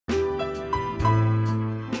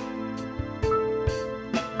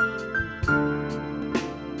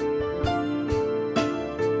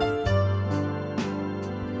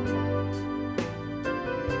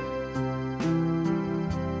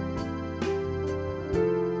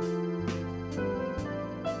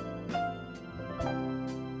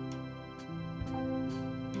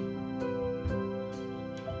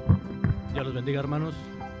los bendiga, hermanos.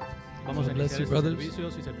 Vamos a God bless iniciar you, este brothers.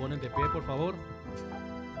 servicio. Si se ponen de pie, por favor.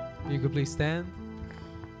 You could please stand.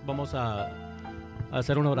 Vamos a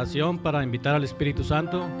hacer una oración para invitar al Espíritu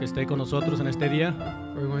Santo que esté con nosotros en este día.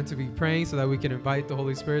 We're going to be praying so that we can invite the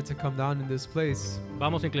Holy Spirit to come down in this place.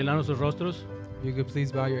 Vamos a inclinar nuestros rostros. You could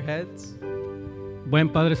please bow your heads. Buen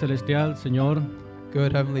Padre Celestial, Señor,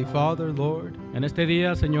 Good Heavenly Father, Lord, en este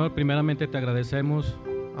día, Señor, primeramente te agradecemos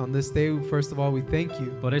on this day, first of all, we thank you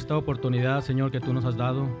por esta oportunidad, Señor, que tú nos has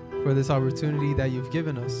dado for this opportunity that you've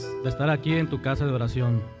given us de estar aquí en tu casa de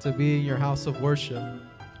oración. to be in your house of worship.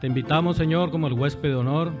 Te invitamos, Señor, como el huésped de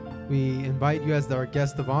honor, We invite you as our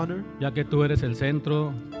guest of honor, ya que tú eres el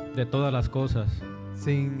centro de todas las cosas.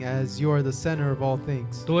 seeing as you are the center of all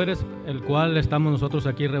things. Tú eres el cual estamos nosotros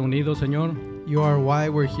aquí reunidos, Señor, You are why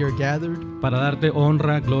we're here gathered, para darte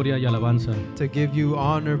honra, gloria y alabanza. to give you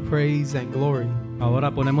honor, praise, and glory.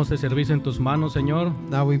 Ahora ponemos el servicio en tus manos, Señor,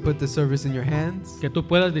 Now we put the service in your hands, que tú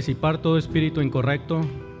puedas disipar todo espíritu incorrecto,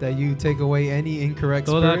 that you take away any incorrect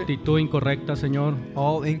toda spirit, actitud incorrecta, Señor,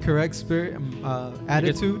 all incorrect spirit,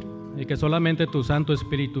 attitude, y que solamente tu Santo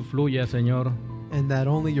Espíritu fluya, Señor, and that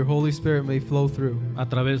only your Holy Spirit may flow through a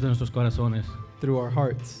través de nuestros corazones. our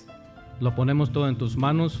hearts. Lo ponemos todo en tus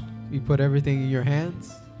manos, We put everything in your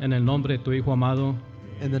hands, en el nombre de tu Hijo amado,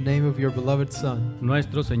 in the name of your beloved Son,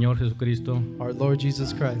 nuestro Señor Jesucristo. our Lord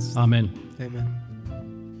Jesus Christ. Amén. Amen.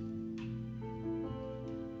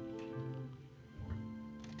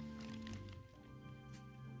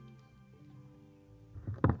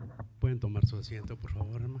 Pueden tomar su asiento, por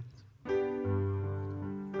favor, hermanos.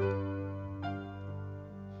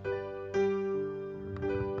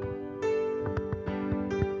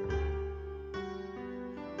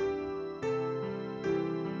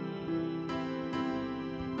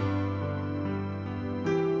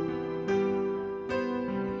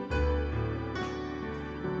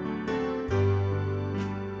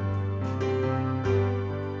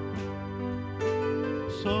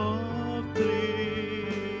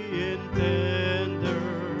 Softly and tenderly,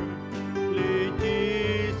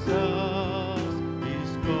 Jesus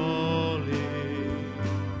is calling,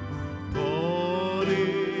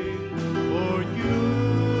 calling for you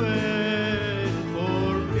and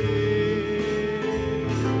for me.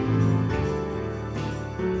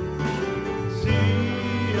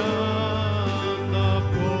 See on the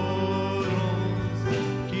portals,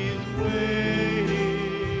 keep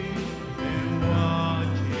waiting and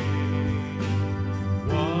watching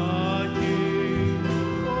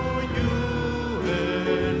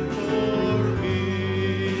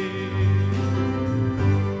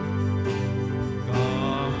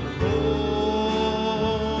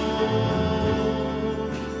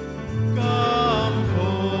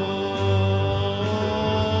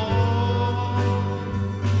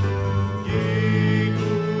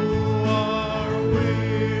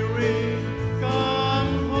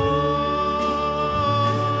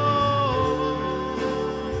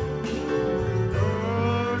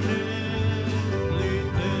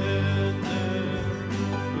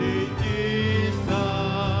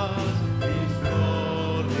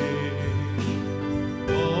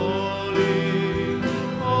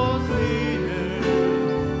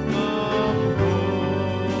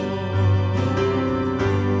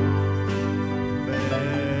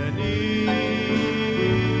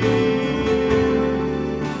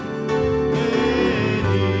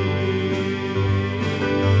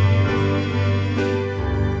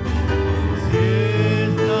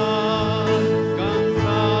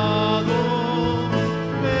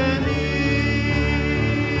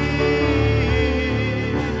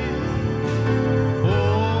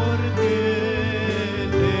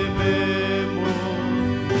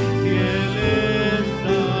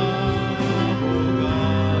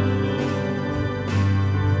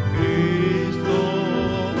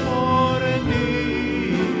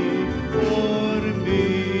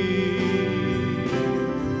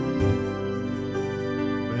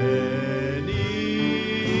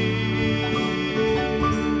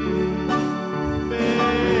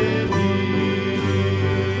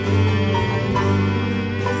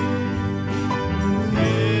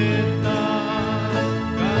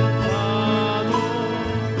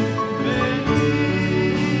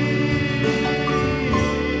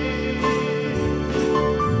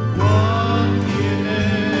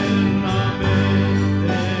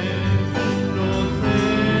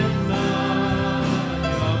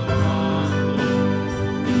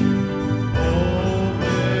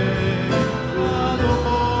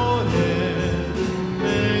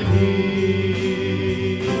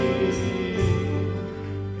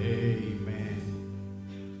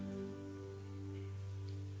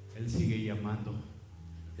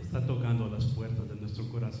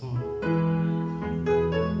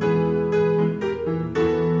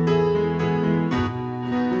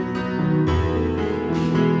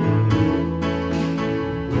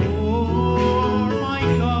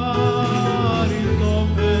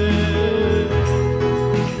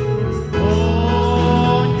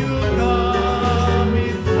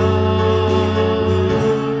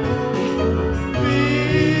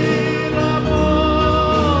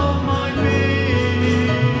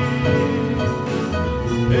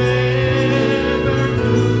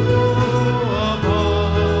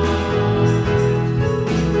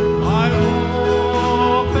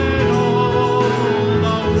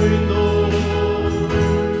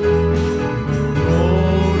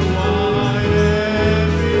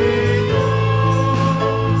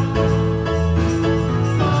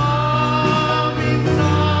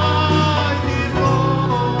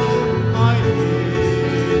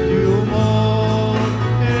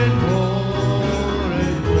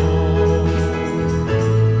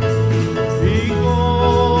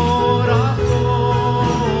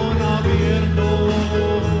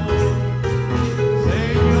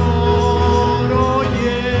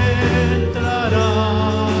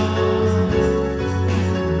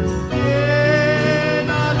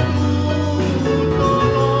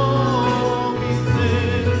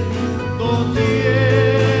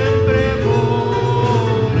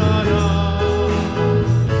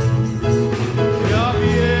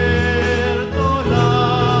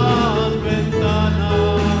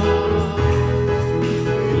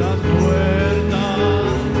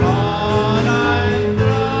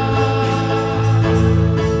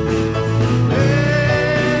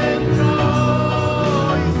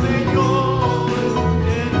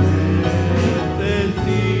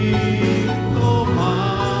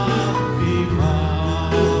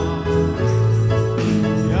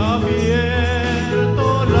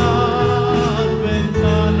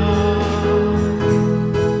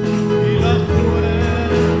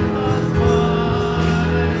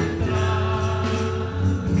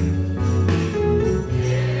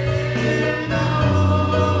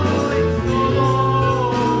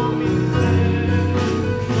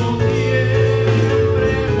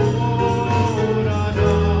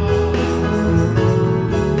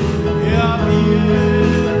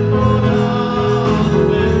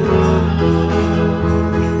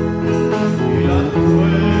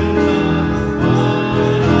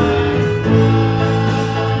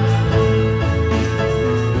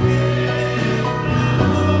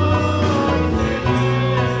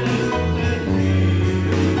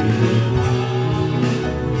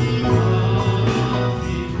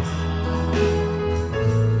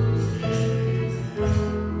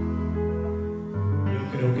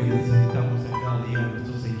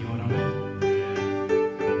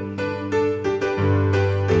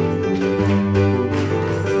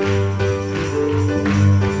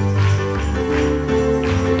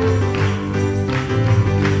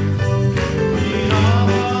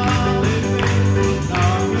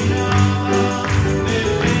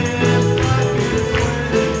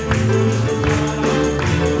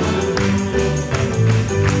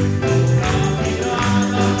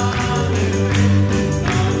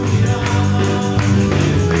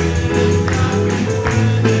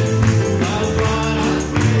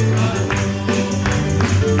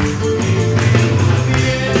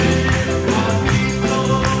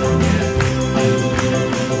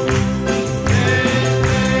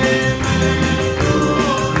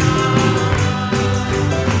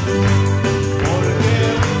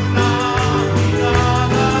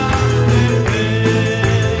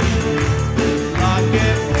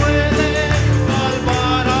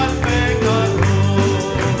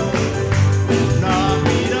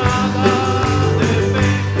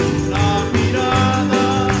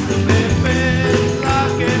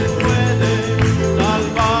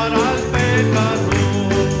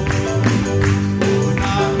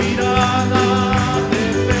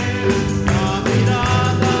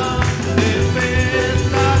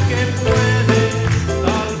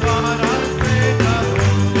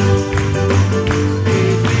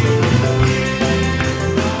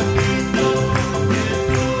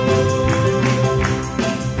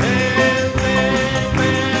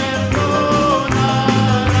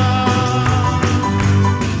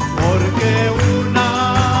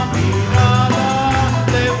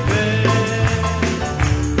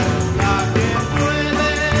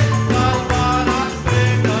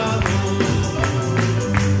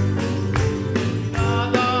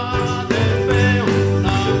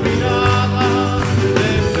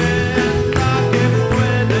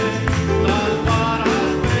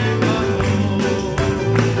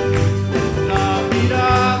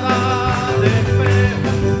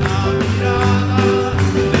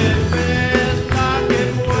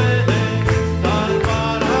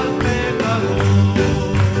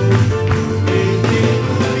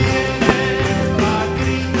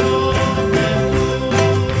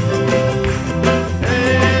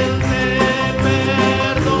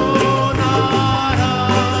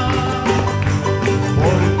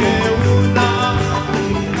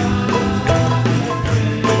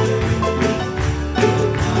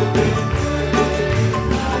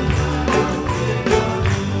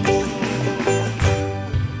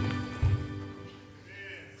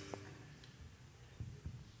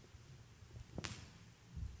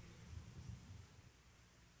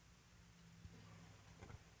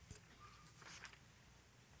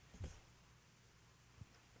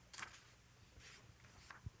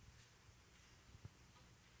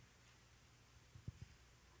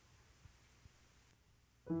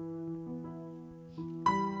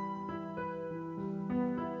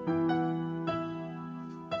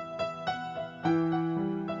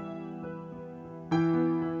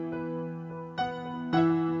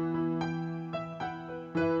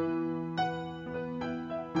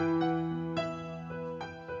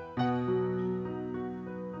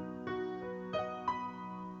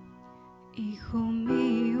Hijo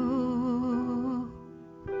mío,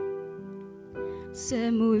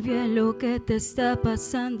 sé muy bien lo que te está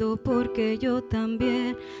pasando porque yo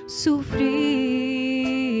también sufrí.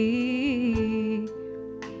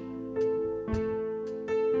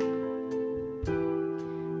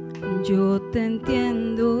 Yo te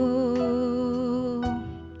entiendo.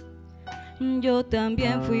 Yo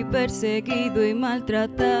también fui perseguido y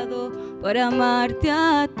maltratado por amarte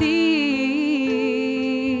a ti.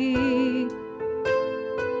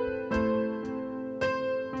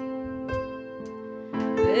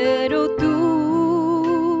 Pero tú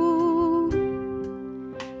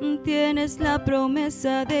tienes la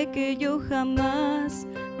promesa de que yo jamás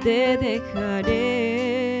te dejaré.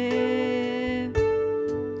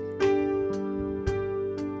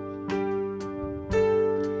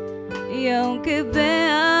 Y aunque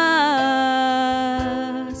veas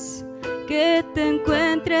que te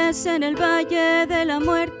encuentres en el valle de la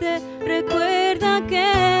muerte, recuerda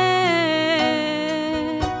que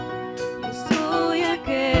yo soy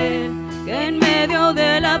aquel que en medio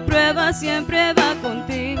de la prueba siempre va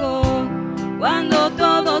contigo. Cuando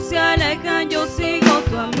todos se alejan, yo sigo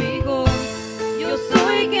tu amigo. Yo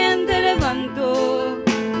soy quien te levanto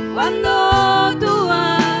cuando tú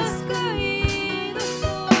has caído.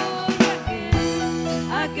 Soy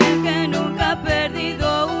aquel que nunca ha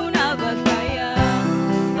perdido una batalla.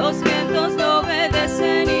 Los vientos lo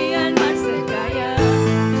obedecen y el mar se calla.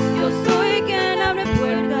 Yo soy quien abre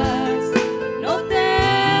puertas, no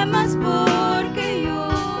temas porque yo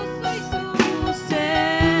soy su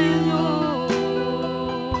Señor.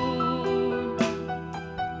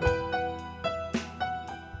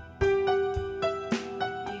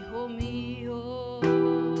 Hijo mío,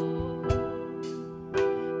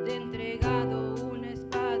 te he entregado una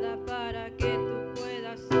espada para que tú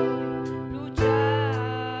puedas hoy luchar.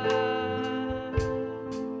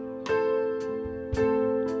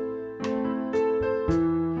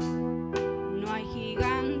 No hay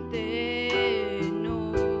gigante, no,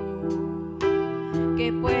 que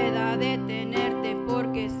pueda detenerte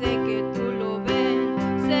porque sé que tú lo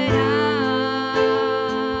vencerás.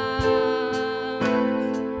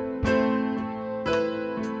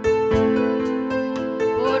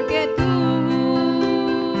 Porque tú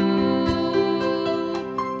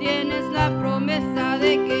tienes la promesa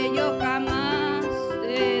de que yo jamás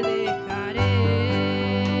te dejaré.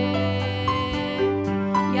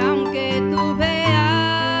 Y aunque tú veas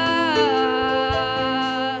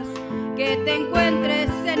que te encuentres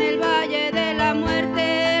en el valle de la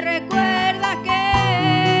muerte, recuerda que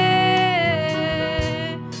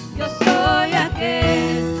yo soy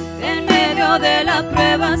aquel que en medio de la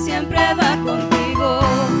prueba siempre va contigo.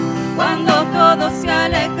 Cuando todos se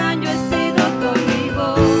alejan, yo he sido tu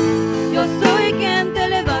amigo. Yo soy quien te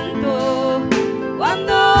levanto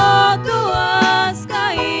cuando tú has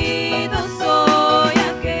caído. Soy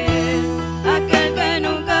aquel que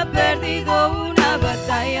nunca ha perdido una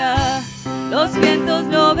batalla. Los vientos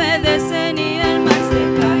lo obedecen y el mar se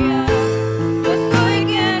calla. Yo soy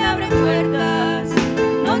quien abre puertas,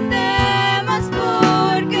 no temas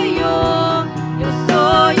porque yo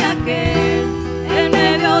soy aquel en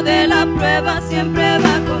medio de la prueba siempre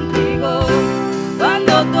va contigo.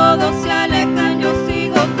 Cuando todos se alejan, yo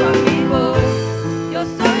sigo tu amigo. Yo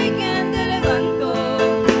soy quien te levanto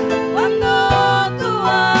cuando tú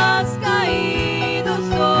has caído.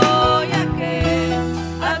 Soy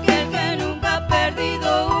aquel que nunca ha perdido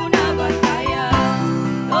una batalla.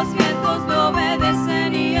 Los vientos lo obedecen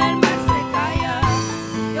y el mar se calla.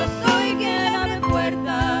 Yo soy quien abre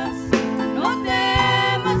puertas, no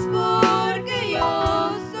temas porque yo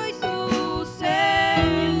soy su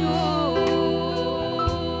Señor.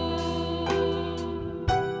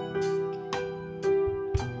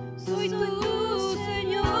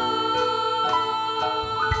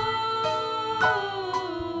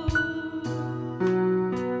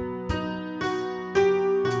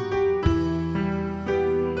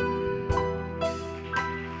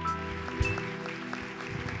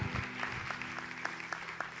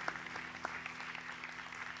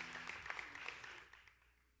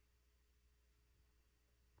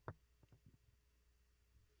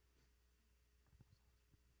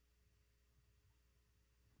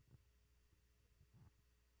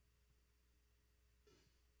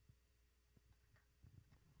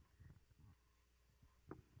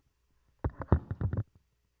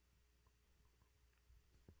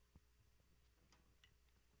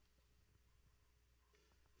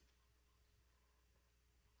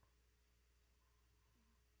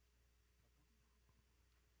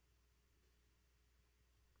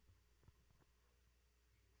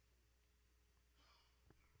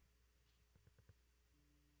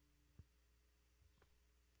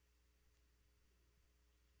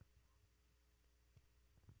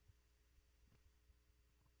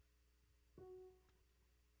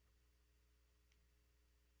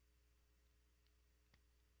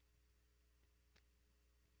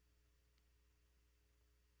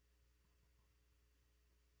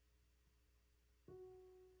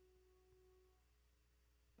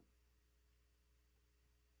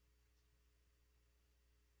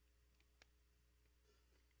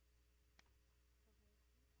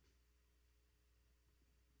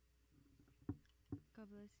 God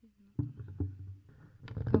bless you.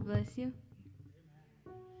 God bless you.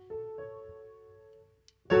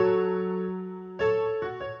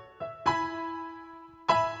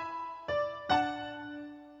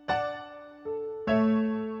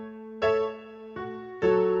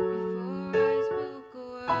 Before I spoke a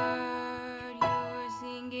word, you were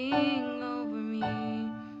singing over me.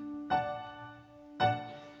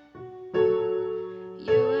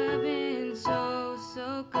 You have been so,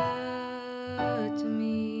 so good to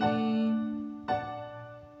me.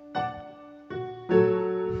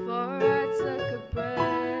 Before I took a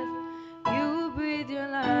breath, you breathed your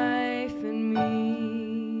life in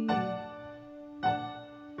me.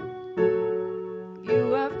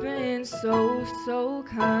 You have been so, so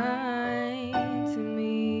kind to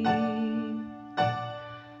me.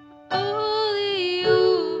 Oh, the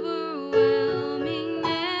overwhelming,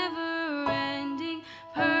 never-ending,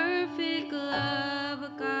 perfect love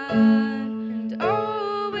of God. And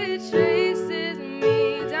oh, it chases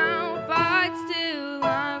me down, fights till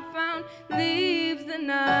I'm found, leaves the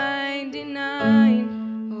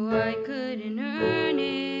 99. Oh, I couldn't earn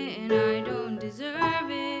it, and I don't deserve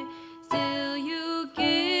it. Still, you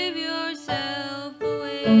give yourself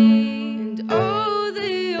away. And oh,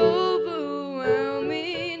 the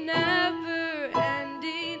overwhelming,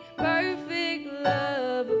 never-ending, perfect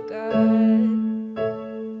love of God.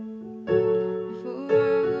 Before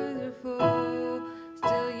I was a fool,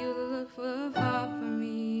 still you look for far from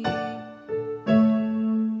me.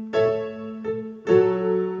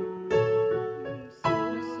 So,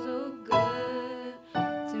 so good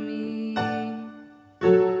to me.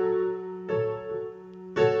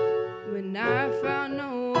 When I found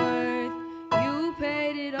no worth, you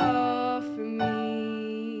paid it all for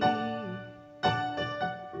me.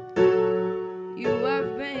 You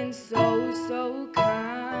have been so, so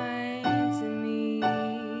kind to me.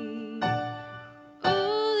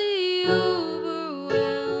 Oh, the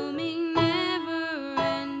overwhelming,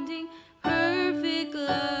 never-ending, perfect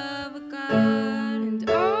love of God. And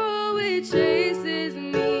oh, it chases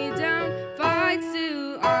me down, fights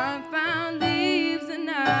till I'm found, leaves the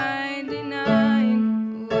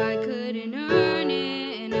 99. Oh, I couldn't earn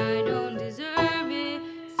it, and I don't deserve it.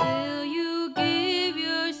 Still, you give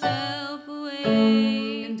yourself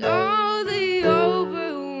away. And oh, the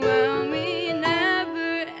overwhelming,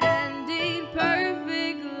 never-ending,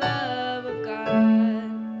 perfect love of God.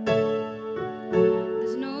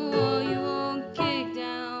 There's no wall you won't kick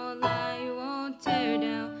down, lie you won't tear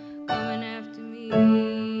down, coming after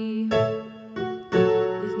me.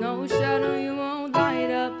 There's no shadow you won't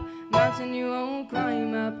light up, mountain you won't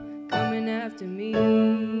climb up, coming after me.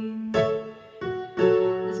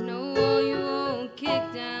 There's no wall you won't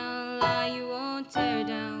kick down, lie you won't tear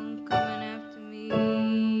down, coming after me.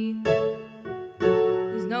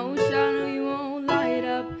 There's no shadow you won't light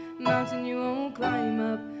up, mountain you won't climb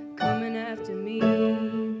up, coming after me.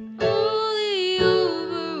 Oh, the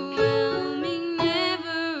overwhelming,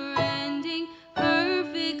 never-ending,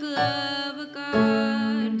 perfect love of God.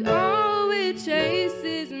 And oh, it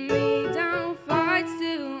chases me down, fights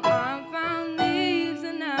till I'm found, leaves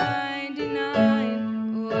the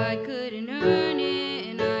 99. Oh, I couldn't earn it,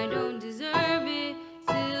 and I don't deserve it.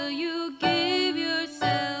 Still, you give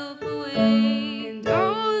yourself away. And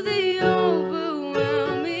oh, the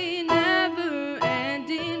overwhelming,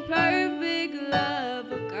 never-ending, perfect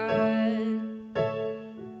love of God.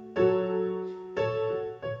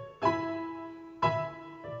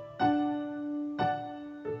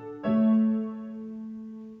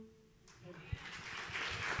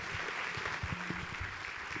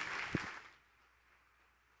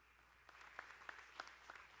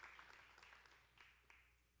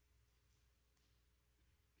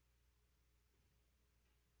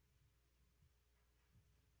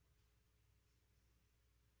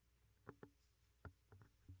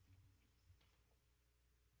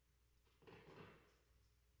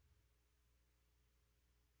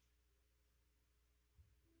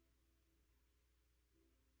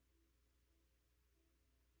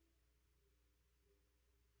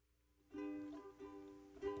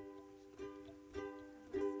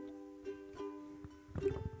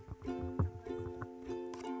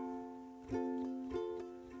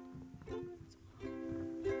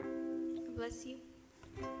 God bless you.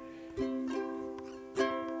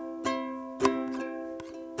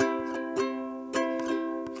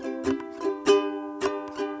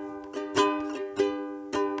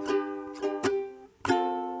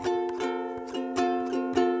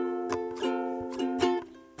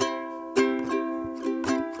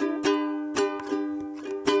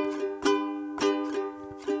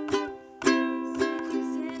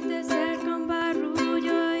 Sientes cerca un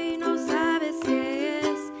barullo y no sabes qué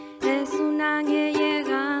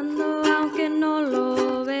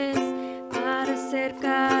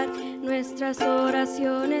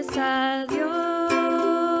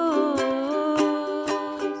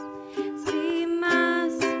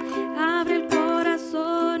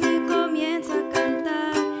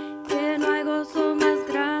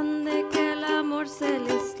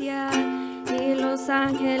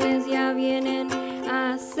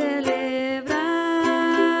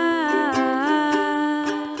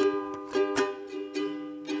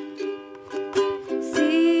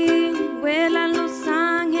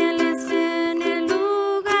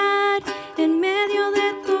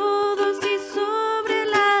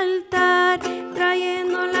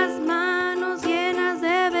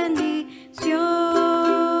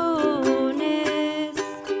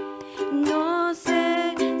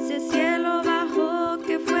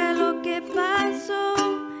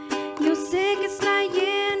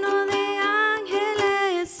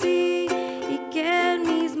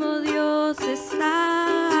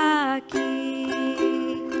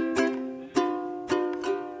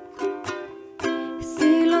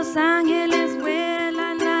Los ángeles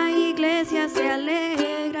vuelan, la iglesia se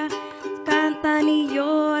alegra, cantan y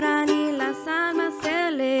lloran y las almas se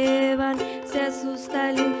elevan. Se asusta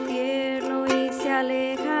el infierno y se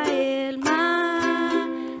aleja el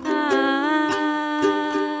mal.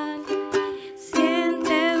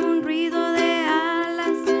 Siente un ruido de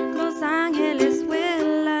alas, los ángeles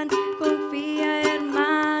vuelan. Confía,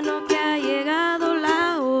 hermano, que ha llegado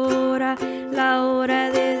la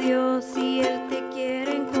hora de Dios, y Él te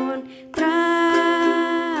quiere encontrar.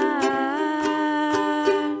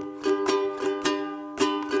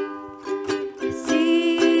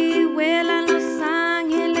 Sí, vuelan los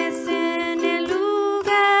ángeles en el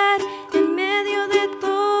lugar, en medio de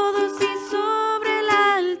todos y sobre el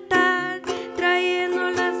altar,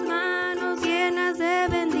 trayendo las manos llenas de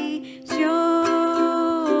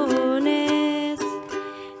bendiciones.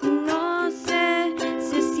 No sé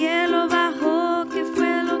si el cielo bajó, qué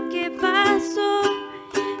fue lo que pasó.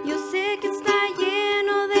 Yo sé que está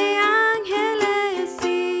lleno de ángeles,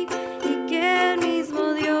 sí, y que el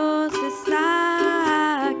mismo Dios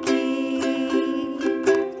está aquí.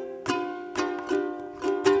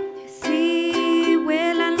 Sí,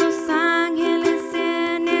 vuelan los ángeles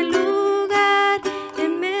en el lugar,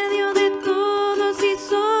 en medio de todos y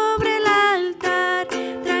sobre el altar,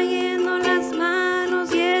 trayendo las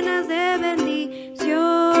manos llenas de bendiciones.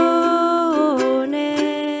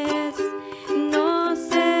 No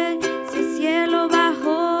sé si el cielo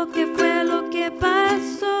bajó, qué fue lo que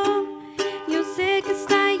pasó. Yo sé que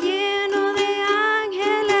está lleno de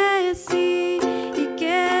ángeles, sí, y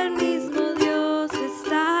que el mismo Dios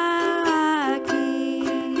está aquí.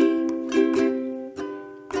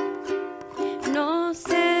 No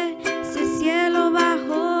sé si el cielo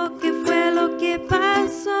bajó, qué fue lo que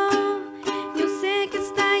pasó. Yo sé que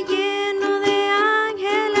está lleno de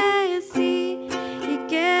ángeles, sí, y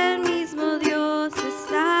que el mismo Dios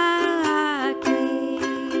está aquí.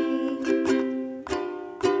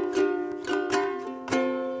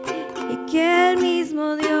 Y que el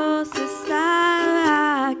mismo Dios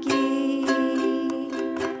está aquí.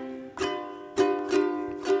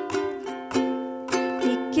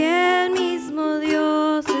 Y que el mismo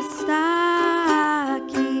Dios está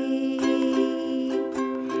aquí.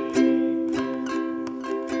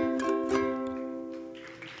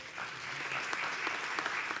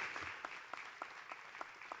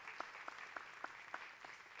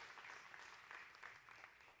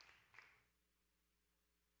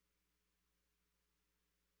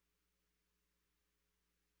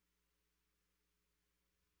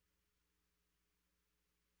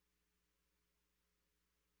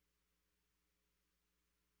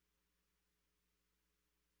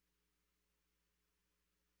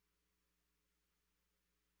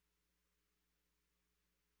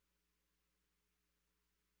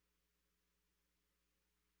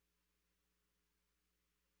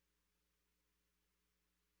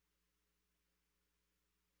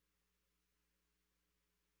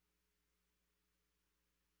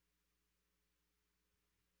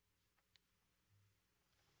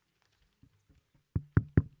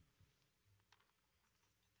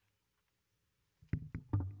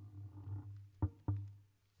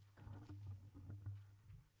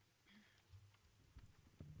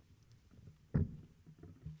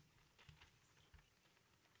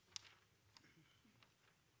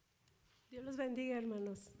 Dios los bendiga,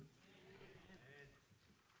 hermanos.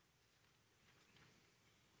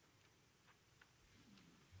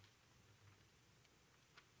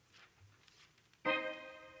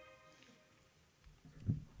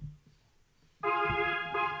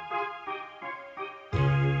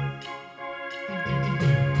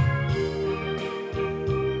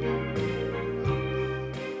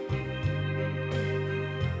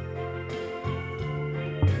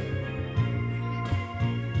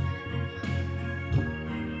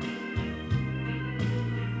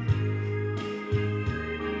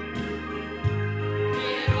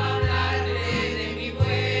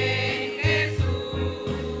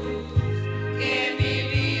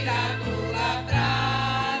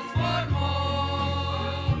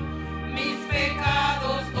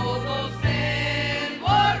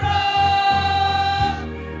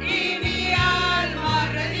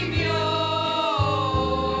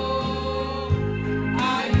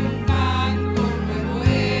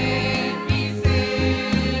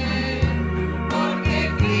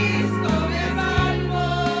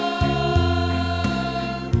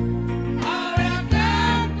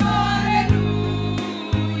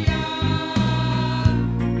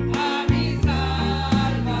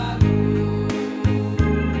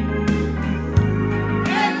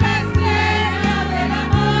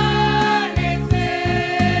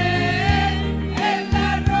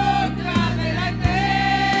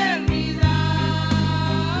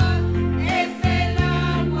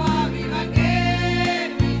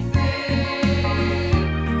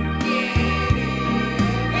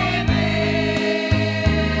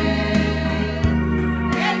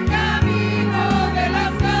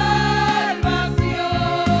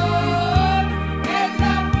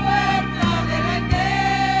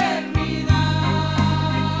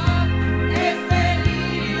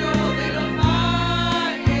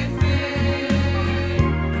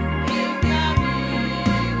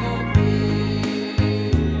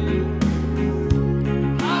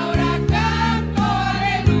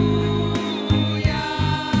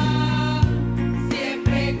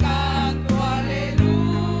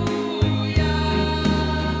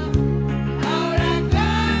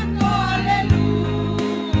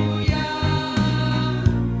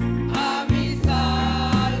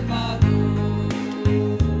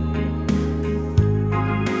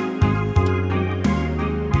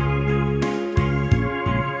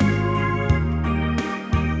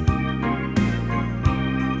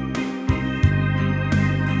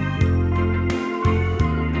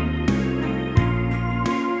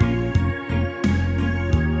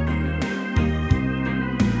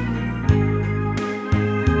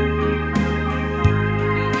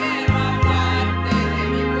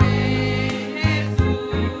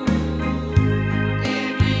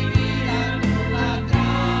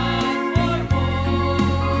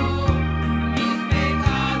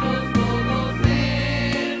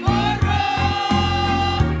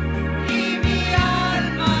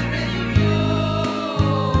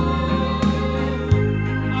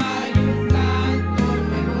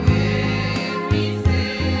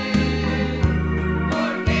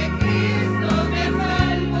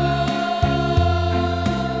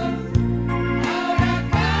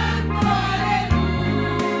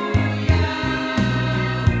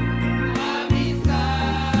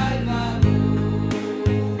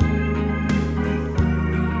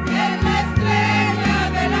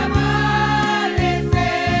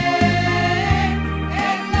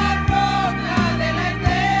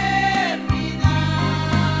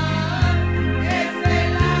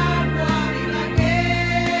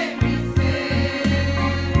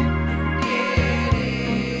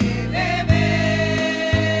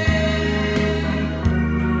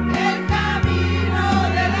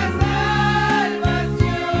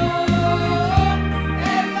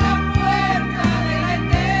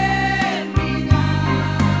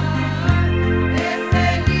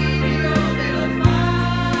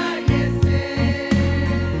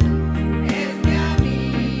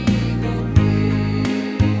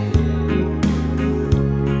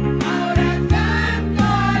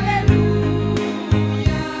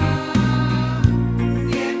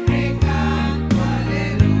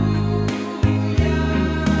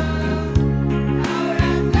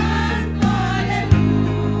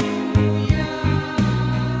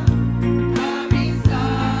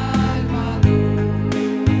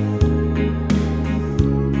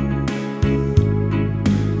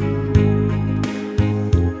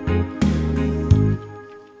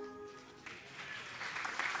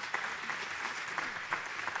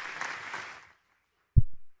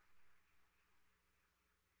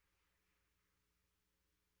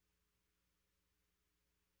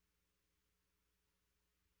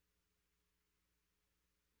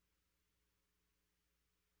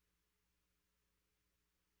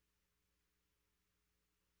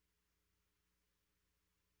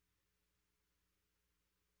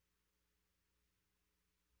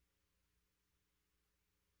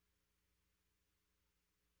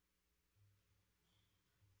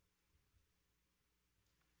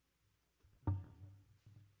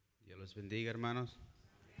 Los bendiga, hermanos.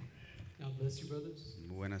 God bless you, brothers.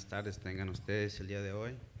 Muy buenas tardes tengan ustedes el día de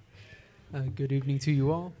hoy. Good evening to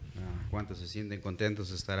you all. ¿Cuántos se sienten contentos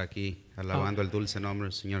de estar aquí alabando el dulce nombre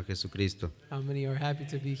del Señor Jesucristo? How many are happy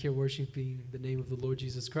to be here worshiping the name of the Lord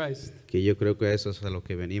Jesus Christ? Que yo creo que eso es a lo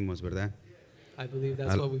que venimos, ¿verdad? I believe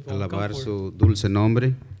that's what we've all come Alabar for. su dulce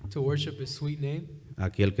nombre, To worship His sweet name,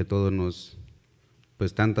 aquel que todo nos,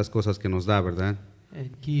 pues tantas cosas que nos da, ¿verdad?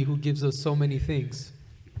 and He who gives us so many things.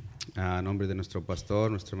 A nombre de nuestro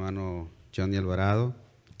pastor, nuestro hermano Johnny Alvarado,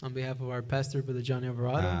 On behalf of our pastor, Brother Johnny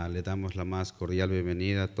Alvarado, le damos la más cordial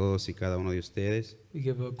bienvenida a todos y cada uno de ustedes, we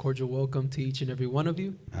give a cordial welcome to each and every one of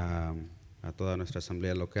you, a toda nuestra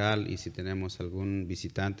asamblea local, y si tenemos algún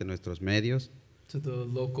visitante en nuestros medios, to the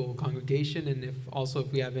local congregation, and if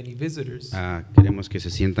we have any visitors, queremos que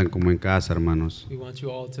se sientan como en casa, hermanos. we want you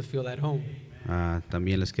all to feel at home.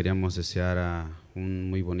 También les queríamos desear un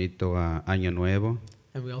muy bonito año nuevo,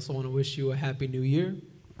 And we also want to wish you a happy new year,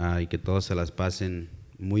 y que todos se las pasen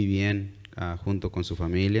muy bien junto con su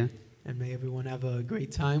familia. and may everyone have a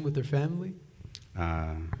great time with their family.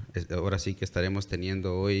 Ahora sí que estaremos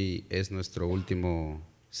teniendo hoy, es nuestro último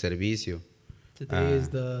servicio Today is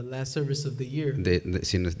the last service of the year.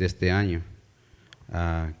 de este año.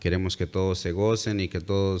 Queremos que todos se gocen y que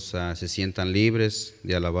todos se sientan libres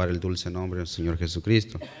de alabar el dulce nombre del Señor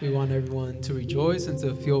Jesucristo. We want everyone to rejoice and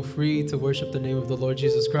to feel free to worship the name of the Lord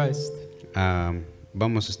Jesus Christ.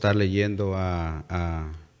 Vamos a estar leyendo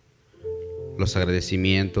los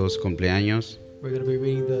agradecimientos, cumpleaños. We're going to be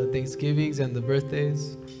reading the Thanksgivings and the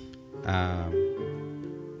birthdays.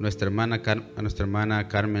 Nuestra hermana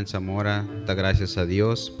Carmen Zamora da gracias a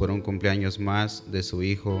Dios por un cumpleaños más de su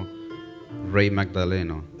hijo Rey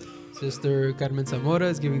Magdaleno. Sister Carmen Zamora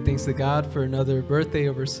is giving thanks to God for another birthday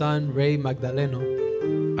of her son, Rey Magdaleno.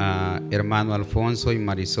 Hermano Alfonso y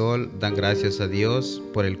Marisol dan gracias a Dios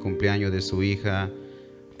por el cumpleaños de su hija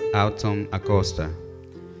Autumn Acosta.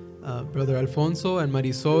 Brother Alfonso and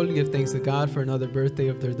Marisol give thanks to God for another birthday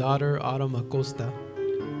of their daughter, Autumn Acosta.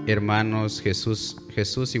 Hermanos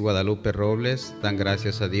Jesús y Guadalupe Robles dan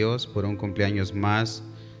gracias a Dios por un cumpleaños más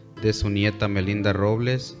de su nieta Melinda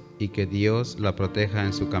Robles y que Dios la proteja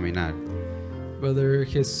en su caminar. Brother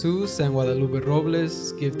Jesus and Guadalupe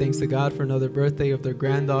Robles give thanks to God for another birthday of their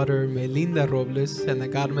granddaughter, Melinda Robles, and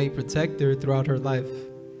that God may protect her throughout her life.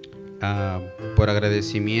 Por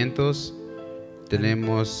agradecimientos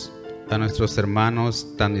tenemos a nuestros hermanos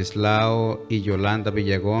Stanislao y Yolanda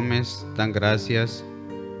Villagómez, dan gracias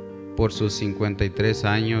por sus 53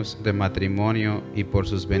 años de matrimonio y por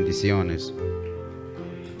sus bendiciones.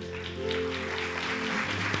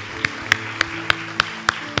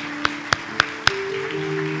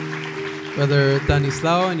 Brother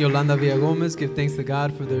Stanislao and Yolanda Villagomez give thanks to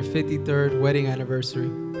God for their 53rd wedding anniversary.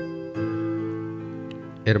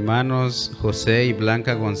 Hermanos José y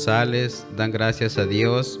Blanca González dan gracias a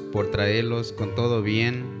Dios por traerlos con todo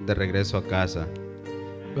bien de regreso a casa.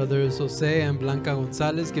 Brothers Jose and Blanca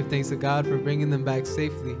González give thanks to God for bringing them back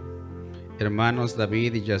safely. Hermanos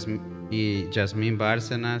David y Yasmín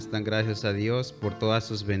Bárcenas dan gracias a Dios por todas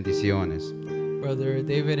sus bendiciones. Brother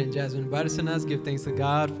David and Jasmine Barcenas give thanks to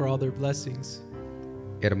God for all their blessings.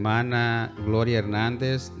 Hermana Gloria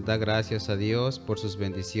Hernández da gracias a Dios por sus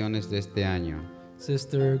bendiciones de este año.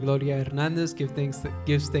 Sister Gloria Hernandez gives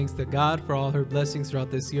thanks to God for all her blessings throughout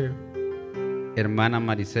this year. Hermana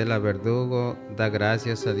Marisela Verdugo da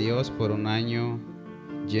gracias a Dios por un año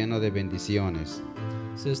lleno de bendiciones.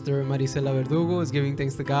 Sister Marisela Verdugo is giving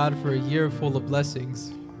thanks to God for a year full of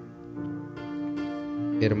blessings.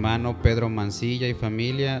 Hermano Pedro Mancilla y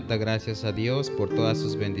familia da gracias a Dios por todas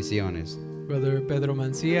sus bendiciones. Brother Pedro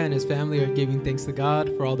Mancilla and his family are giving thanks to God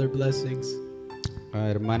for all their blessings.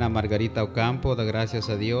 Hermana Margarita Ocampo da gracias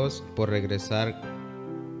a Dios por regresar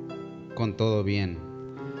con todo bien.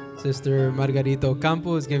 Sister Margarita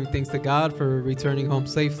Ocampo is giving thanks to God for returning home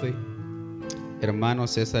safely. Hermano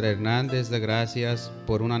César Hernández da gracias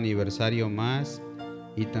por un aniversario más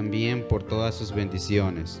y también por todas sus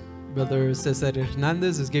bendiciones. Brother Cesar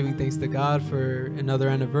Hernandez is giving thanks to God for another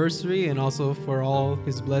anniversary and also for all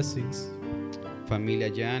his blessings. Familia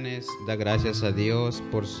Llanes da gracias a Dios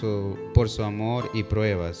por su amor y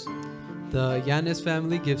pruebas. The Yanes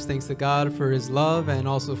family gives thanks to God for his love and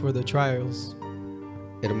also for the trials.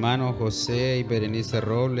 Hermano José y Berenice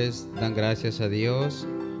Robles dan gracias a Dios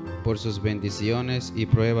por sus bendiciones y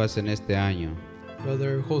pruebas en este año.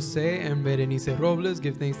 Brother Jose and Berenice Robles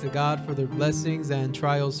give thanks to God for their blessings and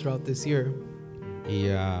trials throughout this year. Y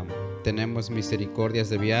tenemos misericordias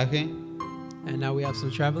de viaje. And now we have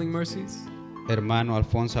some traveling mercies. Hermano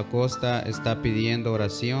Alfonso Acosta está pidiendo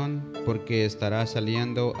oración porque estará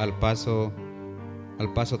saliendo al Paso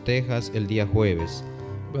al Paso, Texas, el día jueves.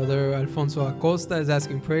 Brother Alfonso Acosta is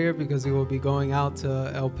asking prayer because he will be going out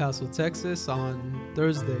to El Paso, Texas on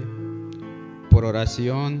Thursday. Por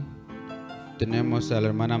oración, tenemos a la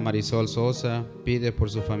hermana Marisol Sosa, pide por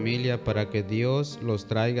su familia para que Dios los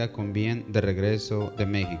traiga con bien de regreso de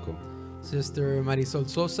México. Sister Marisol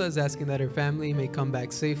Sosa is asking that her family may come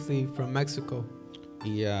back safely from Mexico.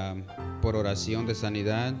 Y por oración de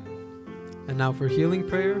sanidad, And now for healing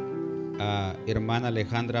prayer, hermana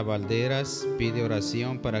Alejandra Valderas pide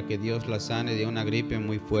oración para que Dios la sane de una gripe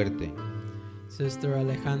muy fuerte. Sister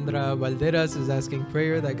Alejandra Valderas is asking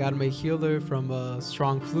prayer that God may heal her from a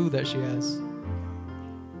strong flu that she has.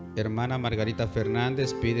 Hermana Margarita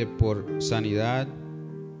Fernández pide por sanidad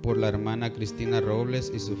por la hermana Cristina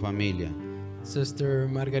Robles y su familia. Sister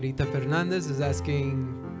Margarita Fernandez is asking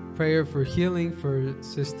prayer for healing for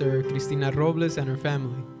Sister Cristina Robles and her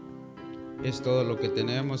family. Es todo lo que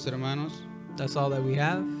tenemos, hermanos. That's all that we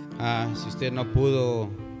have. Si usted no pudo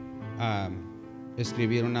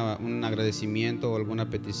escribir un agradecimiento o alguna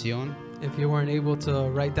petición, If you weren't able to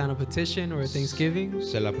write down a petition or a thanksgiving,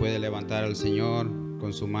 se la puede levantar al Señor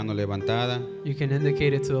con su mano levantada. you can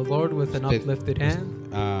indicate it to the Lord with an Usted- uplifted hand.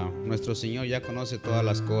 Nuestro Señor ya conoce todas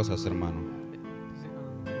las cosas, hermano.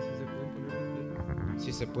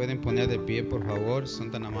 Si se pueden poner de pie, por favor, son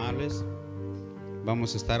tan amables.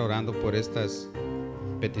 Vamos a estar orando por estas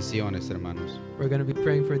peticiones, hermanos. We're going to be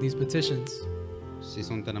praying for these petitions. Si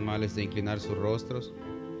son tan amables de inclinar sus rostros.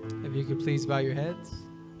 If you could please bow your heads.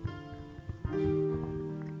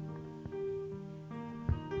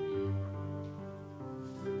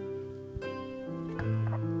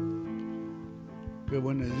 Qué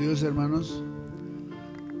bueno es Dios, hermanos.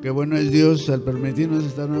 Qué bueno es Dios al permitirnos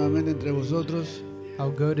estar nuevamente entre vosotros. How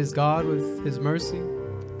good is God with His mercy.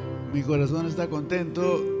 Mi corazón está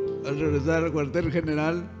contento al regresar al cuartel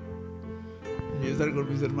general y estar con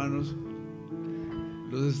mis hermanos.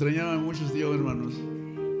 Los extrañaba mucho, tío, hermanos.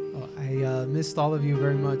 I missed all of you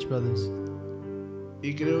very much, brothers.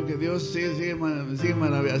 Y creo que Dios sigue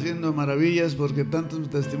haciendo maravillas porque tantos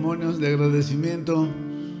testimonios de agradecimiento,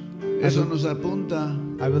 eso nos apunta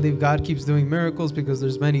I believe God keeps doing miracles because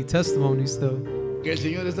there's many testimonies still que el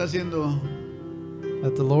Señor está haciendo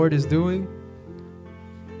that the Lord is doing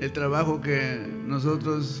el trabajo que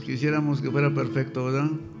nosotros quisiéramos que fuera perfecto, ¿verdad?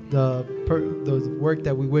 the work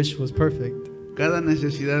that we wish was perfect. Cada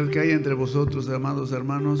necesidad que hay entre vosotros, amados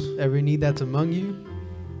hermanos, Every need that's among you,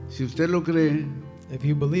 si usted lo cree, if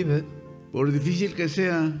you believe it, por difícil que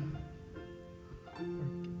sea,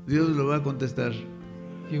 Dios lo va a contestar.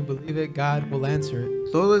 if you believe it, God will answer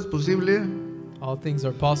it. Todo es posible All things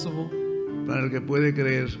are possible para el que puede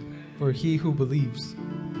creer. for he who believes.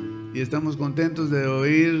 Y estamos contentos de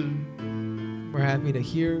oír We're happy to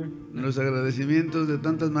hear los agradecimientos de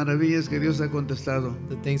tantas maravillas que Dios ha contestado.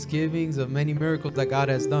 the thanksgivings of many miracles that God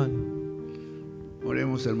has done.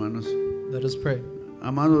 Oremos, hermanos. Let us pray.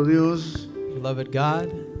 Amado Dios, Beloved God,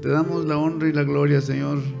 te damos la honra y la gloria,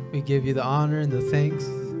 Señor. we give you the honor and the thanks.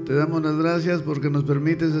 Te damos las gracias porque nos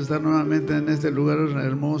permites estar nuevamente en este lugar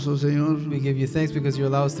hermoso, Señor, We give you thanks because you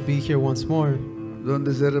allow us to be here once more,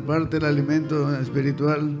 donde se reparte el alimento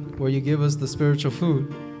espiritual where you give us the spiritual food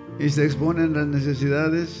y se exponen las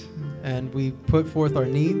necesidades, and we put forth our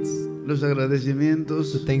needs, los the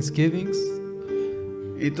agradecimientos thanksgivings,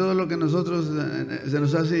 y todo lo que nosotros se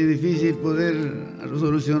nos hace difícil poder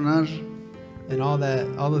solucionar. and all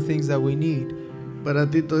the things that we need. Para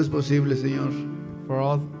ti todo es posible, Señor.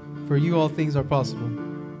 For you all things are possible.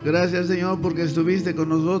 Gracias, Señor, porque estuviste con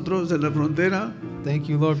nosotros en la frontera Thank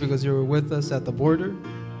you, Lord, because you were with us at the border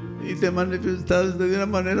y te manifestaste de una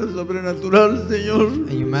manera sobrenatural, Señor.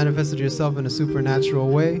 and you manifested yourself in a supernatural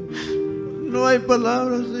way. No hay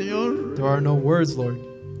palabras, Señor, There are no words, Lord,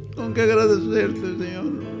 con que agradecerte,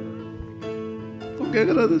 Señor. Con que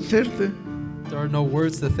agradecerte there are no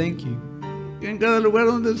words to thank you. que en cada lugar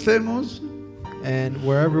donde estemos, And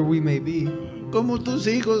wherever we may be, como tus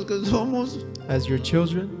hijos que somos, as your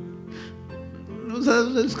children, nos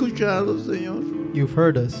has escuchado, Señor. you've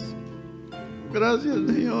heard us. Gracias,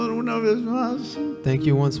 Señor, una vez más, Thank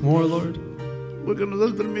you once more, Lord, porque nos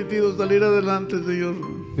has permitido salir adelante, Señor.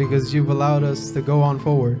 because you've allowed us to go on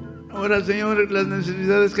forward. Ahora, Señor, las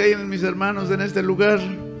necesidades que hay en mis hermanos en este lugar,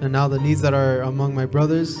 And now the needs that are among my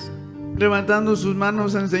brothers, levantando sus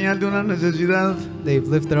manos en señal de una necesidad, they've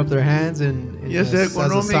lifted up their hands and ya sea as a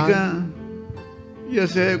sign, económica, ya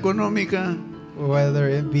sea económica, whether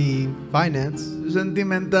it be finance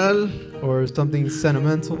sentimental, or something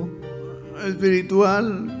sentimental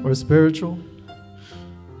espiritual, or spiritual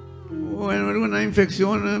o en alguna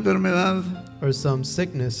infección o enfermedad. or some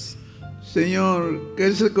sickness. Señor, que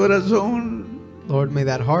ese corazón Lord, may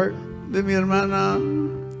that heart de mi hermana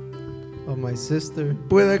of my sister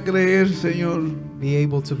pueda creer, Señor, be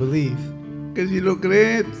able to believe. que si lo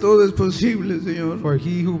cree, todo es posible, Señor. For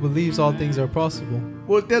he who believes, all things are possible.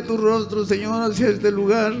 Voltea tu rostro, Señor, hacia este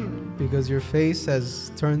lugar Because your face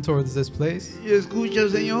has turned towards this place, y escucha,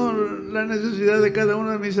 Señor, la necesidad de cada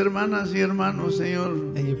una de mis hermanas y hermanos,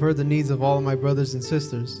 Señor. and you've heard the needs of all of my brothers and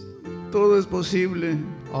sisters. Todo es posible,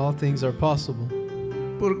 All things are possible.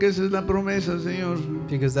 porque esa es la promesa, Señor.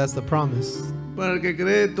 Because that's the promise. Para el que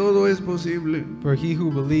cree, todo es posible. For he who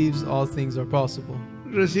believes, all things are possible.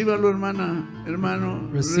 Recíbalo, hermana, hermano,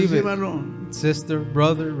 Receive it. recíbalo. Sister,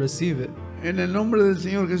 brother, receive it. En el nombre del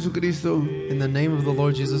Señor Jesucristo. In the name of the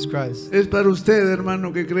Lord Jesus Christ. Es para usted,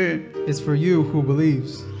 hermano, que cree. It's for you who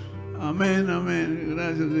believes. Amén, amén.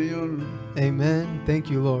 Gracias, Señor. Amen. Thank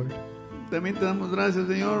you, Lord. También te damos gracias,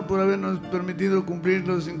 Señor, por habernos permitido cumplir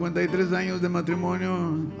los 53 años de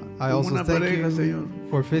matrimonio I como also una thank pareja, you Señor.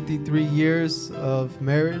 for 53 years of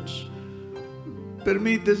marriage.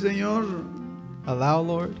 Permite, Señor, Allow,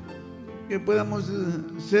 Lord, que podamos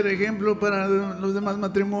ser ejemplo para los demás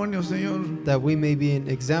matrimonios, Señor. that we may be an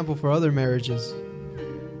example for other marriages.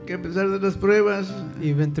 Que a pesar de las pruebas,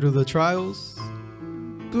 Even through the trials,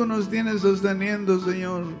 tú nos tienes sosteniendo,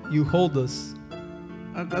 Señor, you hold us.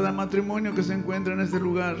 a cada matrimonio que se encuentra en este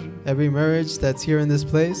lugar. Every marriage that's here in this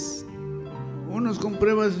place, Unos con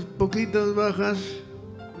pruebas poquitas bajas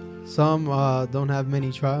some don't have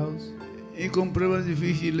many trials, y con pruebas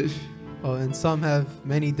difíciles. and some have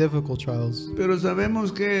many difficult trials. Pero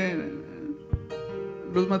sabemos que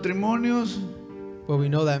los matrimonios But we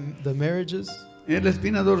know that the marriages es la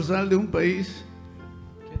espina dorsal de un país.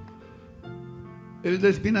 Es la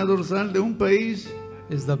espina dorsal de un país,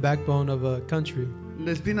 is the backbone of a country.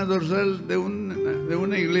 la espina dorsal de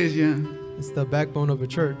una iglesia. It's the backbone of a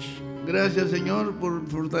church. Gracias, Señor, por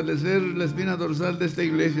fortalecer la espina dorsal de esta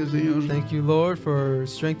iglesia, Señor. Thank you, Lord, for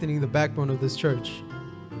strengthening the backbone of this church.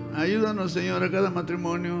 Ayúdanos, Señor, a cada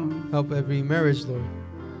matrimonio Help every marriage, Lord,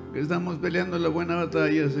 que estamos peleando la buena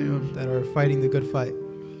batalla, Señor. that are fighting the good fight.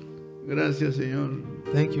 Gracias, Señor.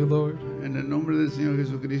 Thank you, Lord, En el nombre del Señor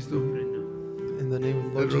Jesucristo. in the name of the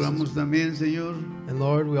Te Lord rogamos Jesus. también, Señor, And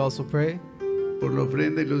Lord, we also pray por la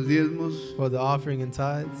ofrenda y los diezmos. for the offering and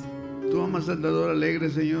tithes. Tú amas al dador alegre,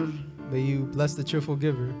 Señor. May you bless the cheerful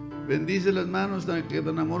giver. Bendice las manos que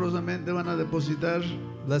tan amorosamente van a depositar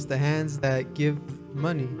Bless the hands that give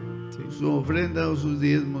money to su ofrenda o sus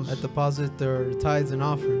diezmos. that deposit their tithes and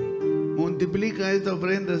offering. Multiplica esta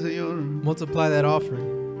ofrenda, Señor. Multiply that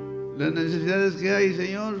offering. Las necesidades que hay,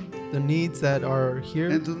 Señor, The needs that are here,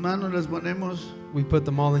 en tus manos las ponemos we put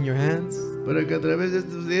them all in your hands, para que a través de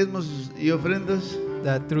estos diezmos y ofrendas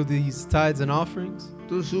that through these tithes and offerings,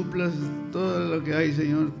 tú suplas todo lo que hay,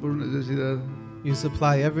 Señor, por necesidad. you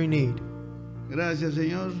supply every need. Gracias,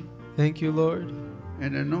 Señor, Thank you, Lord,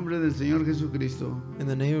 en el nombre del Señor Jesucristo. in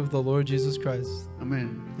the name of the Lord Jesus Christ.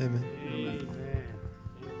 Amén. Amen.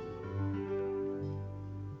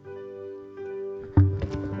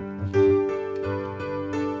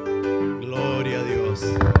 Gloria a Dios.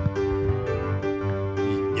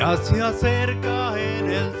 Ya se acerca en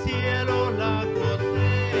el cielo la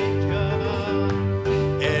cosecha,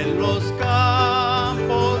 en los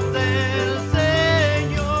campos del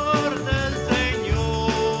Señor,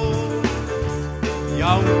 y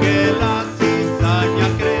aunque la cizaña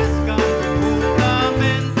crezca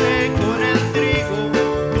juntamente con el trigo,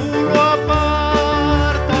 tú lo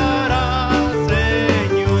apartarás,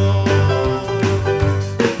 Señor.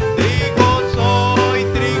 Trigo soy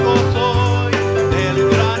del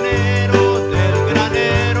granero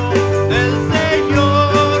del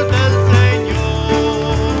Señor, del Señor.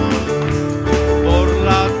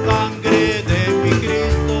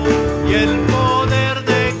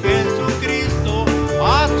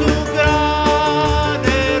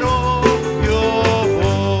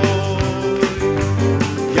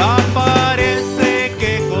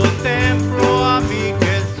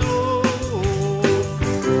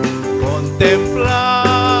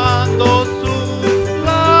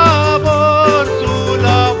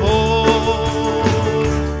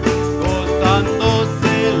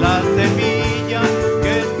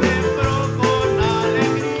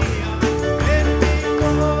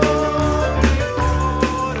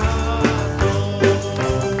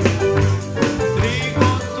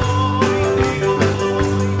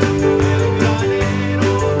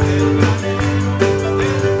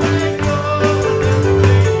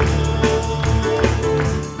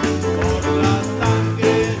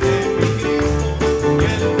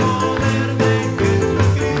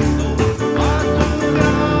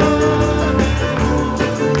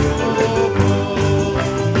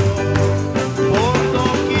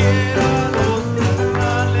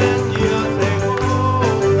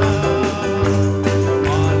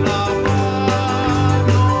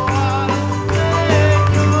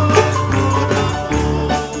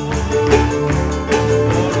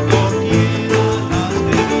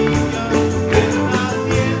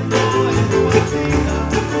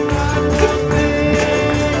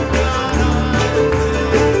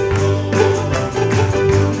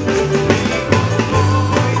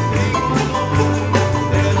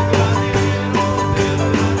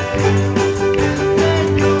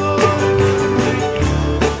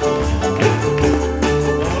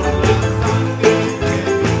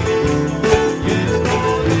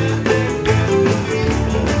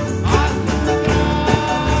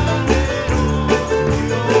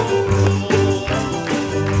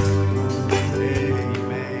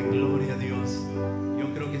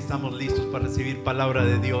 recibir palabra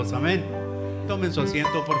de Dios. Amén. Tomen su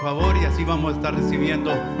asiento, por favor, y así vamos a estar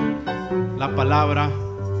recibiendo la palabra.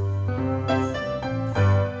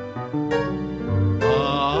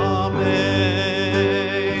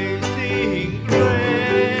 Amazing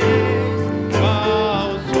grace,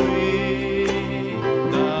 how sweet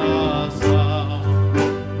the sound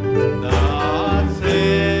that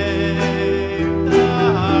saved a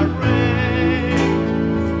wretch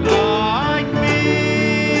like me.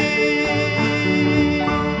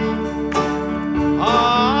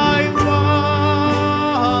 I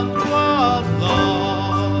once was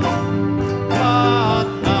lost, but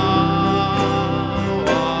now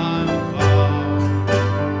I'm found.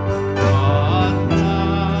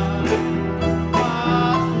 But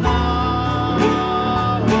now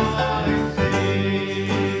I see.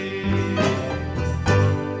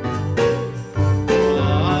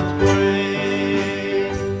 What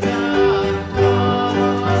grace that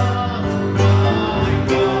comes, my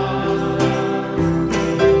God, to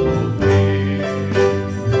me.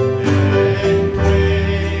 And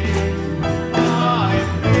grace I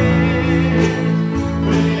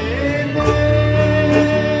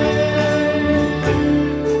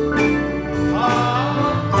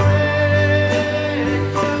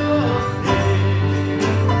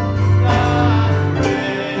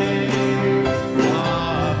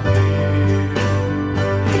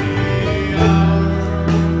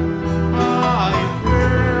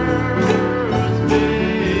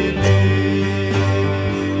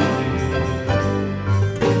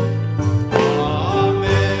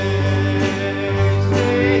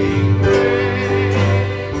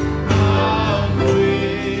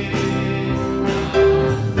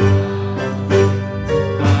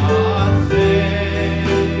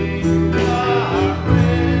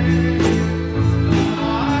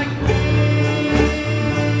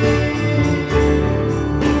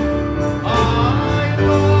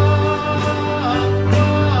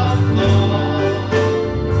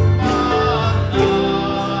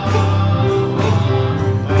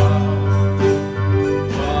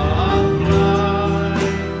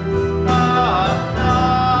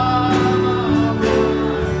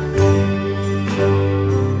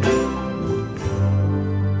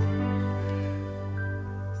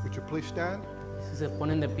Would you please stand? Si se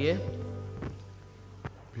ponen de pie,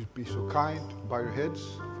 Please be so kind, bow your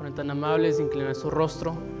heads. fueron tan amables, inclinar su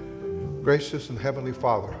rostro. Gracious and Heavenly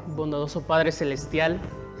Father, Bondadoso Padre Celestial,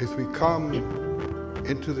 as we come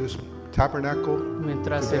into this tabernacle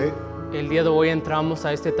mientras today, el día de hoy entramos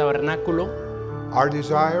a este tabernáculo, our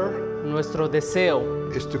desire nuestro deseo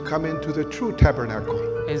is to come into the true tabernacle,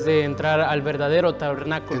 es de entrar al verdadero and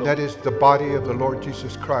tabernáculo, that is the body of the Lord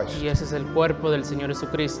Jesus Christ. y ese es el cuerpo del Señor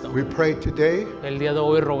Jesucristo. We pray today El día de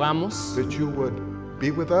hoy rogamos that you would be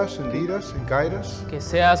with us and lead us and guide us. que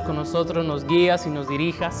seas con nosotros, nos guías y nos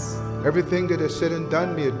dirijas, Everything that is said and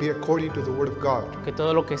done, may it be according to the Word of God. que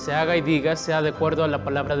todo lo que se haga y diga sea de acuerdo a la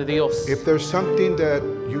palabra de Dios. If there's something that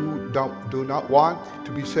you do not want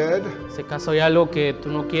to be said, Si acaso hay algo que tú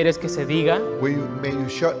no quieres que se diga, may you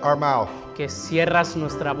shut our mouth que cierras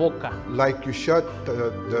nuestra boca, like you shut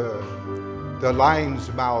the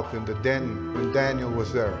lion's mouth in the den when Daniel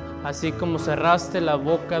was there. así como cerraste la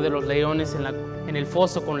boca de los leones en el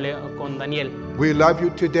foso con Daniel. We love you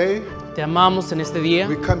today. Te amamos en este día.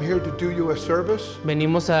 We come here to do you a service.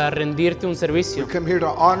 Venimos a rendirte un We servicio. come here to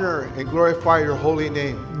honor and glorify your holy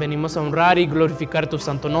name. Venimos a honrar y glorificar tu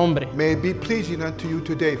santo nombre. May it be pleasing unto you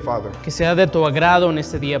today, Father. Que sea de tu agrado en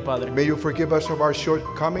este día, Padre. May you forgive us of our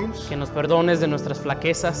shortcomings. Que nos perdones de nuestras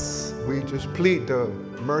flaquezas. We just plead the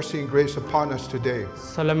mercy and grace upon us today.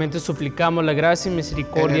 Solamente suplicamos la gracia y And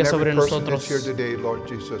misericordia sobre every person that's nosotros here today, Lord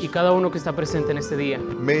Jesus. y cada uno que está presente en este día.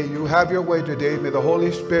 May you have your way today. May the Holy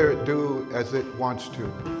Spirit do as it wants to.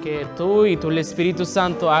 Que tú y el Espíritu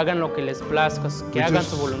Santo hagan lo que les plazca, que hagan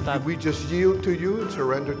su voluntad. We just yield to you and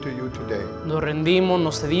surrender to you today. Nos rendimos,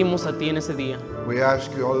 nos cedimos a ti en ese día. We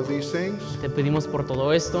ask you all of these things Te pedimos por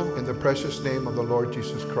todo esto in the precious name of the Lord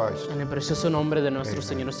Jesus Christ. en el precioso nombre de nuestro Amen.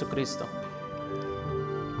 Señor Jesucristo.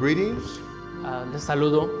 Greetings. Les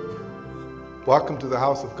saludo. Welcome to the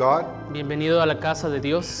house of God. Bienvenido a la casa de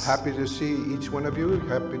Dios. Happy to see each one of you.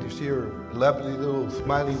 Happy to see your lovely little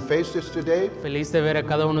smiling faces today. Feliz de ver a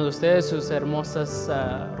cada uno de ustedes sus hermosas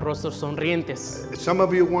rostros sonrientes. Some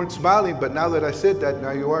of you weren't smiling, but now that I said that,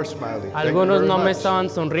 now you are smiling. Thank you Algunos very no me much. estaban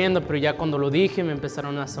sonriendo, pero ya cuando lo dije me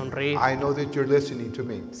empezaron a sonreír. I know that you're listening to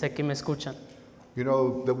me. Sé que me escuchan. You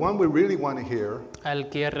know, the one we really want to hear, Al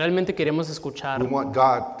que realmente queremos escuchar, we want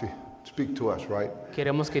God to speak to us, right?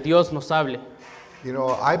 queremos que Dios nos hable. You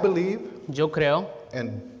know, I believe Yo creo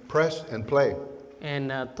in press and play.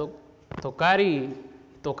 en tocar y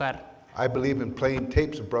tocar. I believe in playing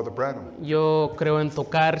tapes of Brother Branham. Yo creo en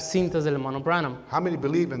tocar cintas del hermano Branham. How many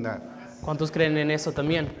believe in that? ¿Cuántos creen en eso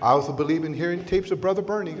también? I also believe in hearing tapes of Brother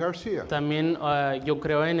Bernie Garcia. También yo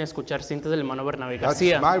creo en escuchar cintas del hermano Bernabé That's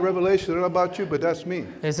García. my revelation. I don't know about you, but that's me.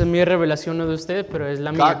 Esa es mi revelación, no de usted, pero es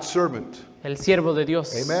la mía. God's servant. El siervo de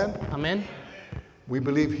Dios. Amen. Amén. We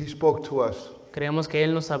believe he spoke to us. Creemos que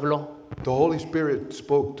Él nos habló. The Holy Spirit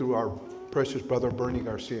spoke through our precious brother Bernie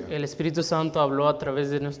Garcia. El Espíritu Santo habló a través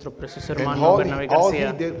de nuestro precioso And hermano all Bernabé he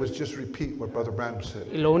García. did was just repeat what Brother Branham said.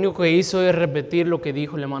 Y lo único que hizo es repetir lo que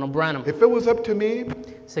dijo el hermano Branham. If it was up to me,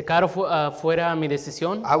 Si fuera mi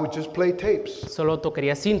decisión, I would just play tapes. solo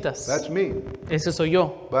tocaría cintas. That's me. Ese soy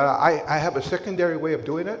yo. But I have a secondary way of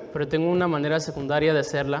doing it. Pero tengo una manera secundaria de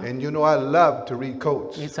hacerla. And you know I love to read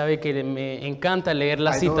quotes. Y sabe que me encanta leer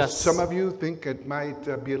las I know citas. some of you think it might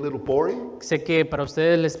be a little boring. Sé que para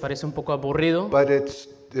ustedes les parece un poco aburrido. But it's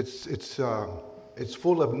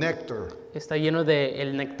full of nectar. Está lleno de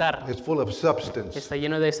el néctar. It's full of substance. Está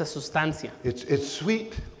lleno de esa sustancia. It's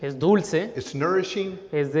sweet. Es dulce. It's nourishing.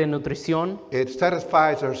 Es de nutrición. It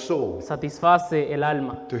satisfies our soul. Satisface el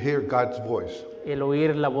alma. To hear God's voice. El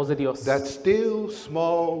oír la voz de Dios. That still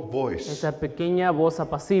small voice. Esa pequeña voz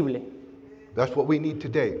apacible. That's what we need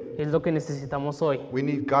today. Es lo que necesitamos hoy. We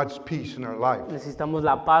need God's peace in our life. Necesitamos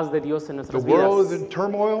la paz de Dios en nuestras The world vidas. is in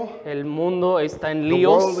turmoil. El mundo está en The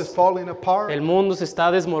world líos. is falling apart. El mundo se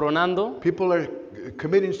está desmoronando. People are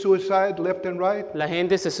committing suicide left and right. La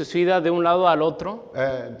gente se suicida de un lado al otro.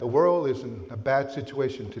 And the world is in a bad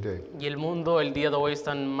situation today. Y el mundo el día de hoy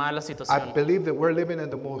está en mala I situación. believe that we're living in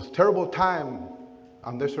the most terrible time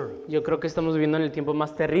on this earth. Yo creo que estamos viviendo en el tiempo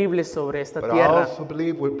más terrible sobre esta But I tierra. also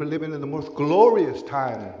believe we're living in the most glorious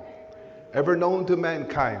time ever known to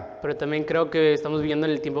mankind. Pero también creo que estamos viviendo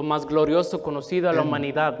en el tiempo más glorioso conocido a la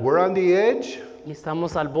humanidad. We're on the edge Y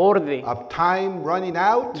estamos al borde of time running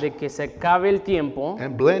out de que se acabe el tiempo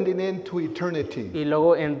and blending into eternity. y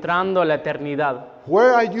luego entrando a la eternidad.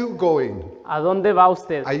 Where are you going? ¿A dónde va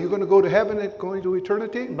usted? Are you going to go to heaven and going to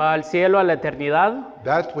eternity? ¿Va al cielo, a la eternidad?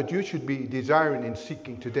 That's what you should be desiring and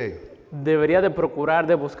seeking today. Debería de procurar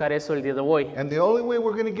de buscar eso el día de hoy. And the only way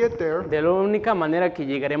we're going to get there, De la única manera que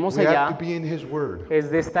llegaremos we have allá to be in His Word. es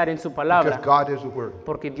de estar en su Because palabra, God is the Word.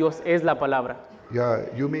 porque Dios es la palabra. Yeah,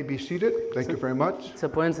 you may be seated. Thank you very much. Se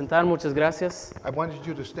pueden sentar, muchas gracias. I wanted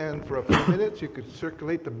you to stand for a few minutes. You could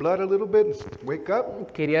circulate the blood a little bit and wake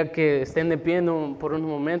up. Quería que estén de pie por unos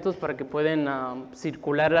momentos para que puedan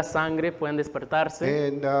circular la sangre, puedan despertarse.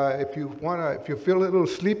 And if you feel a little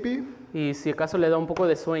sleepy, Y si acaso le da un poco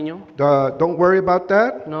de sueño, don't worry about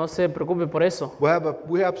that. no se preocupe por eso.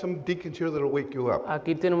 We have some deacons here that'll wake you up.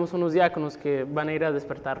 Aquí tenemos unos diáconos que van a ir a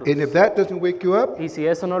despertarlos. And if that doesn't wake you up, Y si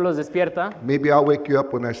eso no los despierta, maybe I'll wake you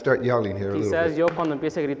up when I start yelling here a little quizás bit. yo cuando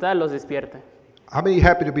empiece a gritar los despierte. How many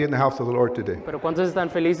happy to be in the house of the Lord today? Pero ¿cuántos están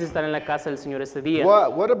felices de estar en la casa del Señor este día?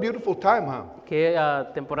 What a beautiful time, huh? Qué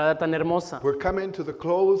temporada tan hermosa. We're coming to the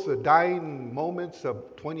close, the dying moments of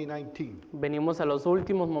 2019. Venimos a los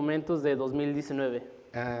últimos momentos de 2019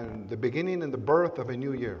 And the beginning and the birth of a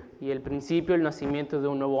new year. y el principio, el nacimiento de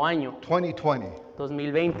un nuevo año, 2020.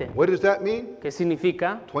 2020. What does that mean? ¿Qué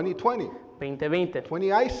significa? 2020. 2020.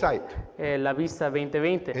 20 eyesight. La vista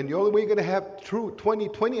 2020. And the only way you're going to have true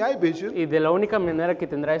 2020 eye vision Y de la única manera que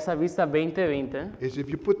tendrá esa vista 2020 is if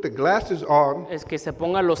you put the glasses on es que se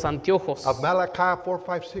ponga los anteojos of Malachi 4,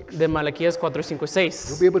 5, 6. de Malaquías 4, 5 y You'll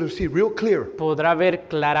 6. be able to see real clear. Podrá ver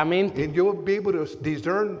claramente, And you'll be able to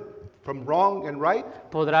discern from wrong and right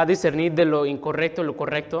podrá discernir de lo incorrecto y lo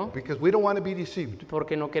correcto, because we don't want to be deceived.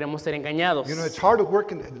 porque no queremos ser engañados. You know, it's hard to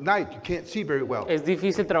work at night. You can't see very well. Es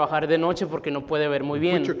difícil trabajar de noche porque no puede ver muy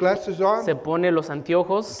Put your bien. glasses on, Se pone los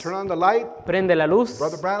anteojos, turn on the light. prende la luz.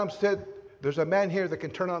 Brother Branham said, there's a man here that can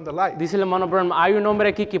turn on the light. Dice el hermano Branham, hay un hombre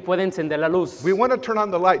aquí que puede encender la luz. We want to turn on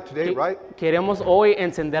the light today, right? Queremos hoy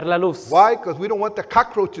encender la luz. Why? Because we don't want the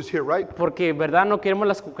cockroaches here, right? Porque, ¿verdad? No queremos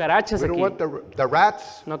las cucarachas We don't aquí. want the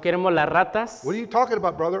rats. No queremos las ratas. What are you talking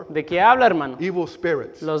about, brother? ¿De qué habla, hermano? Evil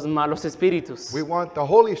spirits. Los malos espíritus. We want the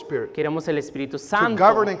Holy Spirit Queremos el Espíritu to Santo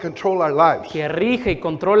govern and control our lives. que rige y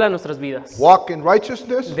controla nuestras vidas. Walk in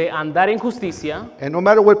righteousness, De andar en justicia, and no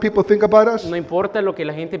matter what people think about us, no importa lo que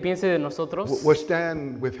la gente piense de nosotros, we'll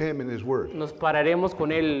stand with Him in His Word. nos pararemos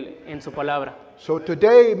con Él en su palabra. So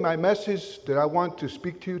today, my message that I want to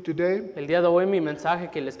speak to you today, El día de hoy mi mensaje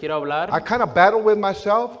que les quiero hablar, I kind of battled with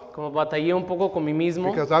myself como batallé un poco con mí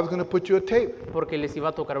mismo, because I was going to put you a tape porque les iba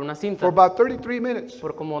a tocar una for cinta about 33 minutes.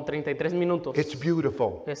 por como 33 minutos. It's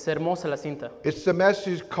beautiful. Es hermosa la cinta. It's the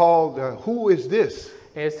message called Who is This?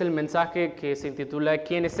 Es el mensaje que se intitula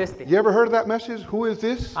 ¿Quién es este? You ever heard that message? Who is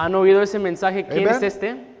this? ¿Han oído ese mensaje? ¿Quién Amen. es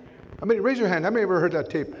este? I mean, raise your hand. How many ever heard that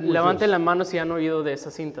tape? Who is Levanten this? la mano si han oído de esa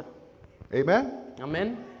cinta. Amen?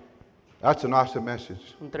 Amén. That's an awesome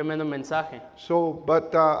message. Un tremendo mensaje. So,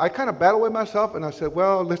 but I kind of battled with myself and I said,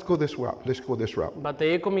 well, let's go this route. Let's go this route.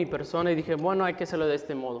 Batallé con mi persona y dije, bueno, hay que hacerlo de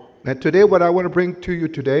este modo. And today, what I want to bring to you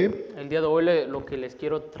today El día de hoy lo que les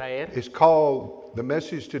quiero traer, is called, the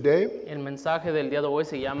message today el mensaje del día de hoy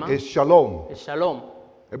se llama is Shalom. Shalom.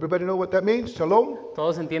 Everybody know what that means? Shalom?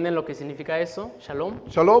 ¿Todos entienden lo que significa eso? Shalom.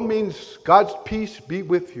 Shalom means God's peace be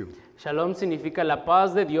with you. Shalom significa la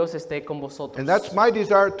paz de Dios esté con vosotros. And that's my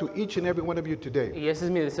desire to each and every one of you today. Y ese es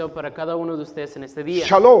mi deseo para cada uno de ustedes en este día.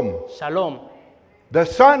 Shalom. Shalom. The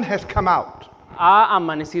sun has come out. Ha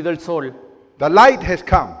amanecido el sol. The light has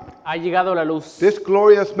come. Ha llegado la luz. This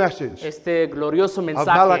glorious message Este glorioso of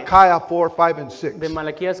mensaje Malachi 4, 5, and 6. de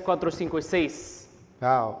Malaquías 4, 5 y 6.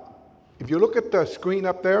 Now, if you look at the screen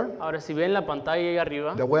up there, Ahora, si ven la pantalla ahí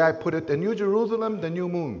arriba, the way I put it, the New Jerusalem, the new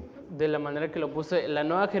moon. de la manera que lo puse, la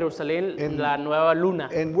nueva Jerusalén, la nueva luna.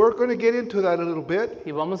 And we're going to get into that a little bit.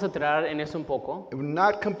 Y vamos a entrar en eso un poco.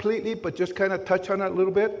 Not completely, but just kind of touch on it a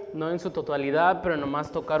little bit. No en su totalidad, pero nomás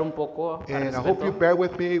tocar un poco al And I hope you respecto. bear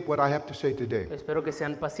with me what I have to say today. Espero que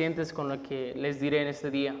sean pacientes con lo que les diré en este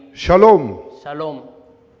día. Shalom. Shalom.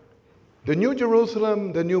 The New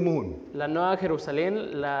Jerusalem, the new moon. La nueva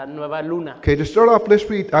Jerusalén, la nueva luna. Okay, to start off, let's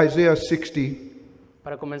read Isaiah 60,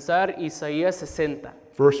 Para comenzar, Isaías 60,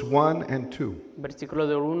 verse 1 and 2. versículo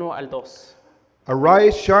del 1 al 2.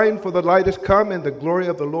 Arise, shine, for the light has come, and the glory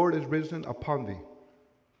of the Lord is risen upon thee.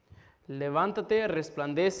 Levántate,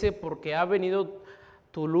 resplandece, porque ha venido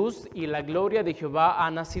tu luz y la gloria de Jehová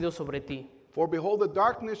ha nacido sobre ti. For behold, the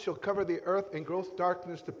darkness shall cover the earth, and gross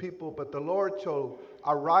darkness the people, but the Lord shall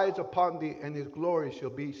arise upon thee, and his glory shall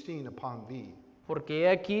be seen upon thee. Porque he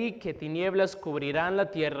aquí que tinieblas cubrirán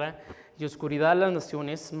la tierra y oscuridad las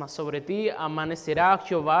naciones, mas sobre ti amanecerá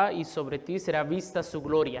Jehová y sobre ti será vista su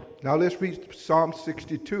gloria. Now let's read Psalm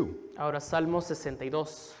 62. Ahora Salmo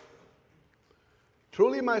 62.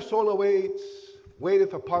 Truly my soul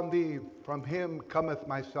waiteth upon thee, from him cometh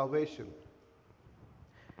my salvation.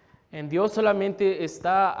 En Dios solamente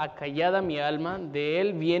está acallada mi alma, de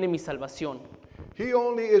Él viene mi salvación. He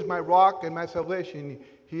only is my rock and my salvation.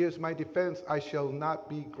 He is my defense. I shall not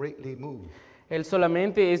be greatly moved. Él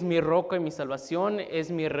solamente es mi roca y mi salvación, es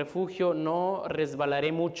mi refugio, no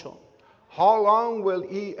resbalaré mucho. How long will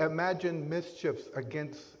ye imagine mischiefs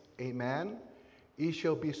against a man? Ye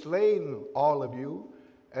shall be slain, all of you.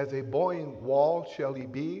 As a bowing wall shall he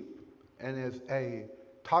be, and as a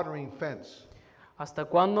tottering fence. ¿Hasta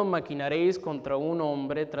cuándo maquinaréis contra un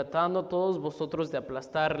hombre, tratando todos vosotros de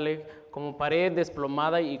aplastarle, como pared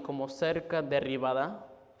desplomada y como cerca derribada?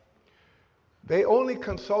 They only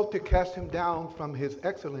consult to cast him down from his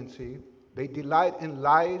excellency. They delight in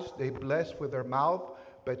lies. They bless with their mouth,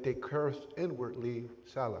 but they curse inwardly.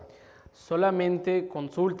 Salah. Solamente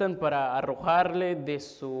consultan para arrojarle de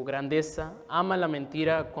su grandeza, aman la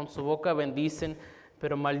mentira, con su boca bendicen,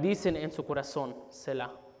 pero maldicen en su corazón.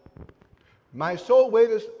 Selah. My soul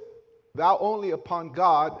waiteth thou only upon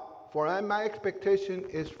God, for my expectation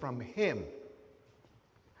is from him.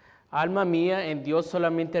 Alma mía, en Dios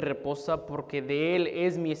solamente reposa, porque de Él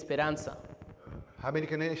es mi esperanza. How many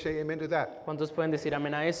can say amen to that? ¿Cuántos pueden decir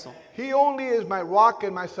amén a eso? He only is my rock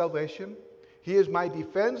and my salvation. He is my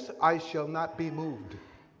defense. I shall not be moved.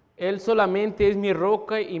 Él solamente es mi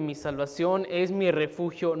roca y mi salvación, es mi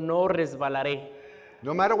refugio, no resbalaré.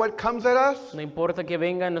 No matter what comes at us, No importa que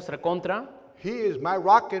venga en nuestra contra, he is my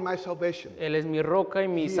rock and my salvation. Él es mi roca y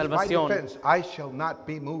mi He is my salvación. defense. I shall not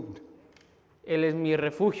be moved. Él es mi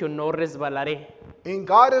refugio, no resbalaré. In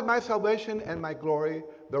God is my salvation and my glory.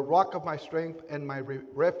 The rock of my strength and my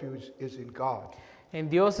refuge is in God. En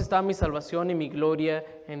Dios está mi salvación y mi gloria,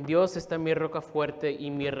 en Dios está mi roca fuerte y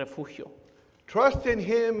mi refugio. Trust in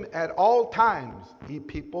him at all times, ye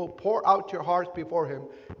people. Pour out your hearts before him.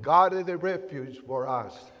 God is a refuge for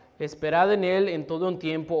us. Esperad en Él en todo un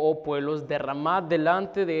tiempo, oh pueblos, derramad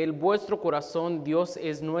delante de Él vuestro corazón, Dios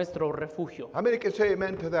es nuestro refugio. How many can say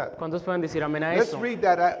amen to that? ¿Cuántos pueden decir amén a Let's eso? read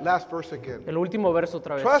that last verse again. El último verso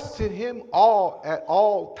otra vez. Trust in him at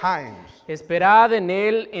all times. Esperad en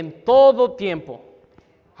Él en todo tiempo.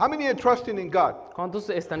 How many are trusting in God? ¿Cuántos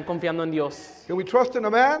están confiando en Dios? Can we trust in a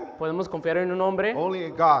man? ¿Podemos confiar en un hombre? Only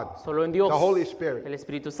in God, Solo en Dios, the Holy Spirit. el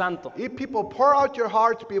Espíritu Santo. If people pour out your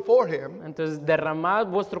hearts before him, Entonces derramad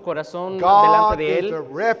vuestro corazón God delante de is a Él.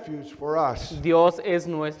 refuge for us. Dios es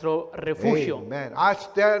nuestro refugio. Amen. I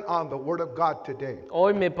stand on the word of God today.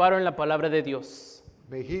 Hoy me paro en la palabra de Dios.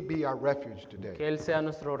 May he be our refuge today. Que Él sea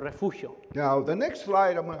nuestro refugio. Now, the next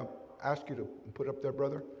slide I'm going to ask you to put up there,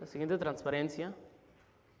 brother. La siguiente transparencia.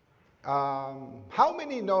 How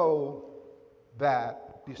many know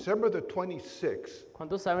that December the 26th,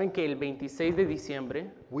 ¿Cuántos saben que el 26 de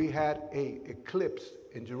diciembre we had a eclipse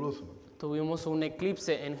in Jerusalem? tuvimos un eclipse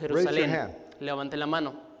en Raise your Jerusalén? hand. Levante la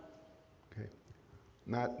mano. Okay.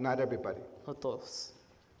 Not everybody. No todos.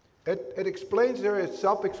 It explains there, it's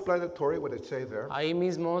self-explanatory what it says there. Ahí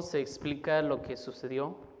mismo se explica lo que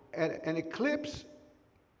sucedió. An eclipse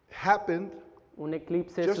happened Un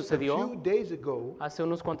eclipse just a sucedió few days ago, hace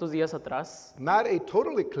unos cuantos días atrás. not a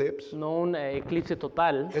total eclipse. No un eclipse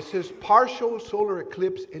total. It says partial solar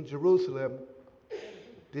eclipse in Jerusalem,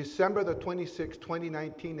 December the 26th,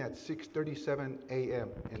 2019 at 6:37 a.m.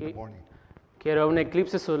 in the Okay. morning. Que era un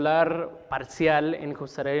eclipse solar parcial en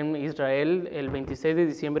Jerusalén, Israel, el 26 de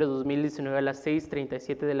diciembre de 2019 a las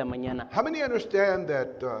 6:37 de la mañana. How many understand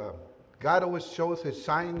that God always shows his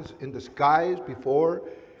signs in the skies before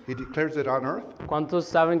he declares it on earth? ¿Cuántos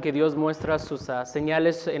saben que Dios muestra sus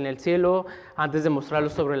señales en el cielo antes de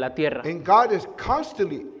mostrarlos sobre la tierra? And God is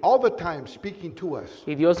constantly, all the time, speaking to us.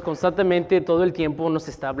 Y Dios constantemente todo el tiempo nos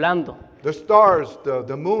está hablando. The stars,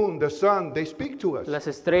 the moon, the sun, they speak to us. Las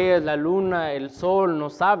estrellas, la luna, el sol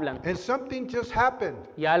nos hablan. And something just happened.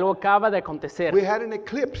 Y algo acaba de acontecer. We had an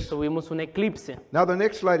eclipse. Tuvimos un eclipse. Now the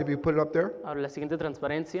next slide, if you put it up there. Ahora la siguiente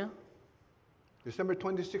transparencia. December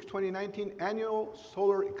 26, 2019, annual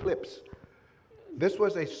solar eclipse. This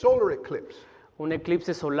was a solar eclipse. Un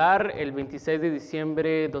eclipse solar el 26 de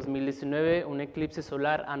diciembre 2019, un eclipse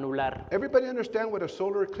solar anular. Everybody understand what a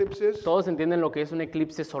solar eclipse is? ¿Todos entienden lo que es un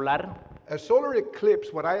eclipse solar? A solar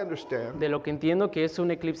eclipse, what I understand, De lo que entiendo que es un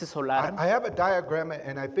eclipse solar, I have a diagram,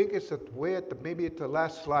 and I think it's maybe it's the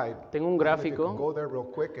last slide. tengo un I don't know if you can gráfico, go there real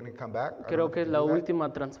quick and then come back. I don't know creo if que you es la can do that.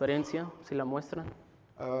 última transparencia, si la muestran.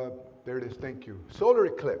 There it is, thank you. Solar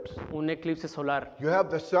eclipse. Un eclipse solar You have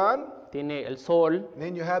the sun, tiene el sol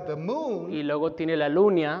then you have the moon, y luego tiene la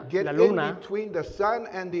luna, get la in luna between the sun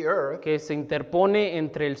and the earth, que se interpone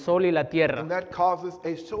entre el sol y la tierra. and that causes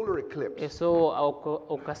a solar eclipse. Eso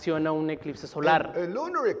ocasiona un eclipse solar. A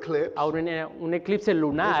lunar eclipse Ahora un eclipse is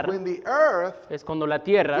lunar when the earth es cuando la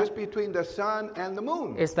tierra is between the sun and the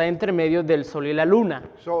moon. está entre medio del sol y la luna.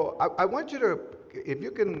 So I want you to, if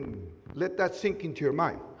you can let that sink into your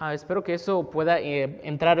mind. Espero que eso pueda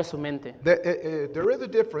entrar a su mente. There is a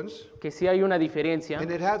difference, Que sí hay una diferencia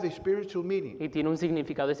and it has a spiritual meaning. y tiene un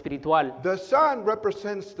significado espiritual. The sun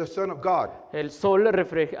represents the Son of God. El sol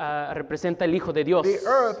representa el Hijo de Dios The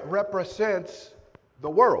earth represents the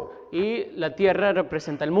world. y la tierra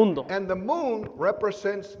representa el mundo. And the moon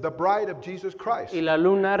represents the bride of Jesus Christ. Y la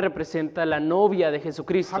luna representa la novia de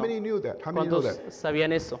Jesucristo. How many knew that? How many know ¿Cuántos that?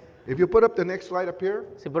 sabían eso? If you put up the next slide up here,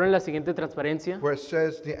 Si ponen la siguiente transparencia, where it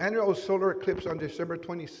says the annual solar eclipse on December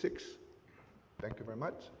 26th, thank you very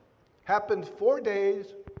much, happens 4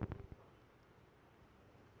 days.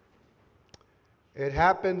 It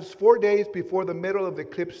happens 4 days before the middle of the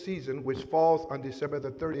eclipse season, which falls on December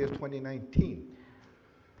the 30th, 2019.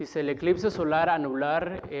 dice el eclipse solar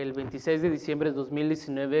anular el 26 de diciembre de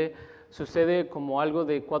 2019 sucede como algo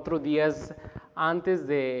de 4 días antes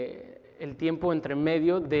de el tiempo entre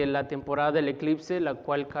medio de la temporada del eclipse, la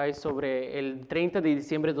cual cae sobre el 30 de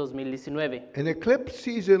diciembre de 2019. An eclipse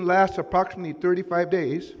season lasts approximately 35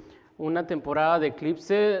 days. Una temporada de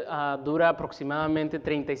eclipse dura aproximadamente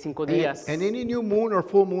 35 días. And any new moon or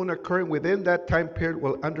full moon occurring within that time period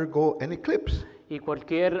will undergo an eclipse. Y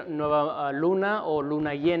cualquier nueva luna o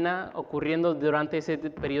luna llena ocurriendo durante ese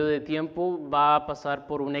periodo de tiempo va a pasar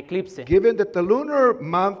por un eclipse. Given that the lunar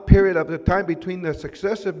month period of the time between the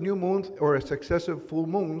successive new moons or successive full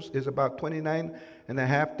moons is about 29 and a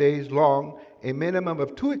half days long, a minimum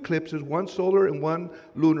of 2 eclipses, 1 solar and 1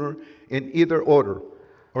 lunar, in either order,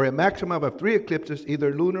 or a maximum of 3 eclipses,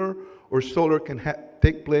 either lunar or solar, can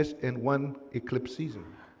take place in 1 eclipse season.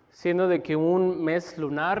 Siendo de que un mes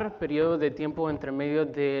lunar, periodo de tiempo entre medio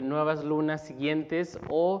de nuevas lunas siguientes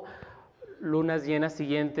o lunas llenas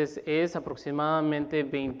siguientes, es aproximadamente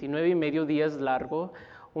 29 y medio días largo,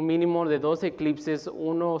 un mínimo de 2 eclipses,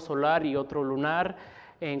 uno solar y otro lunar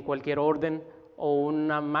en cualquier orden, o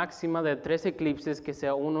una máxima de 3 eclipses, que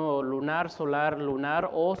sea uno lunar, lunar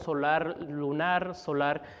o solar, lunar,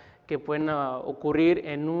 solar, que pueden ocurrir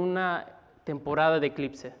en una temporada de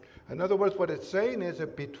eclipse. In other words, what it's saying is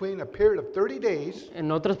that between a period of 30 days, En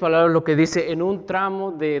otras palabras, lo que dice, en un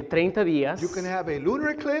tramo de 30 días, you can have a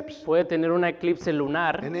lunar eclipse puede tener una eclipse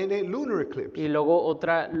lunar and then a lunar eclipse, y luego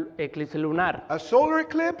otra eclipse lunar, a solar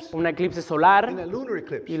eclipse una eclipse solar and a lunar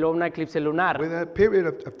eclipse y luego una eclipse lunar within a period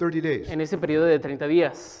of 30 days. en ese periodo de 30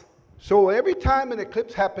 días. So every time an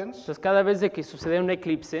eclipse happens, Entonces, cada vez de que sucede un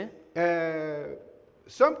eclipse,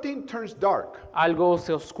 something turns dark. algo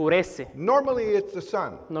se oscurece. Normally it's the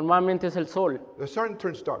sun. Normalmente es el sol. The sun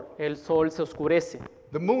turns dark. El sol se oscurece.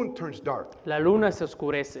 The moon turns dark. La luna se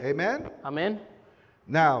oscurece. Amen? Amén.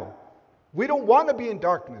 Now, we don't want to be in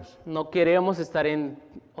darkness. No queremos estar en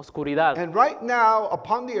oscuridad. And right now,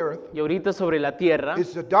 upon the earth, Y ahorita sobre la tierra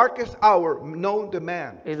it's the darkest hour known to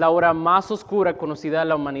man. es la hora más oscura conocida de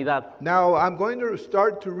la humanidad. Now, I'm going to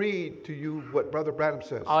start to read to you what Brother Branham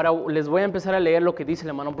says. Ahora les voy a empezar a leer lo que dice el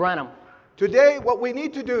hermano Branham. Today, what we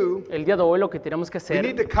need to do, El día de hoy lo que tenemos que we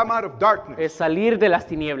need hacer to come out of darkness. es salir de las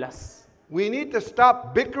tinieblas. We need to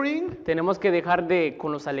stop bickering, Tenemos que dejar de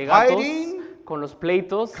con los alegatos, Fighting. con los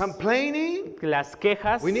pleitos, complaining. las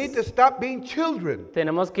quejas. We need to stop being children.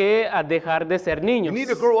 Tenemos que dejar de ser We niños. need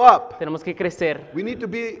to grow up. Tenemos que crecer, We need to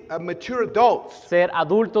be mature adults, ser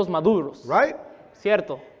adultos maduros. right?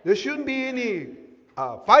 ¿Cierto? There shouldn't be any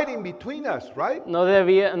fighting between us, right? No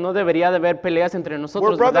debería de haber peleas entre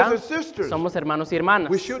nosotros, We're brothers ¿verdad? and sisters. Somos hermanos y hermanas.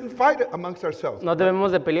 We shouldn't fight amongst ourselves. No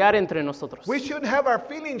debemos de pelear entre nosotros. We shouldn't have our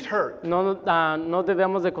feelings hurt. No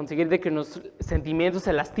debemos de conseguir de que nuestros sentimientos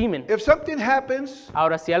se lastimen. If something happens,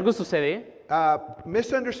 Ahora, si algo sucede,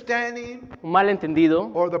 misunderstanding, un malentendido,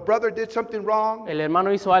 or the brother did something wrong, el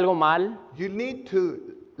hermano hizo algo mal, you need to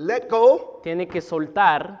let go tiene que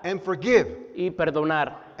soltar and forgive, y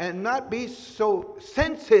perdonar. and not be so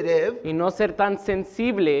sensitive, Y no ser tan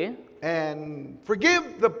sensible and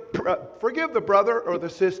forgive the brother or the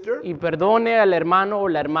sister, y perdone al hermano o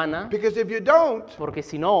la hermana, because if you don't, porque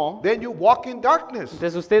si no, then you walk in darkness.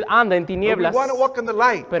 entonces usted anda en But we tinieblas, want to walk in the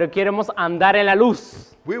light. pero queremos andar en la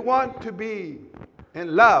luz. We want to be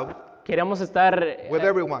in love Queremos estar with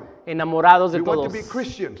everyone. enamorados de We want to todos. be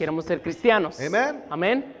Christians. Queremos ser cristianos. Amen.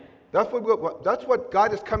 Amén. That's what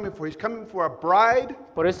God is coming for. He's coming for a bride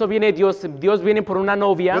Por eso viene Dios. Dios viene por una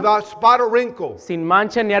novia without spot or wrinkle. sin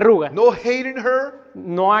mancha ni arruga. No hate in her,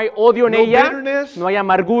 No hay odio en no ella, bitterness. no hay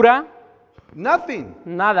amargura, nothing.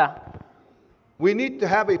 nada. We need to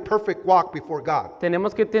have a perfect walk before God.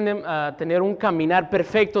 Tenemos que tener un caminar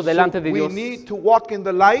perfecto delante de we Dios. need to walk in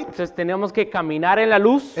the light Entonces tenemos que caminar en la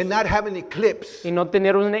luz and not have an eclipse. y no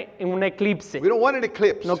tener un eclipse. We don't want an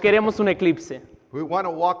eclipse. No queremos un eclipse. We want to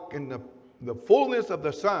walk in the fullness of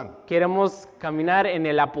the sun, Queremos caminar en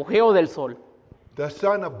el apogeo del sol, the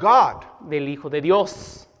Son of God, del Hijo de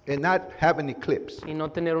Dios, and not have an eclipse. y no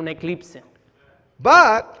tener un eclipse.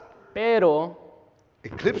 But Pero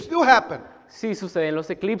eclipse still happen. sí suceden los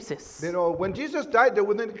eclipses. You know, when Jesus died, there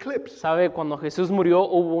was an eclipse, ¿Sabe? Cuando Jesús murió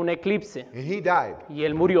hubo un eclipse and he died. y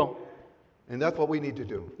Él murió. And that's what we need to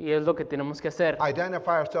do. Y es lo que tenemos que hacer.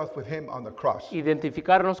 Identify ourselves with him on the cross.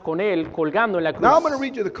 Identificarnos con Él colgando en la cruz. Now I'm going to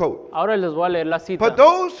read you the quote. Ahora les voy a leer la cita. But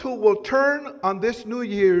those who will turn on this New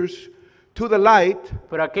Year's to the light,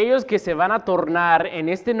 Pero aquellos que se van a tornar en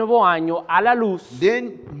este nuevo año a la luz,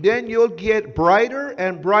 then you'll get brighter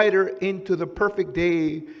and brighter into the perfect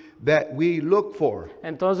day that we look for.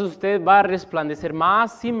 entonces usted va a resplandecer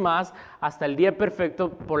más y más hasta el día perfecto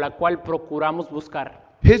por la cual procuramos buscar.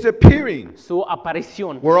 His appearing, Su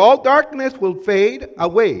aparición, where all darkness will fade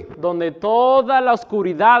away. donde toda la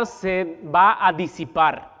oscuridad se va a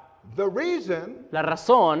disipar. The reason La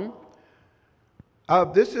razón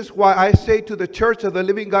this is why I say to the church of the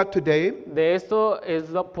living God today, de esto es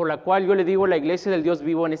por la cual yo le digo a la iglesia del Dios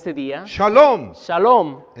vivo en este día, Shalom.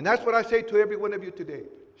 Shalom. And that's what I say to every one of you today.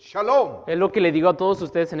 Shalom. Es lo que le digo a todos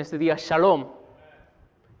ustedes en este día, Shalom.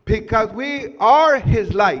 Because we are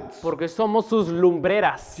his lights. Porque somos sus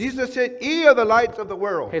lumbreras. Jesus said, ye are the lights of the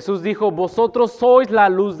world. Jesús dijo, vosotros sois la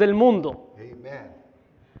luz del mundo. Amen.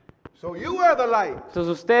 So you are the light. Entonces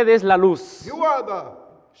usted es la luz. You are the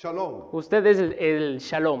shalom. Usted es el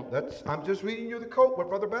Shalom. I'm just reading you the quote, what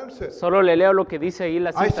Brother Bam said. Solo le leo lo que dice ahí la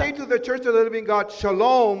I say cita. to the church of the living God,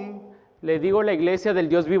 shalom, Le digo a la iglesia del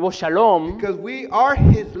Dios vivo, Shalom, because we are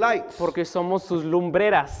his lights. porque somos sus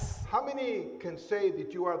lumbreras. How many can say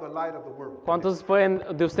that you are the light of the world? ¿Cuántos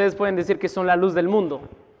de ustedes pueden decir que son la luz del mundo?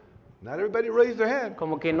 Not everybody raised their hand.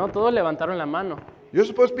 Como que no todos levantaron la mano. You're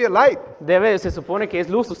supposed to be a light. Se supone que es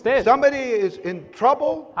luz usted. Somebody is in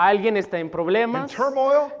trouble, Alguien está en in problemas,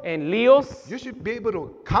 turmoil. en líos. You should be able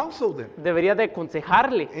to counsel them Debería de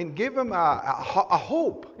aconsejarle and give them a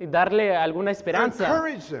hope, y darle alguna esperanza,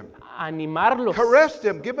 encourage them, animarlos, caress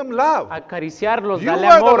them, give them love. acariciarlos, You darle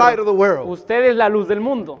are the light of the amor. world. Usted es la luz del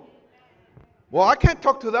mundo. Well, I can't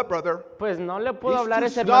talk to that brother. Pues no le puedo He's hablar too a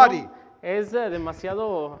ese hermano. snotty. Es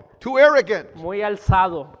demasiado, Too arrogant. muy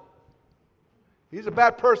alzado. He's a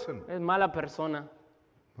bad person. Es mala persona.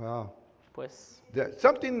 Wow. Pues,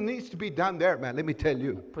 Something needs to be done there, man. Let me tell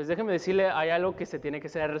you. pues déjeme decirle, hay algo que se tiene que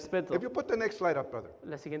hacer al respecto. If you put the next slide up, brother.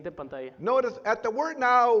 La siguiente pantalla. Notice at the word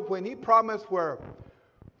now, when he promised where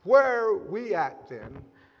Where are we at then?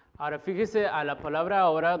 Ahora fíjese a la palabra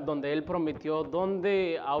ahora donde él prometió,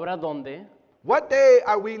 ahora dónde, What day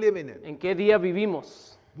are we living in? en qué día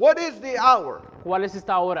vivimos, What is the hour? cuál es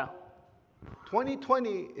esta hora.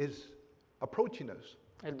 2020 is approaching us.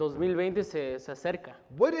 El 2020 se acerca.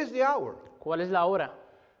 What is the hour? ¿Cuál es la hora?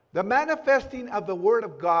 The manifesting of the Word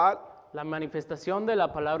of God, La manifestación de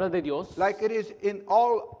la palabra de Dios, like it is in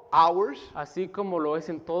all hours. así como lo es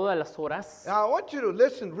en todas las horas. Now, I want you to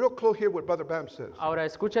listen real close here what Brother Bam says. Ahora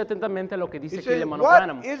escucha atentamente lo que dice He aquí el says, hermano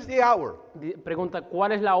Branham. what is the hour? Pregunta,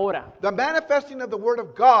 ¿cuál es la hora? The manifesting of the Word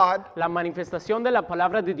of God, La manifestación de la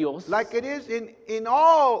palabra de Dios, like it is in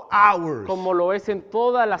all hours. como lo es en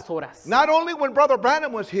todas las horas. Not only when Brother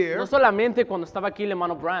Branham was here, No solamente cuando estaba aquí el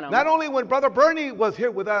hermano Branham, not only when Brother Bernie was here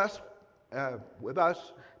with us,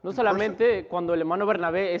 no solamente cuando el hermano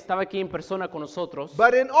Bernabé estaba aquí en persona con nosotros,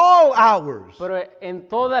 but in all hours. pero en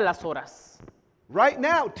todas las horas. Right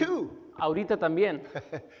now, too. Ahorita también.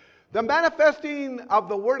 The manifesting of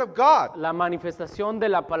the Word of God. La manifestación de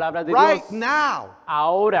la palabra de Right Dios. now.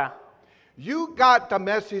 Ahora. You got the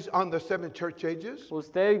message on the 7 church ages.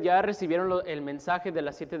 Ustedes ya recibieron el mensaje de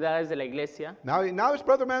las 7 edades de la iglesia. Now his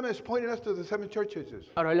brother Branham is pointing us to the 7 church ages.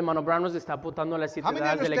 Ahora el hermano Branham nos está apuntando a las 7 How many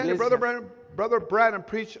edades de la understand that iglesia. Brother Branham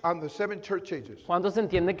preached on the 7 church ages? ¿Cuántos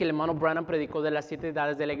entienden que el hermano Branham predicó de las 7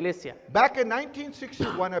 edades de la iglesia? Back in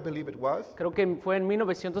 1961, I believe it was. Creo que fue en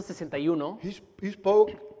 1961. He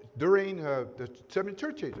spoke during the 7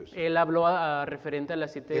 church ages. Él habló referente a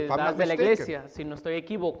las 7 If I'm edades not de la mistaken. iglesia, si no estoy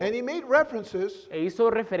equivocado. And he made references E hizo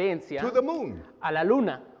referencia to the moon, a la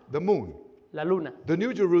luna, the moon, la luna, the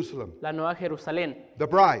New Jerusalem, la nueva Jerusalén, the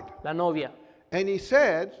bride. la novia. And he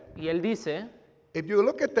said, Y él dice, if you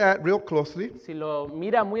look at that real closely, si lo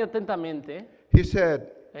mira muy atentamente, he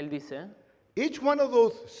said, él dice, each one of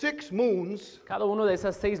those 6 moons cada uno de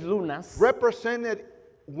esas 6 lunas represented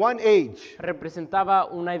one age. representaba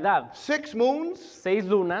una edad. 6 moons, 6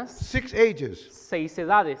 lunas, 6 ages. 6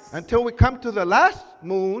 edades. Until we come to the last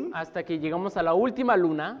moon, Hasta que llegamos a la última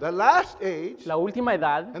luna, the last age, la última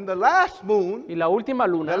edad, and the last moon, y la última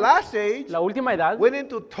the luna, last age, la última edad, went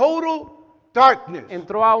into total darkness.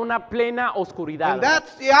 entró a una plena oscuridad. And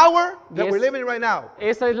that's the hour that Yes. we're living right now.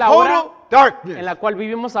 Esa es la hora Total darkness. en la cual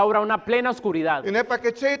vivimos ahora, una plena oscuridad. And if I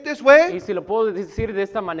could say it this way, Y si lo puedo decir de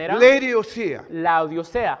esta manera, Laodicea. la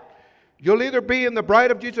Odisea. You'll either be in the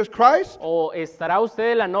bride of Jesus Christ, O estará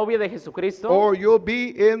usted la novia de Jesucristo, or you'll be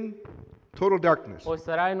in total darkness. o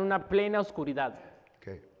estará en una plena oscuridad.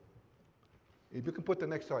 Okay. If you can put the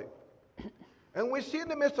next slide. And we see in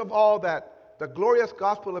the midst of all that, the glorious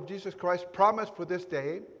gospel of Jesus Christ promised for this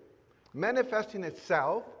day, manifesting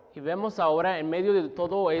itself. Y vemos ahora en medio de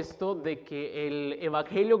todo esto de que el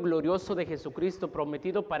evangelio glorioso de Jesucristo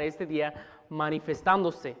prometido para este día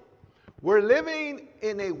manifestándose. We're living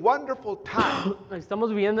in a wonderful time. Estamos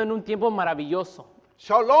viviendo en un tiempo maravilloso.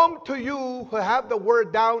 Shalom to you who have the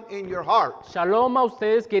word down in your heart. Shalom a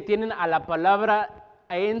ustedes que tienen a la palabra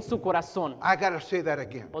en su corazón. I got to say that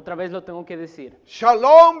again. Otra vez lo tengo que decir.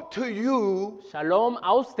 Shalom to you Shalom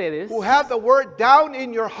a ustedes who have the word down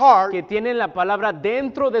in your heart, que tienen la palabra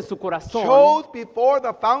dentro de su corazón, chose before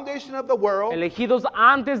the foundation of the world, elegidos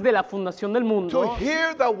antes de la fundación del to mundo,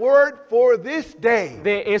 hear the word for this day.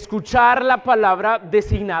 de escuchar la palabra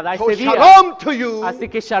designada So este día. shalom to you, Así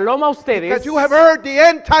que shalom a ustedes, because you have heard the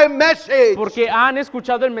end time message. porque han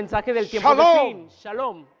escuchado el mensaje del tiempo de Shalom. fin.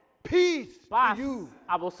 Shalom. Peace Paz to you.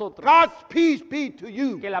 a vosotros. God's peace be to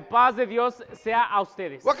you. Que la paz de Dios sea a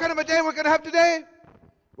ustedes. What kind of a day we're going to have today?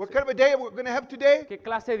 What kind of a day we're going to have today? ¿Qué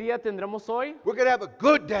clase de día tendremos hoy? We're going to have a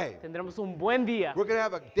good day. Tendremos un buen día, We're going to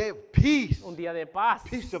have a day of peace, un día de paz,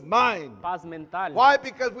 peace of mind. paz mental. Why?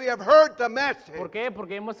 Because we have heard the message. ¿Por qué?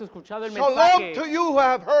 Porque hemos escuchado el Shalom mensaje. to you who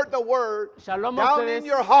have heard the word Shalom a down ustedes in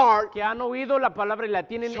your heart, que han oído la palabra y la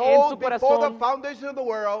tienen en chose su before the corazón, foundation of the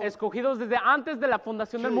world, escogidos desde antes de la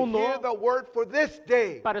fundación del to mundo, hear the word for this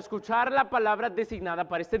day. para escuchar la palabra designada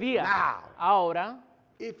para este día. Now. Ahora,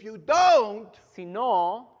 If you don't, si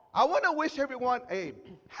no, I want to wish everyone a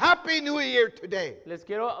happy new year today. les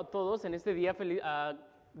quiero a todos en este día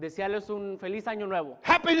desearles un feliz año nuevo.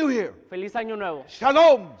 Happy new year. Feliz año nuevo.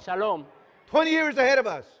 Shalom. Shalom. 20 years ahead of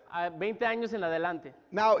us. 20 años en adelante.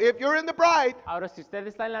 Now, if you're in the bride, Ahora, si usted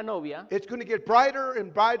está en la novia, it's going to get brighter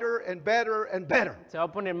and brighter and better and better. se va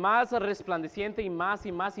a poner más resplandeciente y más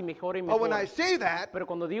y mejor y But mejor. when I say that, Pero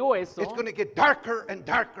cuando digo eso, it's going to get darker and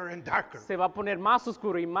darker and darker. se va a poner más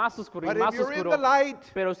oscuro y más oscuro y But if más you're in oscuro. the light,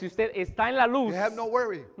 Pero si usted está en la luz, you have no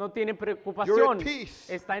worry. no tiene You're preocupación, at peace.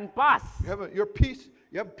 está en paz. Your peace.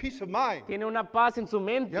 You have peace of mind. Tiene una paz en su You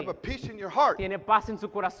mente, have a peace in your heart tiene paz en su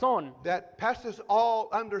corazón, that passes all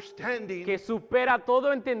understanding. understanding que supera todo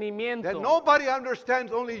that entendimiento, nobody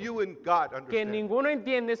understands, only you and God que understand. ninguno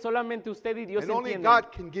entiende, solamente usted y Dios And only entienden.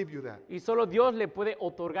 God can give you that. Y solo Dios le puede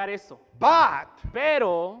otorgar eso. But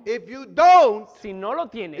Pero if you don't, si no lo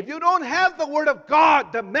tiene, if you don't have the word of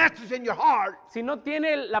God, the message in your heart, si no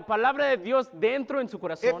tiene la palabra de Dios dentro en su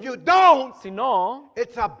corazón, if you don't, si no,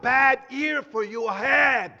 it's a bad year for you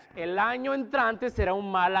ahead. el año entrante será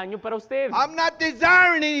un mal año para usted. I'm not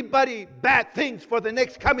desiring anybody bad things for the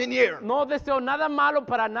next coming year. No deseo nada malo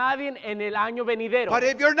para nadie en el año venidero. But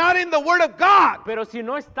if you're not in the word of God, Pero si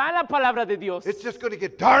no está en la palabra de Dios, it's just going to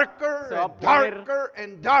get darker Se va a and poner- darker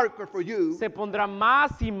and darker for you. se pondrá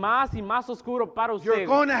más y más y más oscuro para You're usted.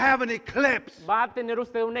 going to have an eclipse, Va a tener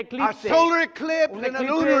usted un a eclipse, solar eclipse un and a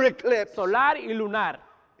lunar eclipse eclipse. solar y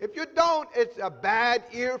lunar. If you don't, it's a bad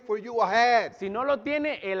year for you ahead. Si no lo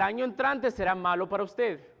tiene, el año entrante será malo para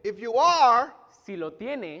usted. If you are, Si lo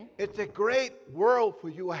tiene, it's a great world for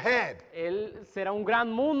you ahead. él será un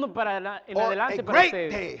gran mundo en Or a adelante para great usted.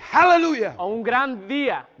 day. Hallelujah. O un gran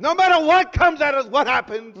día. No matter what comes at us, what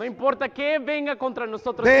happens, No importa qué venga contra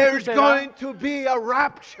nosotros, qué there's suceda, going to be a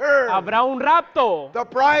rapture. habrá un rapto. The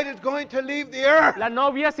bride is going to leave the earth. La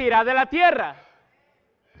novia se irá de la tierra.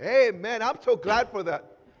 Amen. I'm so glad for that.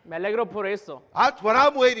 Me alegro por eso. That's what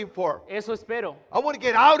I'm waiting for. Eso espero. I want to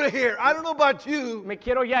get out of here. I don't know about you, Me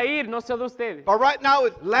quiero ya ir, no sé de ustedes. but right now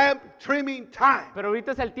it's lamp trimming time. Pero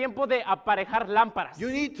ahorita es el tiempo de aparejar lámparas. You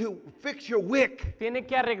need to fix your wick Tiene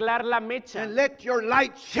que arreglar la mecha and let your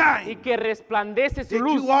light y shine. que resplandece su That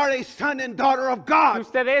luz. you are a son and daughter of Que God.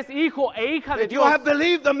 usted es hijo e hija de That you Dios. have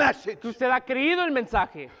believed the message. Que usted ha creído el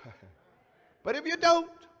mensaje. But if you don't,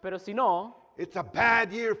 Pero si no, it's a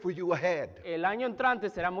bad year for you ahead. el año entrante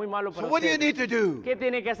será muy malo So para what do you usted. need to do? ¿Qué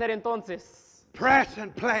tiene que hacer entonces? Press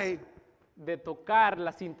and play. De tocar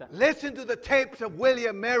la cinta. Listen to the tapes of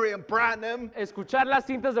William Marion Branham. Escuchar las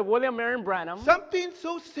cintas de William Marion Branham. Something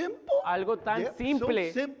so simple. Algo tan Yep, simple.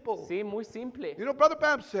 so simple. Sí, muy simple. You know, Brother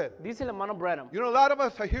Branham said, Dice el hermano Branham. you know, a lot of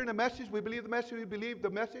us are hearing the message. We believe the message. We believe the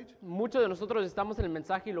message. Muchos de nosotros estamos en el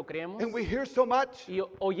mensaje y lo creemos. And we hear so much. Y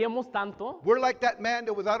oyemos tanto. We're like that man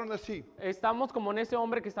that was out on the sea. Estamos como en ese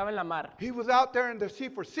hombre que estaba en la mar. He was out there in the sea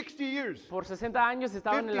for 60 years. Por 60 años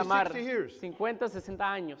estaban en la 50, mar. 60 years. 50, 60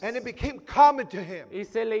 años. And it became common to him. Y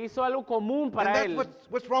se le hizo algo común And para that's él.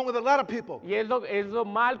 what's wrong with a lot of people. Y es lo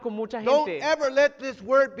mal con mucha Don't gente. ever let this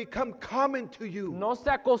word become common to you. No se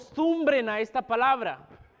acostumbren a esta palabra.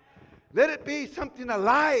 Let it be something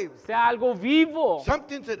alive. Sea algo vivo.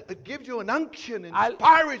 Something that gives you an unction and Al-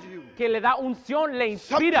 inspires you. Que le da unción, le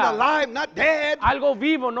Something inspira. alive, not dead. Algo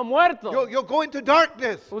vivo, no muerto. You'll go into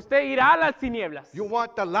darkness. Usted irá a las tinieblas. You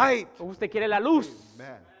want the light. Usted quiere la luz.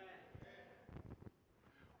 Man.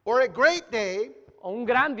 Or a great day, O un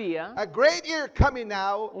gran día. a great year coming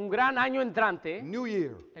now, Un gran año entrante. new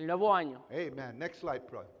year. El nuevo año. Amen. Next slide,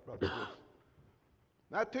 brother. Please.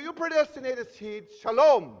 Now, to you predestinated seed,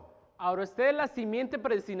 shalom. Ahora usted es la simiente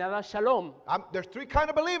predestinada Shalom. There's three kind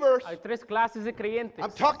of believers. Hay tres clases de creyentes.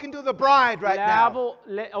 I'm talking to the bride right now.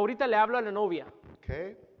 Ahorita le hablo a la novia.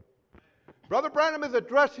 Okay. Brother Branham is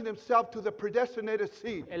addressing himself to the predestinated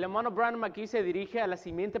seed. El hermano Branham aquí se dirige a la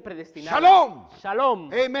simiente predestinada. Shalom.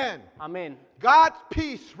 Shalom. Amen. Amén. God's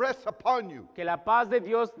peace rests upon you. Que la paz de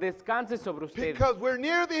Dios descanse sobre usted. Because we're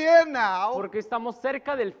near the end now. Porque estamos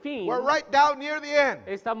cerca del fin. We're right down near the end.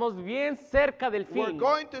 Estamos bien cerca del We're fin.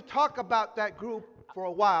 going to talk about that group for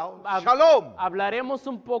a while. Hab- Shalom. Hablaremos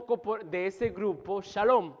un poco de ese grupo.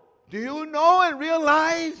 Shalom. Do you know and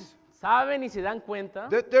realize ¿Saben y se dan cuenta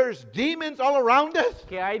that there's demons all around us?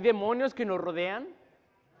 que hay demonios que nos rodean?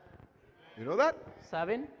 You know that?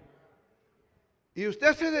 ¿Saben? Y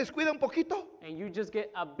usted se descuida un poquito. And you just get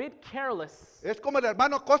a bit careless. Es como el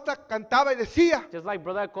hermano Costa cantaba y decía, Just like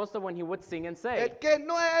Brother Acosta when he would sing and say, el que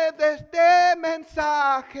no es de este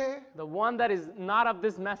mensaje, the one that is not of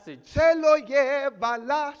this message, se lo lleva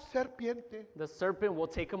la serpiente. the serpent will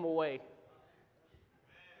take him away.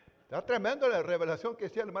 Está tremendo la revelación que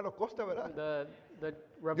decía el hermano Costa, ¿verdad? The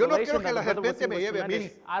Yo no quiero revelation que la that the brother was serpiente me saying was lleve a mí.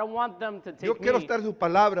 tremendous. I don't want them to Yo take quiero me. estar en su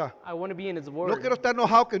palabra. I want to be in his No word. quiero estar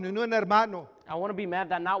enojado que ni un hermano. I want to be mad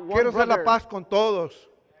that not one Quiero hacer la brother. paz con todos.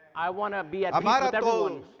 I want to be at Amar peace with a everyone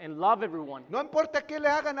todos. and love everyone. No importa qué le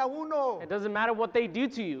hagan a uno. It doesn't matter what they do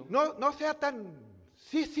to you. No sea tan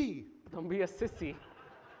sisi. Don't be a sissy.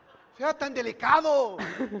 Sea tan delicado.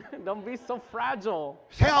 Don't be so fragile.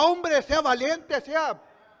 Sea hombre, sea valiente, sea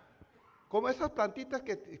Como esas plantitas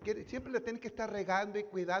que siempre le tienen que estar regando y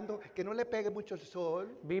cuidando, que no le pegue mucho el sol.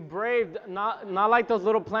 Be brave, not like those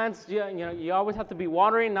little plants. You always have to be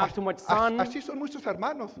watering, not too much sun. Así son muchos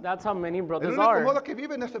hermanos. That's how many El brothers único are. modo que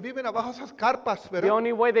viven es viven abajo esas carpas, The ¿verdad?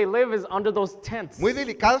 only way they live is under those tents. Muy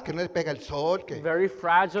delicados, que no les pega el sol, que Very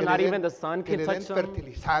fragile, que not le even den, the sun que can le den touch them.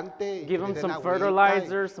 fertilizante, Give que them le den some agüita y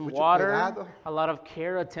fertilizer, some mucho water, cuidado. a lot of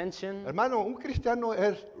care, attention. Hermano, un cristiano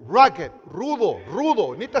es rugged, rudo,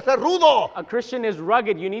 necesita ser rudo. A Christian is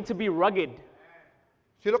rugged. You need to be rugged.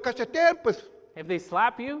 Si lo cachetean, pues If they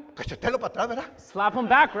slap you, cachetelo para atrás, ¿verdad? slap them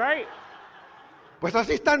back, right? Pues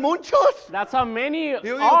así están muchos. That's how many Y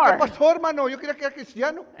yo digo, ¿qué are. pasó, hermano? Yo creía que era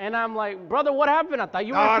cristiano. And I'm like, brother, what happened? I thought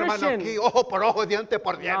you No, were a hermano, Christian. aquí ojo por ojo, diente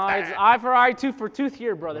por No, diente. it's eye for eye, tooth for tooth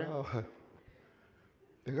here, brother. No.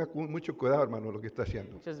 Tenga mucho cuidado, hermano, lo que está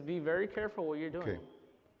haciendo. Just be very careful what you're doing. Okay.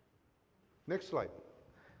 Next slide.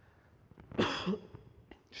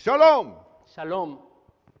 Shalom. Shalom.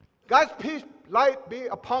 God's peace, light be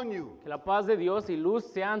upon you. Que la paz de Dios y luz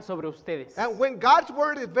sean sobre ustedes. And when God's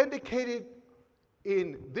word is vindicated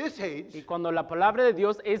in this Y age, cuando la palabra de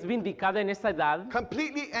Dios es vindicada en esta edad,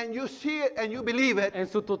 completely, and you see it and you believe it, en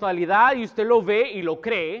su totalidad, y usted lo ve y lo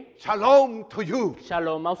cree, shalom to you.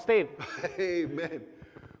 shalom a usted. Amen.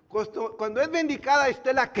 Cuando es vindicada y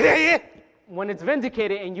usted la cree, When it's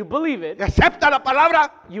vindicated and you believe it, y acepta la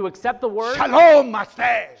palabra, you accept the word, shalom a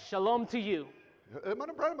usted. shalom to you.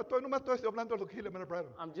 Hermano Branham, nomás estoy hablando lo que dice el hermano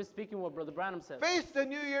Branham. I'm just speaking what Brother Branham says. Face the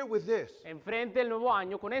new year with this. Enfrente el nuevo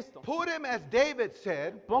año con esto. Put him as David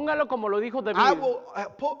said, Póngalo como lo dijo I David.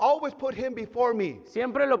 will always put him before me,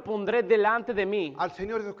 Siempre lo pondré delante de mí, al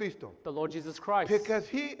Señor Jesucristo. the Lord Jesus Christ. Because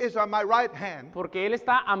he is on my right hand, Porque Él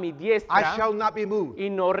está a mi I diestra shall not be moved. y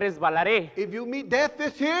no resbalaré. If you meet death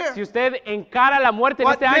this year, Si usted encara la muerte en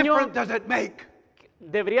what este año, difference does it make?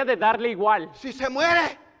 debería de darle igual. Si se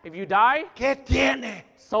muere, If you die, ¿qué tiene?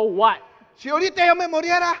 so what? Si ahorita yo me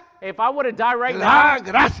muriera, If I were to die right now,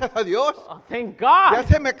 gracias a Dios. oh, thank Ya God.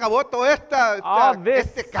 se me acabó todo All this-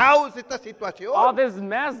 este caos, esta situación. All this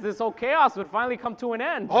mess, this whole chaos would finally come to an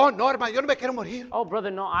end. Oh, no, hermano, yo no me quiero morir. Oh, brother,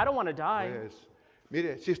 no, I don't want to die. Pues,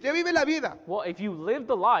 mire, si usted vive la vida, Well, if you live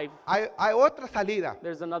the life, hay otra salida.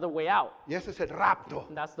 there's another way out. Y ese es el rapto.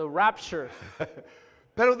 And that's the rapture.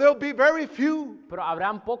 Pero there'll be very few Pero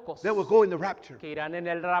habrán pocos that will go in the rapture. que irán en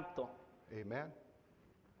el rapto. Amen.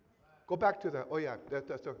 Go back to the, oh yeah,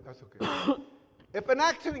 that's okay. If an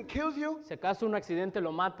accident kills you, Si acaso un accidente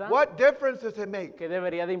lo mata, what difference does it make? ¿qué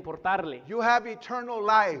debería de importarle? You have eternal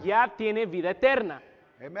life. Ya tiene vida eterna.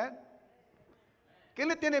 Amen. ¿Quién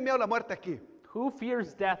le tiene miedo a la muerte aquí? Who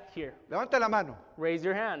fears death here? Levanta la mano. Raise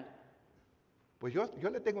your hand. Pues yo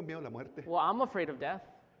le tengo miedo a la muerte. Well, I'm afraid of death.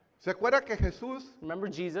 ¿Se acuerda que Jesús Remember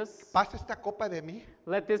Jesus? pasa esta copa de mí?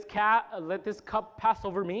 Let this cup pass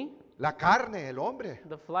over me. La carne, el hombre.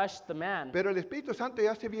 The flesh, the man. Pero el Espíritu Santo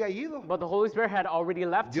ya se había ido. But the Holy Spirit had already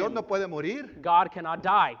left Dios him. no puede morir. God cannot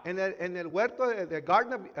die. En el huerto de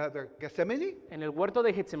Garden of Gethsemane, En el huerto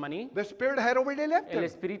de Getsemaní, the Spirit had already left el him.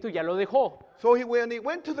 Espíritu ya lo dejó. So when he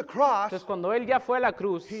went to the cross, Entonces cuando él ya fue a la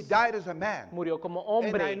cruz, he died as a man. murió como And I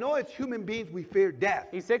hombre. know as human beings we fear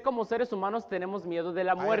death. Y sé como seres humanos tenemos miedo de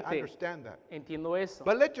la I muerte. understand that. Entiendo eso.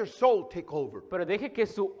 But let your soul take over. Pero deje que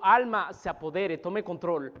su alma se apodere, tome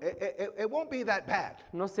control. It won't be that bad.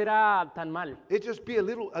 No será tan mal. It just be a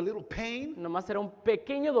little pain, Nomás será un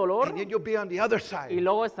pequeño dolor and then you'll be on the other y side.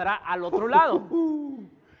 luego estará al otro lado.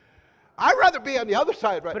 I'd rather be on the other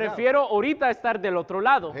side right now. Prefiero ahorita estar del otro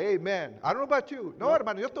lado. Amen. I don't know about you. No,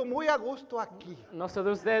 hermano, yo estoy muy a gusto aquí. No sé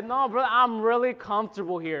de usted. No, brother, I'm really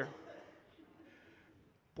comfortable here.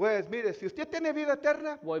 Pues mire, si usted tiene vida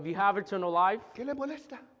eterna, Well, if you have eternal life, ¿qué le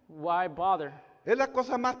molesta? why bother? Es la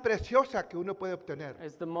cosa más preciosa que uno puede obtener.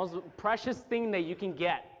 It's the most precious thing that you can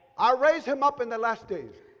get. I'll raise him up in the last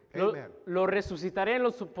days. Amen. Lo resucitaré en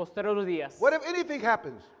los posteriores días. What if anything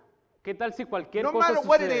happens? ¿Qué tal si cualquier No cosa matter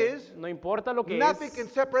what it sucede? is, No importa lo que Nothing can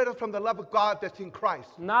es. separate us from the love of God that's in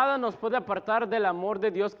Christ. Nada nos puede apartar del amor de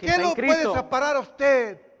Dios que ¿Qué está en lo puede Cristo. separar a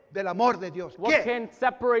usted del amor de Dios? What ¿Qué? can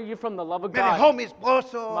separate you from the love of Me dejó God? mi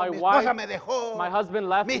esposo, My mi esposa wife, me dejó, My husband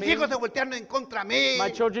left mis me. hijos se voltearon en contra mí,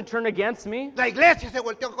 My children turned against me. la iglesia se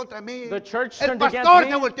volteó contra mí, The church el turned against pastor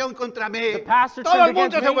me. se volteó en contra mí, The pastor todo turned el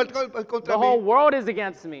mundo against se me. volteó en contra The whole mí. world is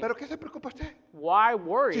against me. ¿Pero qué se preocupa usted? Why Si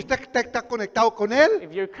worry? usted está conectado con Él,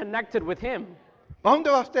 If you're connected with Him, ¿a dónde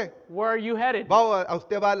va usted? where are you headed?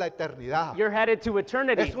 Usted va a la eternidad. You're headed to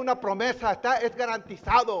eternity. Es una promesa, es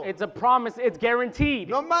garantizado. It's a promise. It's guaranteed.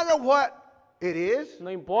 No matter what it is.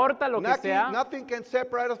 No importa lo que Nothing, sea, nothing can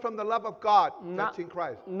separate us from the love of God that's in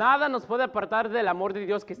Christ. nada nos puede apartar del amor de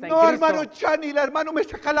Dios que está en No, hermano Cristo. Chani, el hermano me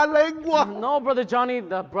saca la lengua. No, Brother Johnny,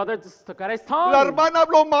 the brother just took out his tongue. La hermana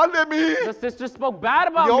habló mal de mí. The sister spoke bad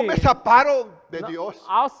about Yo me. me separo de No, Dios.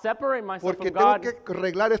 I'll separate myself Porque from tengo God. que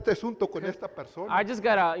arreglar este asunto con esta persona. I just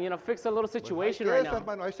gotta, fix a little Ahí situation queda right esa, now.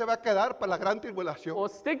 hermano, ahí se va a quedar para la gran tribulación. Well,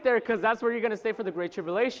 stick there because that's where you're gonna stay for the Great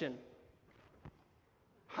Tribulation.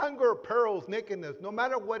 Hunger, perils, nakedness, no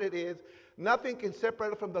matter what it is, nothing can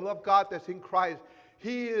separate us from the love of God that's in Christ.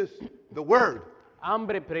 He is the Word.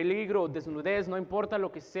 Hambre, peligro, desnudez, no importa lo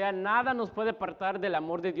que sea, nada nos puede apartar del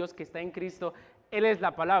amor de Dios que está en Cristo. Él es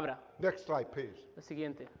la palabra. Next slide, please. La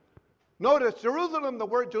siguiente. Notice Jerusalem, the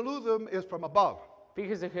word Jerusalem is from above.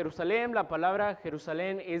 Fíjese, Jerusalén, la palabra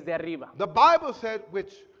Jerusalén es de arriba. The Bible said,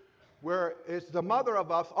 where is the mother of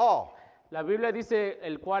us all. La Biblia dice,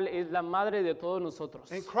 el cual es la madre de todos nosotros.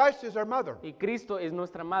 And Christ is our mother. Y Cristo es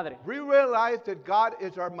nuestra madre. We realize that God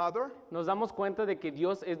is our mother, Nos damos cuenta de que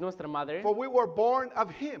Dios es nuestra madre for we were born of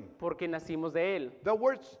Him. porque nacimos de Él. The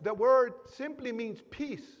word simply means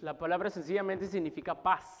peace. La palabra sencillamente significa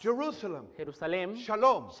paz. Jerusalem, Jerusalén,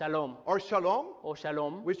 Shalom, Shalom or Shalom, o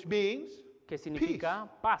Shalom, which means que significa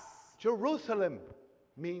paz. Jerusalem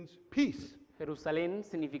means peace. Jerusalén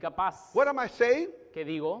significa paz. What am I saying? ¿Qué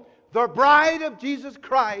digo? The bride of Jesus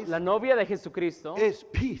Christ La novia de Jesucristo is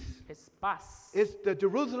peace. es paz. It's the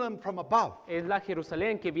Jerusalem from above. Es la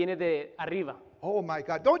Jerusalén que viene de arriba. Oh my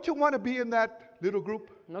God. Don't you want to be in that little group?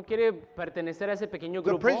 ¿No quiere pertenecer a ese pequeño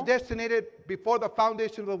The grupo? predestinated before the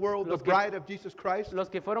foundation of the world, the Los que- bride of Jesus Christ. Los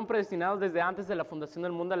que fueron predestinados desde antes de la fundación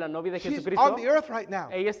del mundo a la novia de She's Jesucristo. on the earth right now.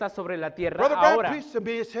 Ella está sobre la tierra Brother Brown ahora. preached a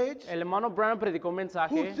message. El hermano Brown predicó un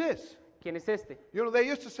mensaje. Who's this? ¿Quién es este? You know, they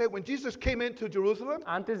used to say when Jesus came into Jerusalem,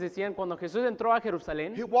 Antes decían, cuando Jesús entró a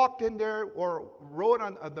Jerusalén, he walked in there or rode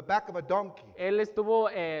on the back of a donkey, él estuvo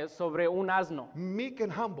sobre un asno, meek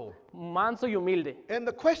and humble. manso y humilde. And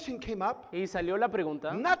the question came up, Y salió la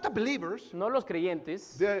pregunta, not the believers, no los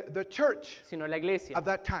creyentes, the church sino la iglesia of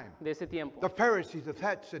that time, de ese tiempo, the Pharisees, the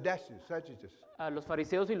Sadducees. a los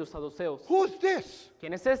fariseos y los saduceos. Who's this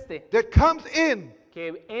 ¿Quién es este? that comes in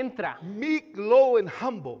Que entra meek, low, and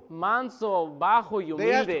humble? manso, bajo y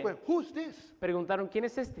They asked the humilde. question, who's this? Preguntaron, ¿quién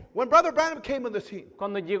es este? When Brother Branham came on the scene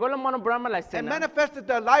Cuando llegó el hermano Brown a la and escena manifested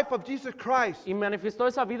the life of Jesus Christ, y manifestó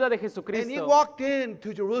esa vida de and he Jesucristo walked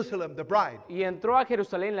into Jerusalem, the bride. y entró a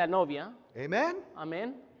Jerusalén la novia, Amen?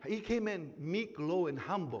 amén, He came in meek, low, and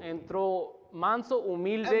humble. entró manso,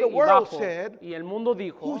 humilde And the y world bajo. said, Y el mundo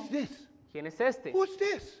dijo, Who's this? ¿quién es este? Who's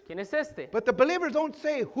this? ¿Quién es este? But the believers don't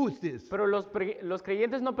say, who's this? Pero los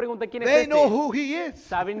creyentes no preguntan quién es They know este. who he is.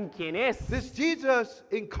 Saben quién es. This Jesus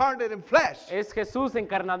incarnate in flesh. Es Jesús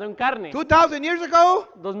encarnado en carne. 2,000 years ago,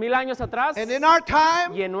 2000 años atrás and in our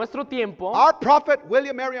time, y en nuestro tiempo, our prophet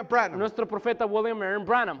William Marion Branham. nuestro profeta William Marion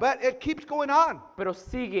Branham. But it keeps going on. Pero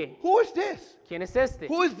sigue. Who is this? ¿Quién es este?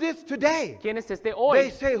 Who is this today? ¿Quién es este They hoy?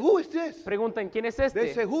 say, who is this? Preguntan, ¿quién es They say,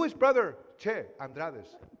 este? who is brother Che Andrades?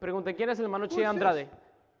 Preguntan, ¿quién es el hermano Who Che is Andrade?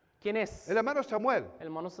 ¿Quién es? El hermano Samuel. El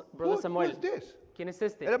hermano Who brother is Samuel. this? ¿Quién es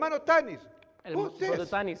este? El hermano Tanis. El Who's brother this?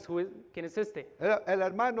 Tanis. ¿Quién es este? El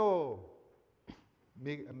hermano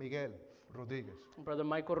Miguel Rodríguez. Brother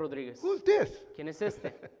Michael Rodríguez. Who's this? ¿Quién es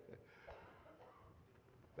este?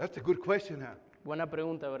 That's a good question, huh? Buena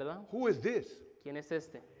pregunta, ¿verdad? Who is this? ¿Quién es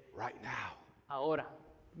este? Right now. Ahora,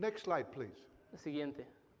 Next slide, please. el siguiente.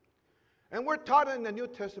 And we're taught in the New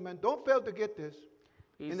Testament, don't fail to get this.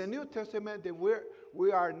 Y In the New Testament, that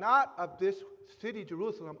we are not of this city,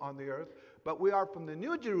 Jerusalem, on the earth, but we are from the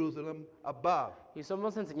New Jerusalem above. Y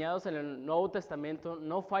somos enseñados en el Nuevo Testamento,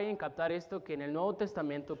 no fallen en captar esto, que en el Nuevo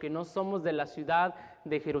Testamento, que no somos de la ciudad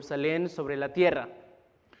de Jerusalén sobre la tierra.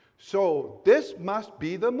 So this must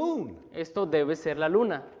be the moon, Esto debe ser la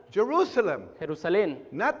luna, Jerusalem, Jerusalén,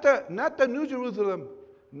 not the New Jerusalem,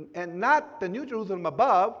 and not the New Jerusalem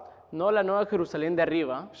above. no la nueva Jerusalén de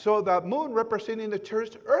arriba. So the moon representing the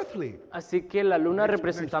church earthly. Así que la luna Next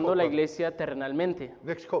representando quote, la brother. iglesia terrenalmente.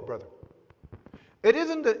 Next quote, brother.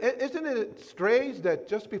 Isn't it strange that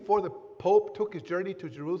just before the Pope took his journey to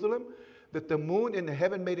Jerusalem, that the moon in the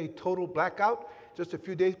heaven made a total blackout just a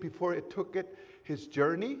few days before it took his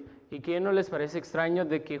journey? ¿Y qué no les parece extraño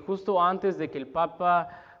de que justo antes de que el Papa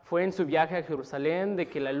fue en su viaje a Jerusalén, de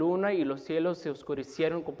que la luna y los cielos se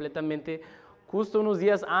oscurecieron completamente, justo unos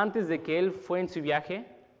días antes de que él fue en su viaje?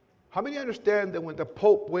 How many understand that when the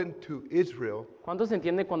Pope went to Israel, ¿Cuántos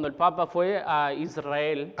entienden cuando el Papa fue a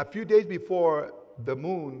Israel? a few days before the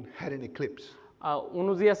moon had an eclipse?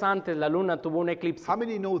 Unos días antes la luna tuvo un eclipse. How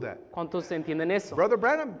many know that? ¿Cuántos entienden eso? Brother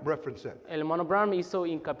Branham referenced that. El hermano Brown hizo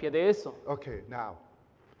hincapié de eso. Okay, now,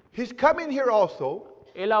 He's coming here also.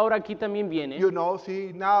 Él ahora aquí también viene. You know,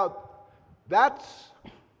 see, now that's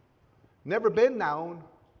never been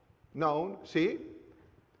known, see?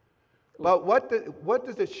 But what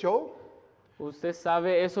does it show? Usted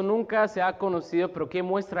sabe, eso nunca se ha conocido, pero ¿qué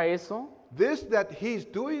muestra eso? This, that he's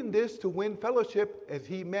doing this to win fellowship as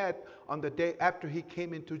he met on the day after he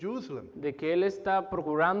came into Jerusalem. De que él está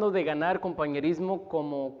procurando de ganar compañerismo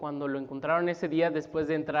como cuando lo encontraron ese día después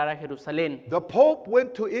de entrar a Jerusalén. The Pope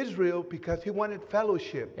went to Israel because he wanted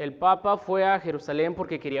fellowship. El Papa fue a Jerusalén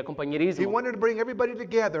porque quería He compañerismo. wanted to bring everybody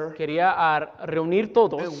together Quería reunir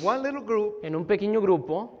todos in one little group en un pequeño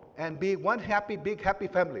grupo and be one happy, big, happy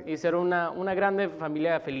family. y ser una grande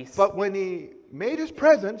familia feliz. But when he made his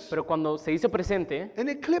presence, Pero cuando se hizo presente, an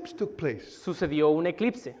eclipse took place. sucedió un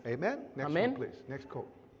eclipse. Amen? Next Amen. one, please. Next quote.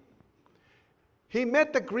 He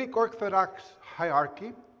met the Greek Orthodox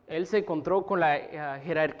hierarchy. Él se encontró con la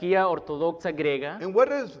jerarquía ortodoxa griega. And what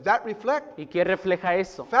does that reflect? ¿Y qué refleja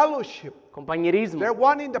eso? Fellowship. Compañerismo. They're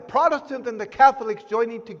wanting the Protestants and the Catholics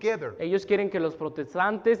joining together, Ellos quieren que los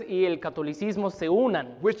protestantes y el catolicismo se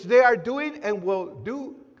unan, which they are doing and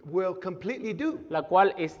will completely do. la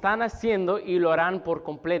cual están haciendo y lo harán por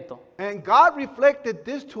completo. And God reflected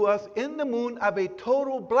this to us in the moon of a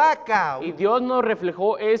total blackout Y Dios nos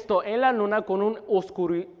reflejó esto en la luna con un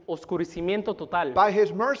oscurecimiento total by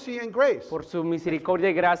His mercy and grace. por su misericordia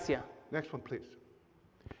y gracia. Next one, please.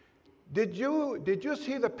 Did you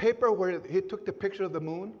see the paper where he took the picture of the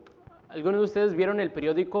moon? ¿Algunos de ustedes vieron el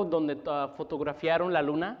periódico donde fotografiaron la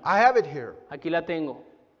luna? I have it here. Aquí la tengo.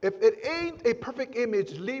 If it ain't a perfect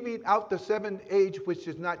image, leaving out the seventh age, which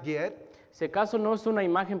is not yet, Si acaso no es una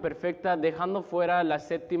imagen perfecta, dejando fuera la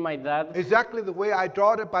séptima edad, exactly the way I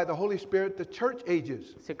draw it by the Holy Spirit, the church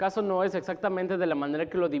ages. si acaso no es exactamente de la manera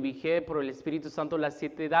que lo dibujé por el Espíritu Santo las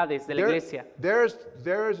 7 edades de la iglesia. There's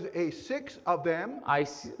a 6 of them. Hay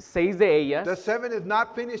 6 de ellas. The 7 is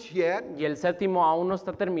not finished yet. Y el séptimo aún no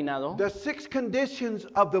está terminado. The 6 conditions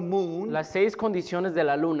of the moon. Las 6 condiciones de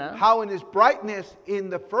la luna. How in its brightness in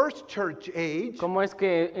the first church age. Cómo es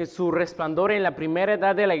que su resplandor en la primera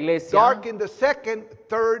edad de la iglesia. Dark in the second,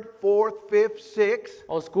 third, fourth, fifth, sixth.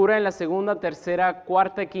 Oscura en la segunda, tercera,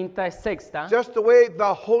 cuarta, quinta y sexta. Just the way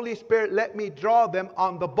the Holy Spirit let me draw them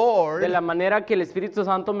on the board. De la manera que el Espíritu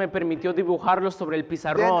Santo me permitió dibujarlos sobre el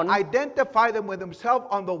pizarrón. Then identify them with himself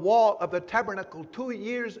on the wall of the tabernacle 2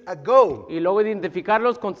 years ago. Y luego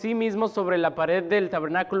identificarlos con sí mismos sobre la pared del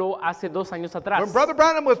tabernáculo hace 2 años atrás. When Brother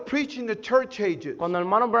Branham was preaching the church ages, Cuando el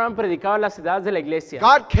hermano Branham predicaba las edades de la iglesia,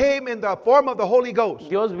 God came in the form of the Holy Ghost.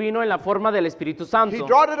 Dios vino en la forma del Espíritu Santo. He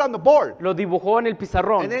drew it on the board. Lo dibujó en el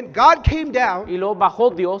pizarrón. And then God came down. Y luego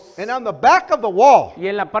bajó Dios. And on the back of the wall, y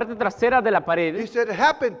en la parte trasera de la pared, he said it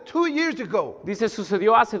happened 2 years ago. Dice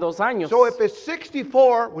sucedió hace 2 años. So if it's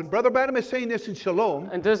 64, when Brother Branham is saying this in Shalom,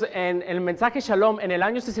 entonces en el mensaje Shalom en el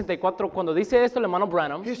año 64 cuando dice esto el hermano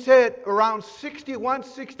Branham, he said around 61,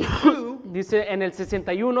 62, dice en el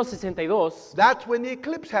 61, 62, that's when the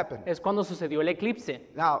eclipse happened. Es cuando sucedió el eclipse.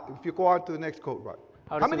 Now, if you go on to the next quote, right?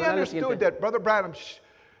 Ahora, How many si van a la understood siguiente. that Brother Branham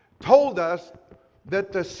told us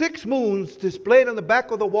that the 6 moons displayed on the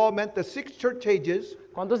back of the wall meant the 6 church ages?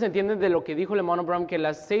 ¿Cuántos entienden de lo que dijo el hermano Branham que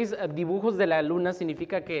las 6 dibujos de la luna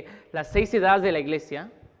significa que las 6 edades de la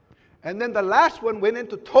iglesia? And then the last one went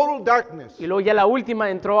into total darkness. Y luego ya la última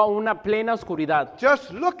entró a una plena oscuridad.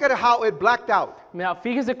 Just look at how it blacked out. Mira,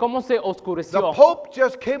 fíjese cómo se oscureció. The Pope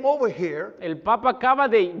just came over here. El Papa acaba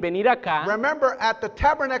de venir acá. Remember at the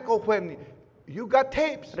tabernacle when you got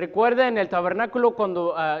tapes. Recuerda en el tabernáculo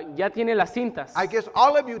cuando ya tiene las cintas. I guess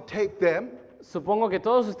all of you take them. Supongo que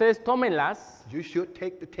todos ustedes tómenlas. You should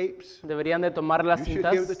take the tapes. Deberían de tomar las You should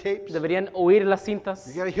cintas. hear the tapes. Deberían oír las cintas.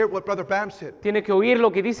 You got to hear what Brother Branham said. Tiene que oír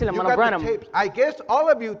lo que dice el You hermano got Branham. the tapes. I guess all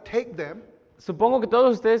of you take them. Supongo que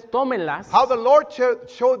todos ustedes tómenlas. How the Lord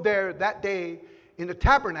showed there that day in the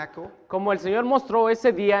tabernacle. Como el Señor mostró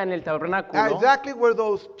ese día en el tabernáculo. Exactly where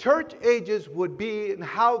those church ages would be and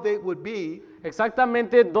how they would be.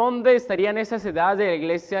 Exactamente dónde estarían esas edades de la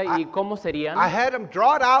iglesia y cómo serían. I had them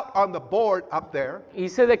drawn out on the board up there.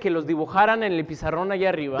 Hice de que los dibujaran en el pizarrón allá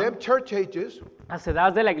arriba. Them church ages. Las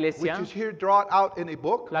edades de la iglesia. Which is here drawn out in a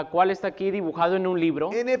book. La cual está aquí dibujado en un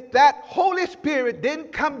libro. And if that Holy Spirit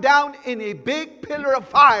didn't come down in a big pillar of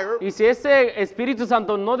fire. Y si ese Espíritu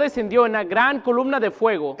Santo no descendió en una gran columna de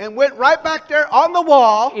fuego. And went right back there on the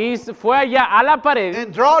wall. Y fue allá a la pared.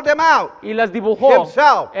 And draw them out. Y las dibujó.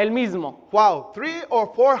 Himself. Él mismo. Wow. while 300 or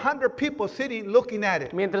 400 people sitting looking at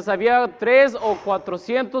it. Mientras había 300 o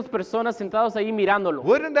 400 personas sentados ahí mirándolo.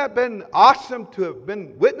 Wouldn't that have been awesome to have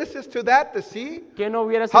been witnesses to that, to see ¿Qué no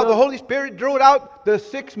hubiera how the sido, Holy Spirit drew out the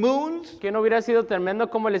 6 moons qué no hubiera sido tremendo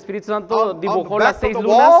como el Espíritu Santo on the dibujó back las of 6 the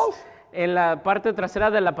lunas walls? en la parte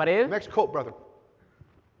trasera de la pared? Next quote, brother.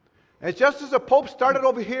 And just as the Pope started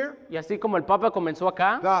over here, Y así como el Papa comenzó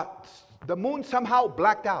acá, the moon somehow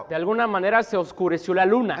blacked out. de alguna manera se oscureció la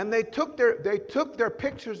luna. And they took their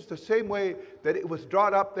pictures the same way that it was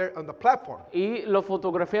drawn up there on the platform. Y lo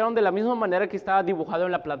fotografiaron de la misma manera que estaba dibujado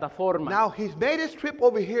en la plataforma. Now he's made his trip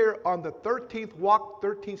over here on the 13th walk,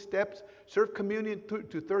 13 steps, serve communion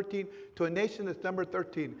to 13, to a nation that's number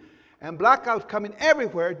 13. And blackouts coming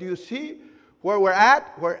everywhere. Do you see where we're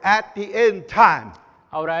at? We're at the end time.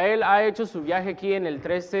 Ahora él ha hecho su viaje aquí en el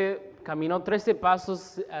 13, caminó 13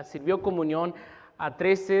 pasos, sirvió comunión a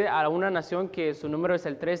 13, a una nación que su número es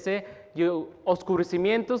el 13, y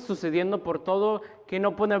oscurecimientos sucediendo por todo, que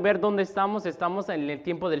no pueden ver dónde estamos en el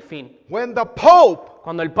tiempo del fin. When the Pope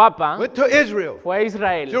Cuando el Papa went to Israel, fue a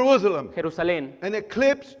Israel, Jerusalem, Jerusalén, an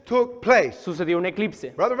eclipse took place. sucedió un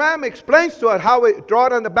eclipse. Brother Ram explains to us how it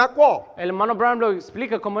drawn on the back wall. El hermano Brown lo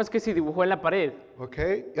explica cómo es que se dibujó en la pared.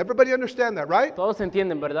 Okay, everybody understand that, right? Todos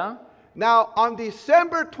entienden, ¿verdad? Now, on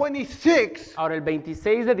December 26th, Ahora el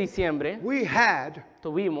 26 de diciembre we had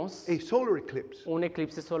tuvimos a solar eclipse, un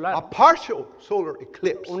eclipse a solar, partial solar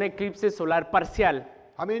eclipse. un eclipse solar parcial.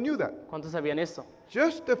 How many knew that? ¿Cuántos sabían eso?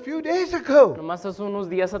 Just a few days ago. Nomás hace unos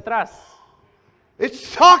días atrás. It's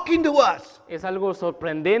shocking to us. Es algo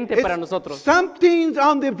sorprendente para nosotros. Something's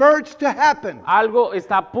on the verge to happen. Algo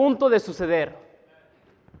está a punto de suceder.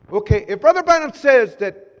 Okay, if Brother Branham says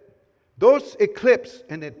that those eclipses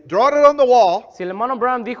and it drawn it on the wall, Si el hermano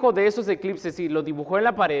Brown dijo de esos eclipses y lo dibujó en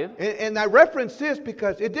la pared, and I reference this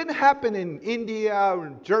because it didn't happen in India or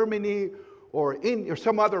in Germany or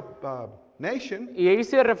some other nation. y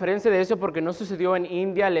hice referencia de eso porque no sucedió en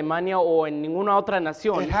India, Alemania o en ninguna otra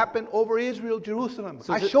nación. It happened over Israel, Jerusalem.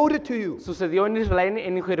 I showed it to you. Sucedió en Israel,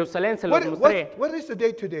 en Jerusalén, se los mostré. What is the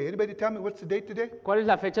date today? Anybody tell me what's the date today? ¿Cuál es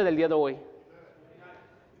la fecha del día de hoy?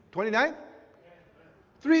 29th?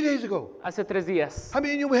 3 days ago. Hace 3 días. How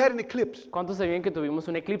many of you we had an eclipse? ¿Cuántos sabían que tuvimos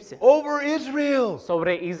un eclipse? Over Israel.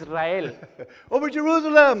 Sobre Israel, Over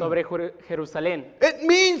Jerusalem. sobre Jerusalén. It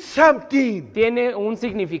means something. Tiene un It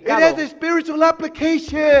significado, has a spiritual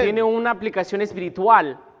application. tiene una aplicación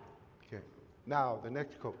espiritual. Okay. Now, the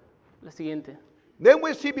next quote. La siguiente. Then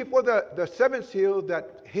we see before the seventh seal that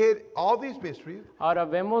hid all these mysteries. Ahora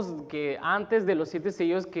vemos que antes de los 7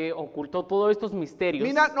 sellos que ocultó todos estos misterios,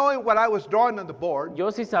 Me not knowing what I was drawing on the board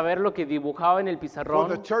yo sin saber lo que dibujaba en el for the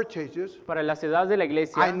pizarrón church ages, para las edades de la I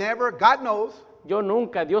iglesia, never, God knows, yo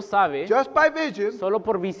nunca, Dios sabe, just by vision, solo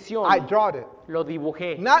por visión I drawed it. lo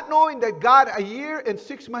dibujé. Not knowing that God, a year and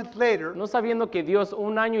 6 months later, No sabiendo que Dios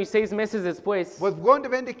 1 año y 6 meses después was going to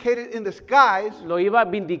vindicate it in the skies lo iba a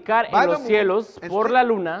vindicar by en the los moon cielos and por slip- la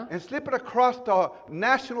luna and slip it across the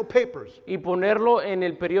national papers. y ponerlo en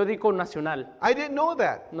el periódico nacional. I didn't know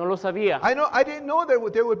that. No lo sabía. I didn't know there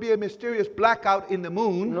would be a mysterious blackout in the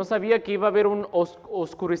moon No sabía que iba a haber un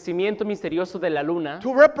oscurecimiento misterioso de la luna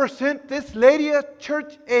to represent this later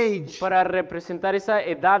church age. para representar esa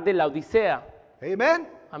edad de la Odisea. Amen.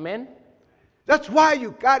 Amén. That's why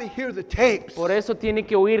you got to hear the tapes. Por eso tiene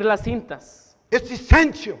que oír las cintas. It's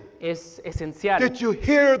essential Es esencial that you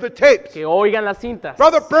hear the tapes. que oigan las cintas.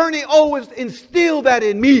 Brother Bernie always instilled that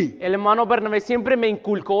in me. El hermano Bernabé siempre me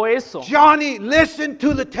inculcó eso. Johnny, listen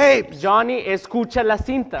to the tapes. Johnny escucha las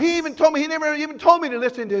cintas. He even told me, he never even told me to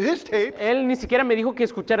listen to his tapes. Él ni siquiera me dijo que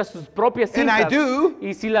escuchara sus propias And I cintas. do.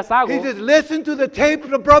 Y si las hago, He says, listen to the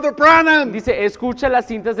tapes of Brother Branham. dice, escucha las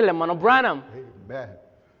cintas del hermano Branham. Amen.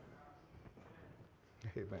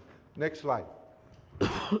 Amen. Next slide.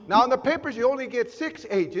 Now, in the papers, you only get 6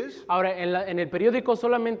 ages. Ahora, en el periódico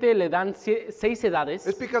solamente le dan 6 edades.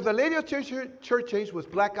 It's because the later church age was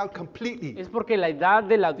blacked out completely. Es porque la edad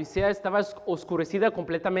de la Odisea estaba oscurecida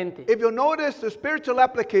completamente. If you'll notice the spiritual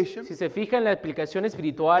application, Si se fija en la aplicación as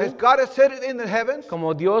espiritual, God has set it in the heavens,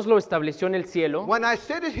 como Dios lo estableció en el cielo, when I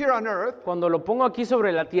set it here on earth, cuando lo pongo aquí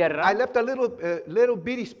sobre la I tierra, left a little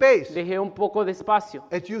bitty space, dejé un poco de espacio,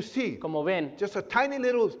 as you see, como ven, just a tiny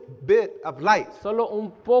little bit of light. solo un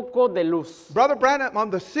poco de luz. Brother Branham, on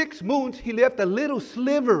the 6 moons, he left a little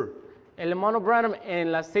sliver. El hermano Branham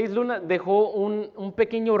en las 6 lunas dejó un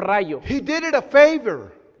pequeño rayo. He did it a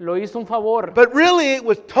favor, Lo hizo un favor, but really it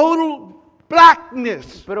was total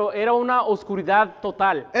blackness. pero era una oscuridad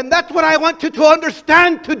total. And that's what I want you to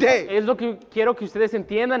understand today. Es lo que quiero que ustedes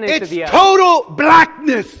entiendan este It's día. total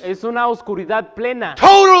blackness, Es una oscuridad plena,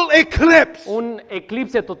 total eclipse. un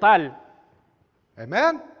eclipse total.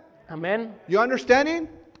 Amen? Amén. You understanding?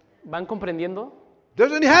 ¿Van comprendiendo?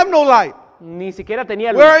 Doesn't have no light. Ni siquiera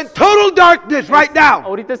tenía luz. We're in total darkness right now.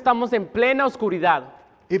 Ahorita estamos en plena oscuridad.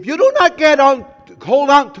 If you do not hold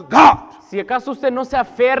on to God, Si acaso usted no se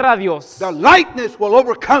aferra a Dios, the lightness will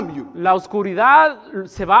overcome you. la oscuridad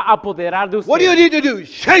se va a apoderar de What do you usted. need to do?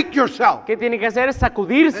 Shake yourself ¿Qué tiene que hacer? Es and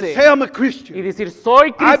sacudirse say, I'm a Christian. y decir,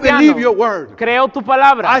 soy I believe your cristiano, word. creo tu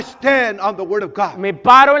palabra, I stand on the word of God. me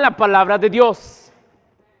paro en la palabra de Dios.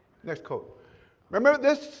 Next quote. Remember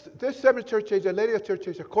this seven church age, the latest church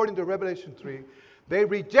age, according to Revelation 3, they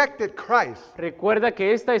rejected Christ. Recuerda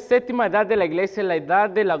que esta es séptima edad de la iglesia, la edad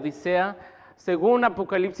de la Odisea. Según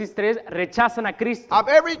Apocalipsis 3, rechazan a Cristo. Of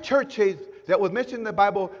every church age that was mentioned in the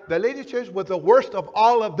Bible, the latest church was the worst of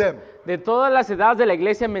all of them. De todas las edades de la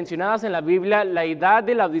iglesia mencionadas en la Biblia, la edad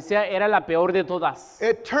de la Odisea era la peor de todas.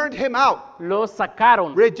 It turned him out, Lo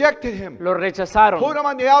sacaron, rejected him, lo rechazaron, put him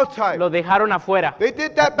on the outside. lo dejaron afuera. They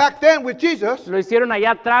did that back then with Jesus, Lo hicieron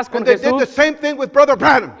allá atrás con and they did the Jesús same thing with Brother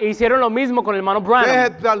Branham. e hicieron lo mismo con el hermano They Branham.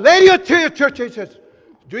 had the latest church age has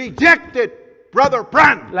rejected Brother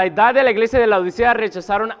Branham. La edad de la iglesia de la Odisea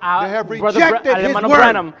rechazaron They a have al his hermano word.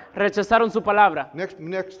 Branham, rechazaron su palabra.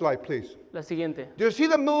 Next slide, please. La siguiente. Do you see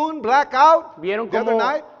the moon black out ¿Vieron the other cómo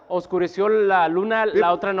night? oscureció la luna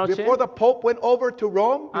la otra noche? Before the Pope went over to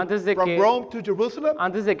Rome, Antes de from que- Rome to Jerusalem.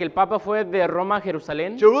 Antes de que el Papa fue de Roma a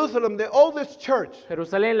Jerusalén, Jerusalem, the oldest church.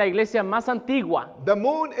 Jerusalén, la iglesia más antigua. The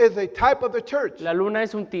moon is a type of the church, La luna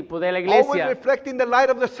es un tipo de la always iglesia, reflecting the light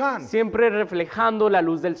of the sun. siempre reflejando la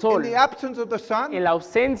luz del In sol. the absence of the sun, En la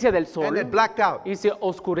ausencia del and sol, it blacked out. y se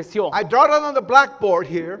oscureció. I draw it on the blackboard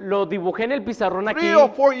here Lo dibujé en el pizarrón aquí 3 or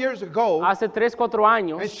 4 years ago hace 3, 4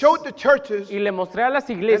 años and showed the churches y le mostré a las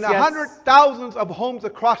in the iglesias hundred thousands of homes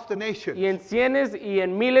across the nation. y en cientos y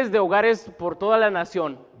en miles de hogares por toda la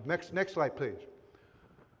nación. Next slide, please.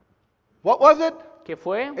 What was it? ¿Qué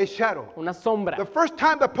fue? A shadow. Una sombra. The first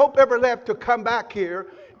time the Pope ever left to come back here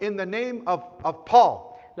in the name of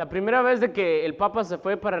Paul. La primera vez de que el Papa se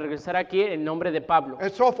fue para regresar aquí en nombre de Pablo.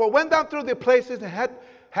 And so forth. Went down through the places and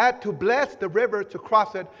had to bless the river to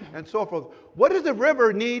cross it and so forth. What does the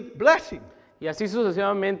river need blessing? Y así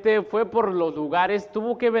sucesivamente fue por los lugares,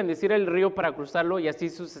 tuvo que bendecir el río para cruzarlo y así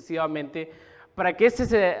sucesivamente. ¿Para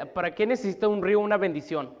qué necesita un río una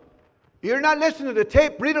bendición? You're not listening to the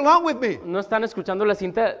tape. Read along with me. No están escuchando la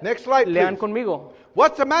cinta, Next slide, lean please. conmigo.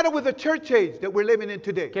 What's the matter with the church age that we're living in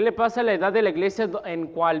today? ¿Qué le pasa a la edad de la iglesia en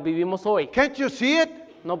cual vivimos hoy? Can't you see it?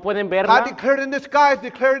 ¿No pueden God verla? declared in the skies,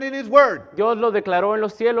 declared in His Word. Dios lo declaró en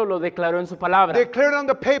los cielos, lo declaró en su palabra, Declared on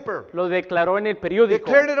the paper. lo declaró en el periódico,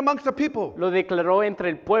 Declared it amongst the people. lo declaró entre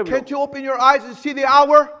el pueblo. Can't you open your eyes and see the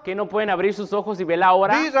hour? ¿Que no pueden abrir sus ojos y ver la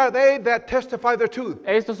hora? These are they that testify the truth.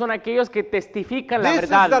 Estos son aquellos que testifican la This is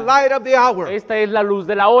the verdad. light of the hour. Esta es la luz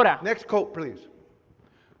de la hora. Next quote, please.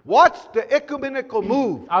 Watch the ecumenical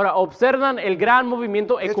move. Ahora, observan el gran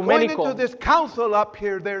movimiento It's going ecuménico into this council up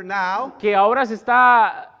here, there now. que ahora se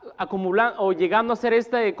está acumulando o llegando a ser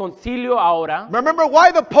este concilio ahora. Remember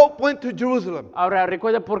why the Pope went to Jerusalem. Ahora,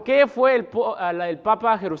 recuerda, ¿por qué fue el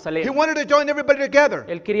Papa a He Jerusalén? wanted to join everybody together.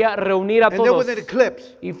 Él quería reunir a And there was todos an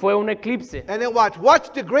eclipse. y fue un eclipse. And then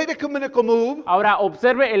watch the great ecumenical move. Ahora,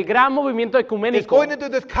 observe el gran movimiento It's ecuménico going into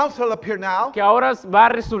this council up here now. que ahora va a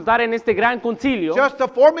resultar en este gran concilio, Just the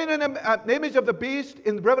forming an image of the beast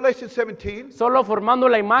in Revelation 17. solo formando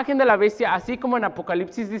la imagen de la bestia, así como en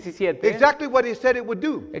Apocalipsis 17. Exactly what he said it would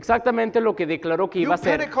do. Exactamente lo que declaró que You iba a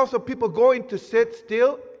hacer. Pentecostal people going to sit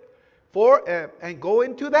still and go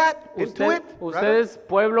into that, into it. rather? Ustedes,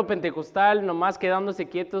 pueblo pentecostal, nomás quedándose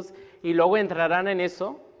quietos y luego entrarán en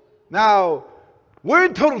eso. Now, we're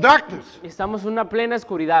in total darkness. Estamos en una plena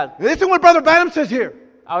oscuridad. Listen what Brother Branham says here.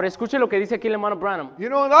 Ahora escuche lo que dice aquí el hermano Branham. You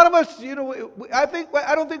know, a lot of us, I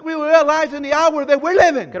don't think we realize in the hour that we're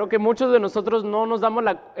living. Creo que muchos de nosotros no nos damos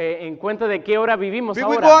en cuenta de qué hora vivimos We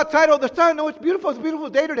go ahora. outside all the time. No, it's a beautiful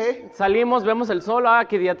day today. Salimos, vemos el sol,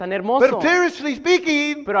 qué día tan hermoso. But seriously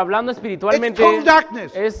speaking, Pero hablando espiritualmente, it's total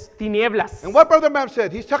darkness. es tinieblas. And what Brother Branham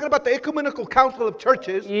said, he's talking about the ecumenical council of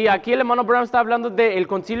churches Y aquí el hermano Branham está hablando del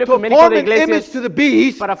concilio to ecuménico form de an image iglesias to the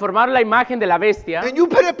beast. para formar la imagen de la bestia. And you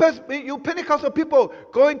Pentecostal people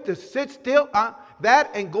going to sit still on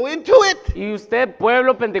that and go into it. Y usted,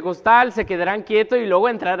 pueblo pentecostal, se quedarán quietos y luego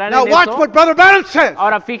entrarán Now en watch eso. what Brother Branham says.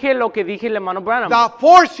 Ahora fije lo que dije el hermano Branham. The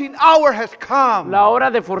forcing hour has come. La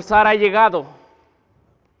hora de forzar ha llegado.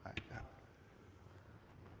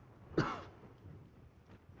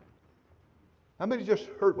 How many just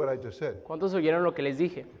heard what I just said? ¿Cuántos oyeron lo que les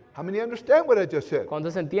dije? How many understand what I just said?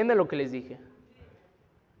 ¿Cuántos entienden lo que les dije?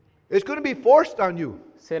 It's going to be forced on you.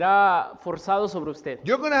 Será forzado sobre usted.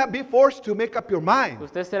 You're going to be forced to make up your mind.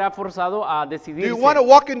 Usted será forzado a Do you decidirse. want to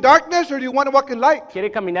walk in darkness or do you want to walk in light?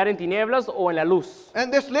 ¿Quiere caminar en tinieblas o en la luz?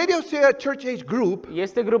 And this Laodicea church age group, Y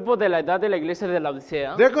este grupo de la edad de la iglesia de la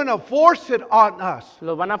Odisea they're going to force it on us.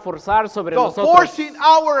 lo van a forzar sobre The nosotros. forcing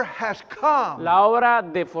hour has come. La hora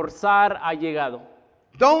de forzar ha llegado.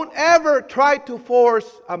 Don't ever try to force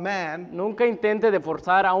a man Nunca intente de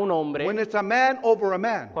forzar a un hombre when it's a man over a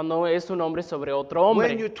man. cuando es un hombre sobre otro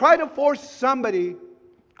When you hombre. try to force somebody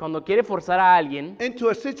Cuando quiere forzar a alguien into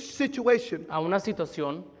a situation, a una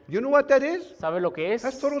situación, you know what that is? ¿sabe lo que es?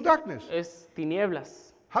 That's total darkness. Es tinieblas.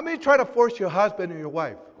 How many try to force your husband or your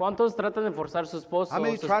wife? ¿Cuántos tratan de forzar su esposo How o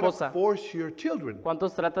many su try to esposa? force your children?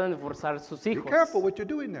 ¿Cuántos tratan de forzar sus Be hijos? careful what you're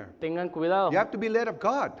doing there. Tengan cuidado. You have to be led of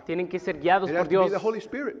God. Tienen que ser guiados It por has to be Dios. the Holy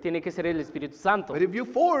Spirit. Tiene que ser el Espíritu Santo. But if you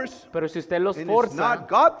force, Pero si usted los and it's forza not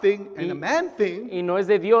God thing and y- a man thing, y no es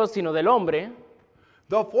de Dios sino del hombre,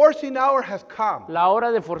 the forcing hour has come. la hora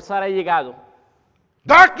de forzar ha llegado.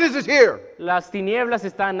 Darkness is here. Las tinieblas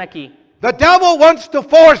están aquí. The devil wants to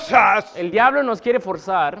force us El diablo nos quiere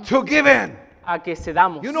forzar to give in. a que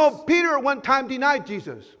cedamos. You know, Peter one time denied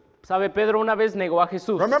Jesus. ¿Sabe? Pedro una vez negó a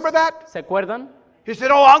Jesús. Remember that? ¿Se acuerdan? He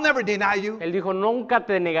said, "Oh, I'll never deny you." Él dijo, nunca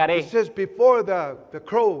te He negaré. says, "Before the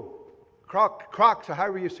crocs, or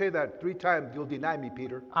however you say that, 3 times you'll deny me,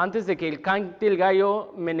 Peter." Antes de que el cante el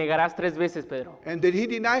gallo, me negarás 3 veces, Pedro. And did he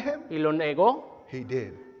deny him? Y lo negó, He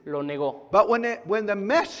did. lo negó. But when the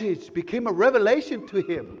message became a revelation to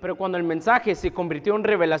him, Pero cuando el mensaje se convirtió en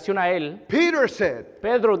revelación a él, Peter said,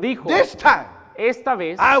 Pedro dijo, "This time esta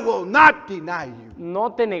vez I will not deny you.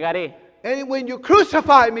 no te negaré. And when you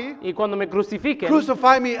crucify me, Y cuando me crucifiquen,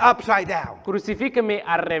 crucify me upside down." crucifíqueme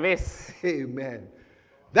al revés. Amen.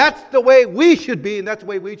 That's the way we should be, and that's the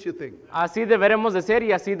way we should think. Así deberemos de ser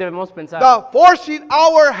y así debemos pensar. The forcing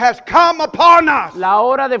hour has come upon us. La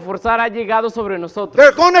hora de forzar ha llegado sobre nosotros.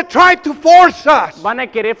 They're going to try to force us. Van a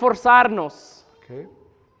querer forzarnos. Okay.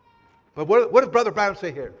 But what does Brother Brown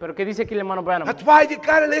say here? Pero ¿qué dice aquí el hermano Branham? That's why you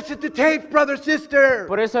got to listen to tapes, brother, sister.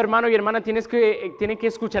 Por eso, hermano y hermana, tienen que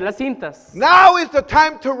escuchar las cintas. Now is the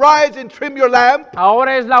time to rise and trim your lamp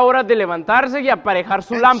Ahora es la hora de levantarse y aparejar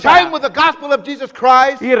su and lámpara shine with the gospel of Jesus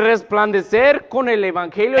Christ y resplandecer con el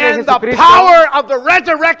evangelio de and the Jesucristo power of the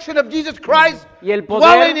resurrection of Jesus Christ y el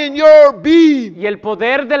dwelling poder in your being. y el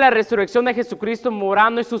poder de la resurrección de Jesucristo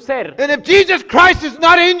morando en su ser. And if Jesus Christ is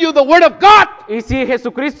not in you, the Word of God, Y si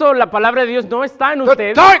Jesucristo, la palabra de Dios, no está en the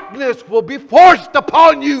usted, darkness will be forced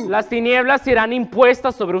upon you. las tinieblas serán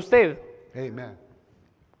impuestas sobre usted. Amen.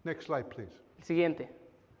 Next slide, please. Siguiente.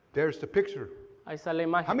 There's the picture. Ahí está la How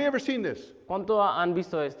imagen. many ever seen this? ¿Cuánto han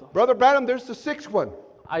visto esto? Brother Branham, there's the 6th one.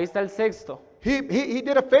 Ahí está el sexto. He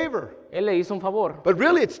did a favor, Él le hizo un favor. but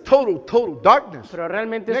really it's total darkness. Pero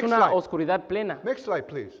realmente es Next una slide. oscuridad plena. Next slide,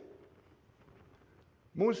 please.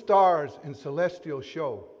 Moon stars in celestial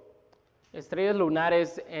show. Estrellas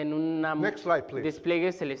lunares en un Next slide, please.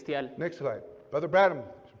 despliegue celestial. Next slide. Brother Branham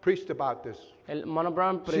preached about this. El Mono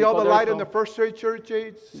Brown See all predicó the de light in the esto. first church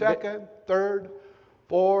age, second, third,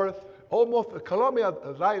 fourth. Almost, Colombia,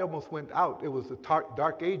 the light almost went out. It was the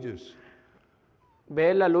dark ages.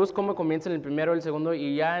 Ve la luz cómo comienza en el primero, el segundo,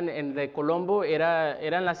 y ya en de Colombo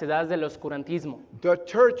eran las edades del oscurantismo. The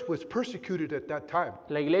church was persecuted at that time.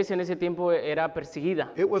 La iglesia en ese tiempo era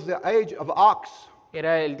perseguida. It was the age of ox,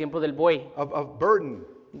 Era el tiempo del buey, of burden,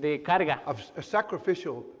 de carga, of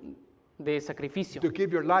sacrificial de sacrificio, to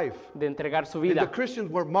give your life. de entregar su And the vida.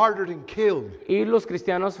 Christians were martyred and killed. Y los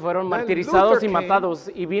cristianos fueron Then martirizados y Luther came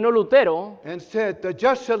matados. Y vino Lutero And said, "The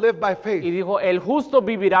just shall live by y faith." dijo, el justo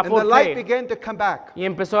vivirá And por the light fe. began to come back. Y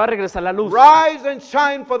empezó a regresar la luz. Rise and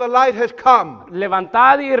shine, for the light has come.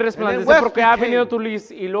 Levantad y resplandeced Wesley porque ha venido came tu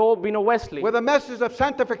luz. Y luego vino Wesley With a message of con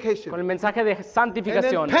sanctification. el mensaje de And then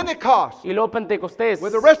santificación. Pentecost Y luego Pentecostés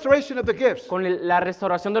with the restoration of the gifts. con la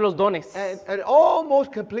restauración de los dones. And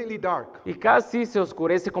almost completely dark. Y casi se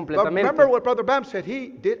oscurece But completamente. remember what Brother Bam said. He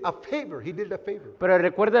did a favor. He did a favor. Pero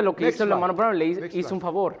recuerda lo que Next hizo el slide. hermano Brown, le Next hizo slide. un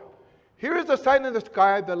favor. Here is the sign in the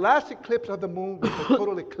sky. The last eclipse of the moon was a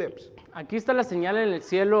total eclipse. Aquí está la señal en el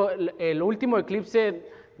cielo. El último eclipse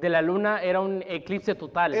de la luna era un eclipse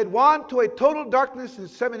total. It went to a total darkness in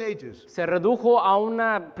 7 ages. Se redujo a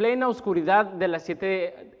una plena oscuridad de las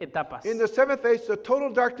 7 etapas. In the 7th age, the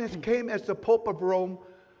total darkness came as the Pope of Rome,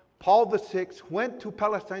 Paul VI, went to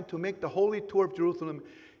Palestine to make the holy tour of Jerusalem.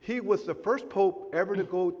 He was the first pope ever to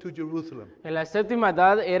go to Jerusalem. En la séptima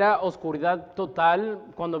edad era oscuridad total.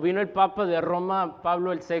 Cuando vino el Papa de Roma,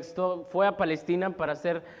 Pablo el VI, fue a Palestina para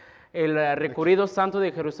hacer el recorrido santo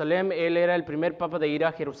de Jerusalén. Él era el primer Papa de ir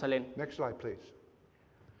a Jerusalén. Next slide, please.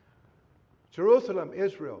 Jerusalem,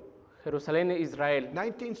 Israel. Jerusalén, Israel.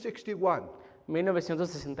 1961.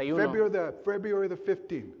 1961. February the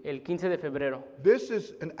 15th. El 15 de febrero. This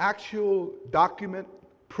is an actual document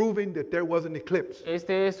proving that there was an eclipse.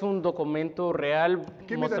 Este es un documento real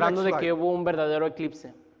Give me the mostrando next de que slide. hubo un verdadero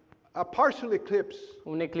eclipse. A partial eclipse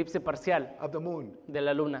Un eclipse parcial of the moon. de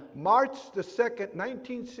la luna. March the 2nd,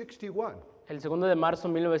 1961. El 2 de marzo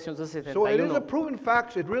de So it is a 1971. proven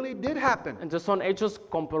fact. It really did happen. Entonces son hechos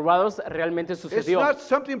comprobados, realmente It's sucedió. not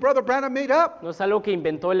something Brother Branham made up, No es algo que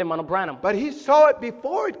inventó el hermano Branham, but he saw it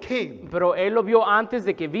before it came. pero él lo vio antes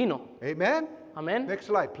de que vino. Amen? Amén. Next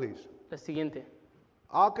slide, please. La siguiente.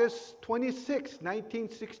 August 26,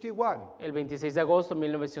 1961. El 26 de agosto de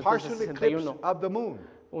Partial eclipse 1961. of the moon.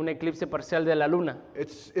 Un eclipse parcial de la luna.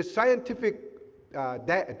 It's scientific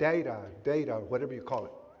data, whatever you call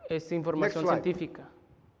it. Es información Next slide. científica.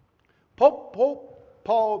 Pope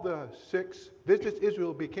Paul VI visits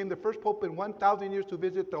Israel, became the first pope in 1,000 years to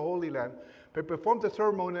visit the Holy Land, but performed the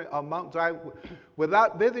ceremony on Mount Zion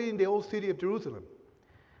without visiting the old city of Jerusalem.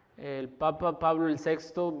 El Papa Pablo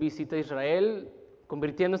VI visita Israel,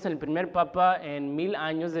 convirtiéndose en el primer papa en 1000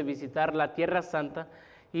 años de visitar la Tierra Santa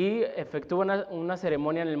y efectúa una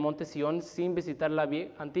ceremonia en el Monte Sión sin visitar la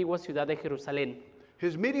antigua ciudad de Jerusalén.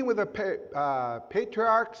 His meeting with the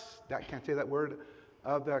patriarchs, I can't say that word,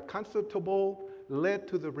 of the Constantinople led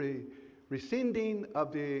to the rescinding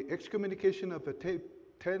of the excommunication of the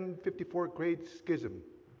 1054 Great Schism.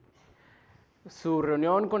 Su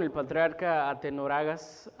reunión con el patriarca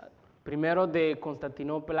Atenoragas I de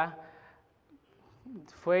Constantinopla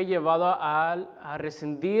fue llevado a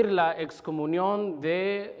rescindir la excomunión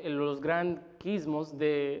de los gran quismos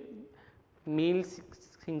de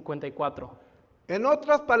 1054. En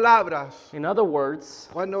otras palabras, In other words,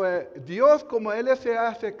 cuando Dios como Él se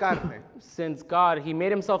hace carne, since God, He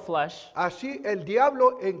made Himself flesh, así el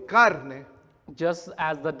diablo en carne, just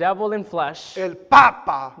as the devil in flesh, el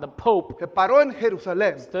Papa, the Pope, se paró en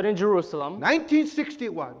Jerusalén, stood in Jerusalem,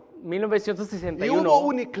 1961, y hubo 1961,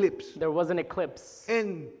 un eclipse. there was an eclipse.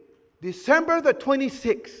 En December the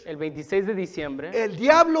 26th, El 26 de diciembre, el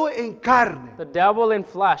diablo en carne, the devil in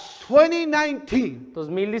flesh, 2019,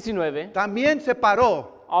 2019, también se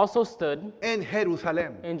paró also stood en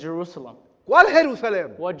Jerusalén. in Jerusalem. ¿Cuál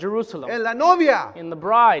Jerusalén? What Jerusalem? En la novia. In the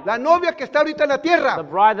bride. La novia que está ahorita en la tierra. The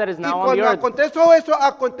bride that is Y now on the cuando earth. aconteció eso,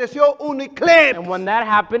 aconteció un eclipse. And when that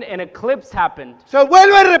happened, an eclipse happened. Se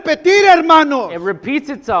vuelve a repetir, hermanos. It repeats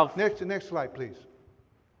itself. Next slide, please.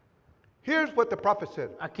 Here's what the prophet said.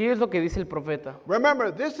 Aquí es lo que dice el profeta.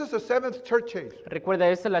 Remember, this is the seventh church age. Recuerda,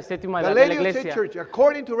 esta es la séptima The edad de la Laodicean iglesia. church,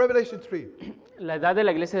 according to Revelation 3, La edad de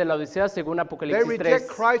la iglesia de la Odisea, según they Apocalipsis reject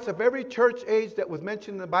 3. Christ of every church age that was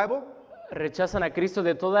mentioned in the Bible. Rechazan a Cristo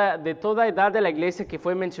de toda edad de la iglesia que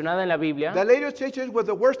fue mencionada en la Biblia. The Laodicean church was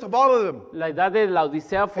the worst of all of them. La edad de la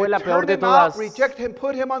Odisea fue They la peor turned de him out, todas. reject him,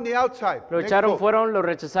 put him on the outside. Lo Next echaron quote. fuera, lo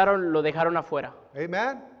rechazaron, lo dejaron afuera.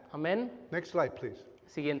 Amen. Amén. Next slide, please.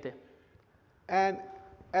 Siguiente. And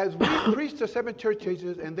as we preached the seven church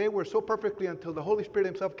ages, and they were so perfectly until the Holy Spirit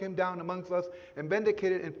himself came down amongst us and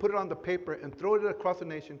vindicated and put it on the paper and threw it across the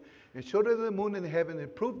nation and showed it to the moon and the heaven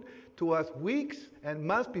and proved to us weeks and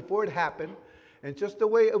months before it happened. And just the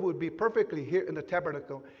way it would be perfectly here in the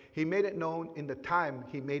tabernacle, he made it known in the time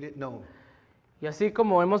he made it known. Y así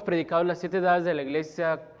como hemos predicado las 7 edades de la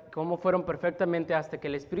iglesia, cómo fueron perfectamente hasta que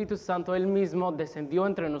el Espíritu Santo él mismo descendió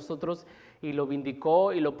entre nosotros y lo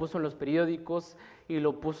vindicó y lo puso en los periódicos y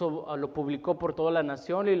lo publicó por toda la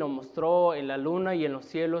nación y lo mostró en la luna y en los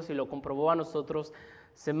cielos y lo comprobó a nosotros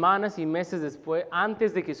semanas y meses después,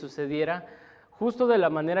 antes de que sucediera, justo de la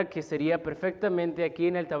manera que sería perfectamente aquí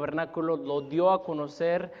en el tabernáculo, lo dio a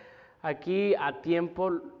conocer aquí a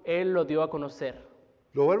tiempo, él lo dio a conocer.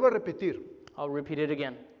 Lo vuelvo a repetir. I'll repeat it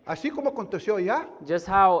again. Así como aconteció ya, Just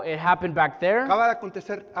how it happened back there, acaba de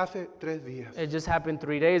acontecer hace 3 días. it just happened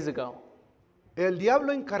 3 days ago. El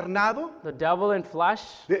diablo encarnado, The devil in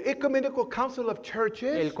flesh, the Ecumenical Council of el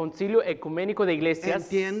Churches, concilio ecuménico de iglesias,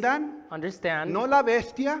 entiendan, understand, no la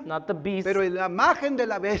bestia, not the beast, pero la imagen de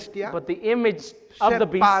la bestia but the image of se the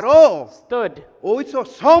beast paró stood o hizo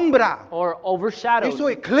sombra, or overshadowed, hizo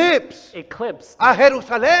eclipse eclipsed a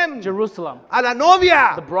Jerusalén, Jerusalem, a la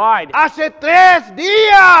novia, the bride, hace 3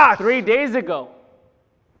 días. 3 days ago.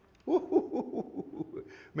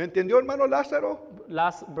 ¿Me entendió, hermano Lázaro?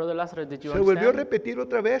 Brother Lazarus, did you Se volvió a understand? repetir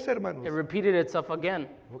otra vez, hermanos. It repeated itself again.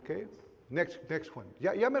 Okay. Next one.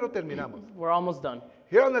 Ya me lo terminamos. We're almost done.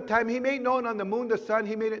 Here on the time, he made known on the moon, the sun,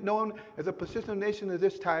 he made it known as a positional nation of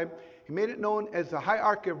this time. He made it known as the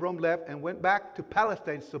hierarchy of Rome left and went back to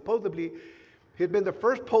Palestine. Supposedly, he had been the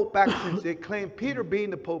first pope back since they claimed Peter being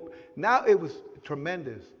the pope. Now it was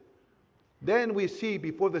tremendous. Then we see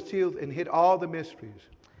before the seals and hid all the mysteries.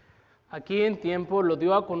 Aquí en tiempo lo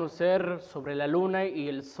dio a conocer sobre la luna y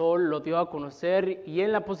el sol, lo dio a conocer y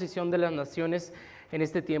en la posición de las naciones en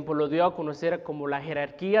este tiempo lo dio a conocer como la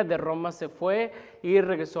jerarquía de Roma se fue y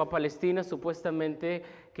regresó a Palestina, supuestamente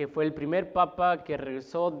que fue el primer papa que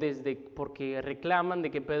regresó porque reclaman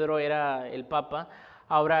de que Pedro era el papa.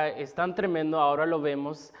 Ahora es tan tremendo, ahora lo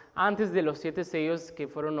vemos, antes de los 7 sellos que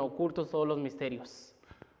fueron ocultos todos los misterios.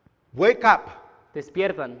 Wake up.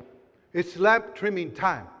 Despiertan. It's lamp trimming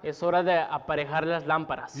time. Es hora de aparejar las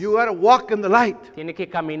lámparas. You got to walk in the light. Tiene que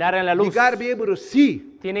caminar en la luz. You got to be able to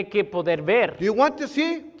see. Tiene que poder ver. Do you want to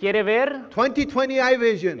see? ¿Quiere ver? 20/20 eye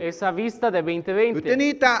vision. Esa vista de 20/20. Usted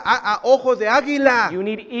necesita ojos de águila. You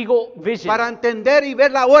need eagle vision. Para entender y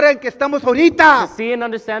ver la hora en que estamos ahorita. To see and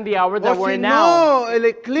understand the hour that O we're si in now. no, el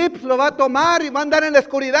eclipse lo va a tomar y va a andar en la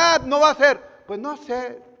oscuridad. No va a ser. Pues no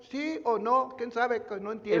sé. Sí o no, quién sabe,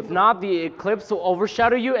 no entiendo. If not, the eclipse will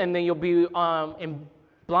overshadow you, and then you'll be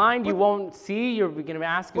blind. You won't see. You're going to be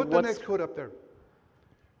asking, Put the next quote up there.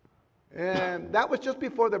 And that was just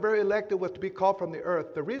before the very elected was to be called from the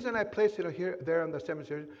earth. The reason I placed it here, there on the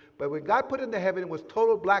cemetery, but when God put it in the heaven, it was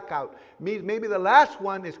total blackout. Means maybe the last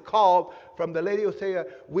one is called from the Laodicea.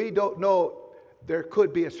 We don't know. There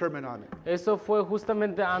could be a sermon on it. Eso fue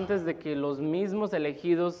justamente antes de que los mismos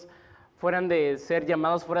elegidos fueran de ser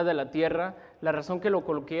llamados fuera de la tierra. La razón que lo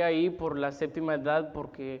coloqué ahí por la séptima edad,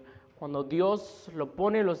 porque cuando Dios lo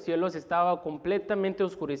pone en los cielos estaba completamente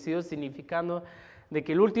oscurecido, significando de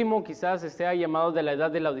que el último quizás sea llamado de la edad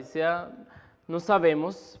de la Odisea. No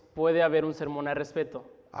sabemos, puede haber un sermón al respecto.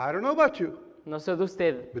 I don't know about you, No sé de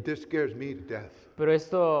usted, but this scares me to death. pero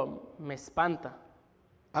esto me espanta.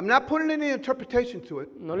 I'm not putting any interpretation to it.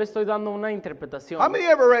 No le estoy dando una interpretación. How many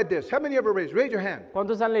ever read this? How many ever raised? Raise your hand.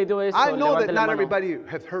 ¿Cuántos han leído esto? I know that Levanten la not mano. everybody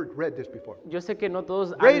has read this before. Yo sé que no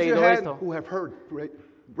todos han Raise your leído hand esto. who have heard,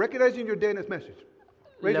 recognizing your day in this message.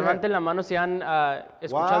 Raise your hand. Levanten la mano si han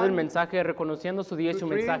escuchado el 1, mensaje, reconociendo su día y 2, su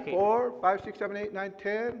 3, mensaje. 4, 5, 6, 7, 8, 9,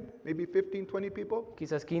 10, maybe 15, 20 people.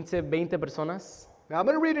 Quizás 15, 20 personas. Now I'm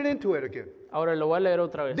going to read it into it again. Ahora lo voy a leer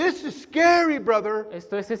otra vez. This is scary, brother.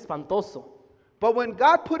 Esto es espantoso. But when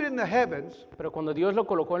God put it in the heavens, Pero cuando Dios lo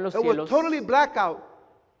colocó en los it was cielos, totally blackout.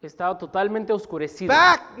 estaba totalmente oscurecido.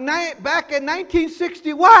 Back in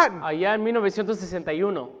 1961, Allá en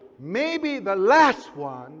 1961, maybe the last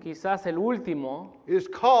one quizás el último is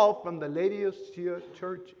called from the Laodicea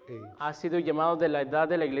church age. ha sido llamado de la edad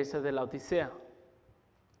de la iglesia de la Odisea.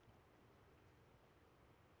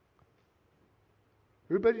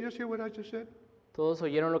 Everybody just hear what I just said? ¿Todos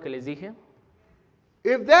oyeron lo que les dije?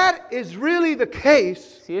 If that is really the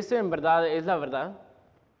case, Si eso en verdad es la verdad,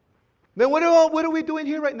 then what are we doing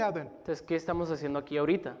here right now then? entonces ¿qué estamos haciendo aquí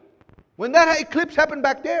ahorita? When that eclipse happened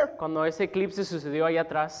back there, Cuando ese eclipse sucedió allá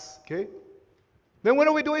atrás, okay? Then what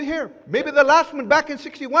are we doing here? Maybe the last one back in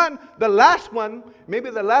 61, the last one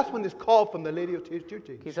is called from the Laodicea church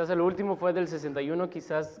age. quizás el último fue del 61,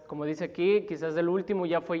 quizás, como dice aquí, quizás el último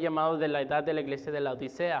ya fue llamado de la edad de la iglesia de la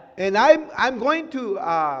Odisea. And I'm going to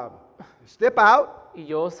step out Y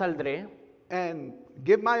yo saldré and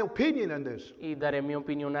give my opinion on this. y daré mi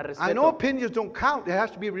opinión al I know respecto. opinions don't count. It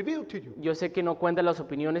has to be revealed to you. Yo sé que no cuentan las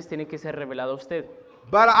opiniones, tiene que ser revelado a usted.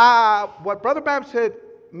 But what Brother Bam said,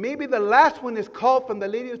 maybe the last one is called from the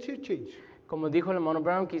Laodicea church. Como dijo el hermano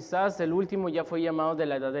Brown, quizás el último ya fue llamado de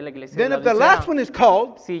la edad de la iglesia Then de if la the last Odisea. one is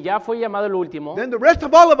called, Si ya fue llamado el último, then the rest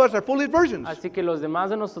of all of us are fully virgins. así que los demás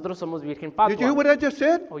de nosotros somos virgen Did you hear what patua. I just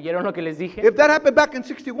said? ¿Oyeron lo que les dije? If that happened back in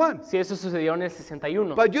 61. Si eso sucedió en el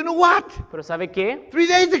 61. But you know what? Pero ¿sabe qué? 3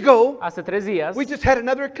 days ago, Hace 3 días we just had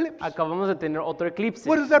another eclipse. acabamos de tener otro eclipse.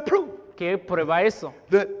 What does that prove? ¿Qué prueba eso?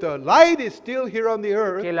 That the light is still here on the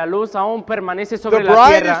earth. Que la luz aún permanece The sobre la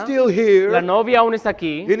bride is tierra. still here. La novia aún está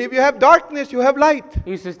aquí. And if you have darkness, you have light.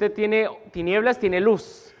 Y si usted tiene tinieblas, tiene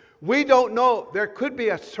luz. We don't know. There could be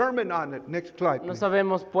a sermon on it. Next slide. No please.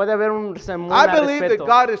 sabemos, puede haber un sermón I al believe that respecto.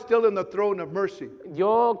 God is still in the throne of mercy.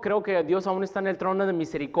 Yo creo que Dios aún está en el trono de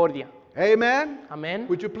misericordia. Amen. Amén.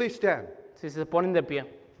 Would you please stand? Si se ponen de pie.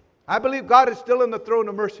 I believe God is still in the throne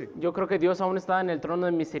of mercy. Yo creo que Dios aún está en el trono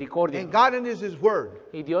de misericordia. And God is His Word.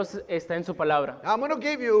 Y Dios está en su palabra. Now I'm going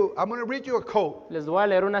to read you a quote. Les voy a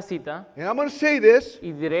leer una cita And I'm going to say this.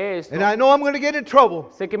 y diré esto. And I know I'm going to get in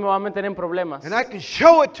trouble. Sé que me va a meter en problemas. And I can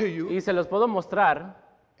show it to you. Y se los puedo mostrar.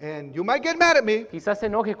 And you might get mad at me. Quizás se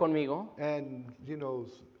enoje conmigo. And,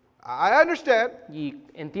 I understand. Y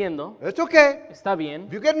entiendo. It's okay. Está bien.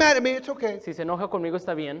 If you get mad at me, it's okay. Si se enoja conmigo,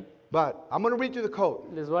 está bien. But I'm going to read you the quote.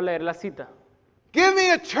 Les voy a leer la cita. Give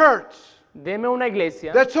me a church Deme una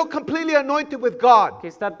iglesia that's so completely anointed with God. que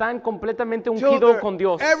está tan completamente Till ungido their- con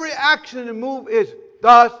Dios. every action and move is,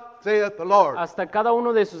 thus saith the Lord. Hasta cada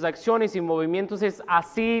uno de sus acciones y movimientos es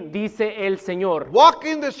así dice el Señor. Walk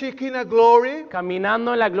in the Shekinah glory.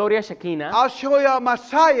 Caminando en la gloria Shekinah, I'll show you a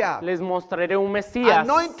Messiah, les mostraré un Mesías,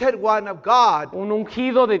 anointed one of God, un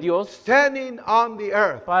ungido de Dios, standing on the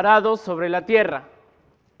earth. parado sobre la tierra.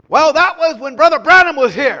 Well, that was when Brother Branham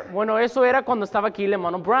was here. Bueno, eso era cuando estaba aquí el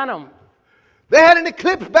hermano Branham. They had an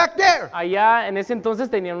eclipse back there. Allá en ese entonces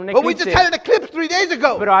tenían un But we just had eclipse. an eclipse 3 days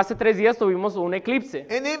ago. Pero hace 3 días tuvimos un eclipse.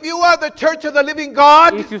 And if you are the church of the living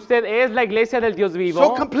God, Y si usted es la iglesia del Dios so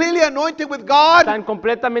vivo, completely anointed with God, tan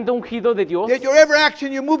completamente ungido de Dios, that your every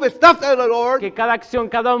action you move is stuff out of the Lord, que cada acción,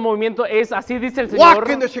 cada movimiento es así dice el walk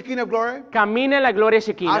in Señor, the Shekinah glory, camina en la gloria I'll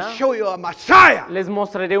Shekinah, show you a Messiah, les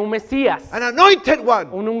mostraré un Mesías, an anointed one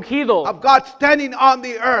un ungido of God standing on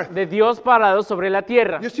the earth. de Dios parado sobre la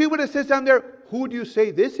tierra. You see what it says down there? Who do you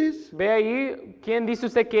say this is? Ve ahí, ¿quién dice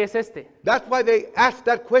usted que es este? That's why they asked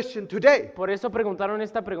that question today. Por eso preguntaron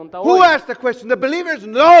esta pregunta Who hoy. asked the question? The believers?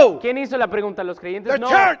 No. ¿Quién hizo la pregunta? Los creyentes The no.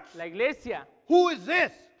 church. La iglesia. Who is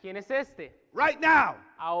this? ¿Quién es este? Right now.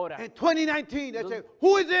 Ahora. In 2019, they say,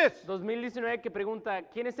 who is this? 2019 que pregunta,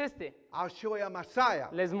 ¿quién es este? I'll show you a Messiah.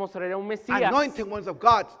 Les mostraré un Mesías. Anointed ones of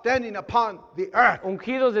God standing upon the earth.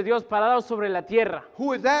 Ungidos de Dios parados sobre la tierra.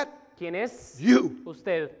 Who is that? ¿Quién es? You.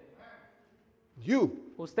 Usted. You.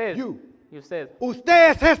 Usted. You. Y usted. Usted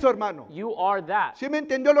es eso, hermano. You are that. ¿Sí me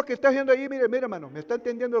entendió lo que está haciendo ahí? Mire, mire, hermano. ¿Me está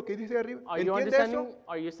entendiendo lo que dice arriba? Are you ¿Entiende understanding? eso?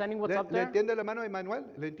 Are you understanding what's up ¿Le there? entiende el hermano Emmanuel?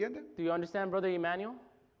 ¿Le entiende? Do you understand, Brother Emmanuel?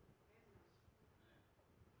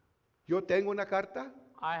 Yo tengo una carta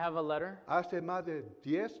I have a letter hace más de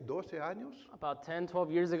 10, 12 años, about 10,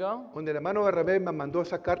 12 years ago donde el hermano Barrabé me mandó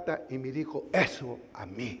esa carta y me dijo eso a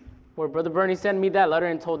mí. where Brother Bernie sent me that letter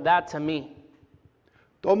and told that to me.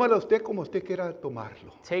 Tómalo usted como usted quiera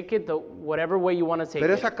tomarlo. Take it the whatever way you want to take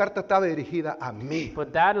Pero it. esa carta estaba dirigida a mí.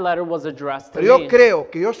 But that letter was addressed to Pero yo me. creo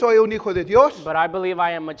que yo soy un hijo de Dios. But I believe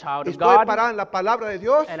I am a child of Estoy God. parado en la palabra de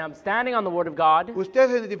Dios. And I'm standing on the word of God.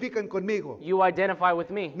 Ustedes se identifican conmigo. You identify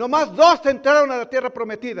with me. Nomás 2 entraron a la tierra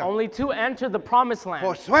prometida. Only 2 entered the promised land.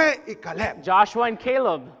 Josué y Caleb. Joshua and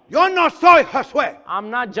Caleb. Yo no soy Josué.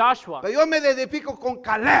 I'm not Joshua. Pero yo me identifico con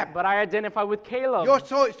Caleb. But I identify with Caleb. Yo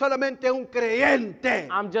soy solamente un creyente.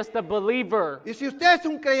 I'm just a believer. Y si usted es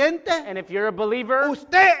un creyente, And if you're a believer,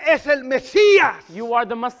 usted es el Mesías. you are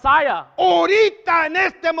the Messiah. Ahorita, en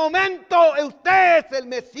este momento, usted es el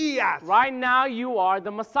Mesías. Right now, you are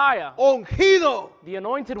the Messiah, Ungido the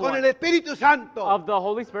anointed con el one Espíritu Santo. of the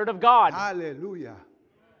Holy Spirit of God. Aleluya.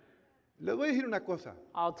 Les voy a decir una cosa.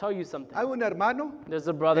 I'll tell you something. Hay un hermano There's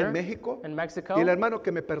a brother en México in Mexico, y el hermano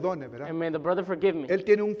que me perdone, ¿verdad? and may the brother forgive me. Él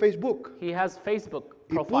tiene un Facebook He has Facebook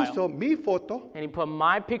y profile, puso mi foto and he put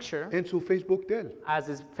my picture en su Facebook de él. as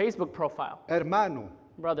his Facebook profile. Hermano,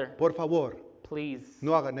 Brother, por favor, please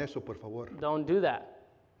no hagan eso, por favor. don't do that.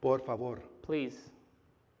 Por favor. Please.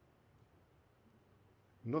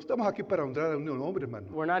 No estamos aquí para honrar a un hombre, hermano.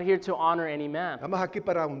 We're not here to honor any man. Estamos aquí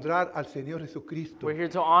para honrar al Señor Jesucristo. We're here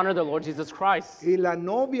to honor the Lord Jesus Christ. Y la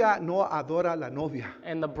novia no adora a la novia.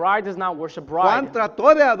 And the bride does not worship Juan bride.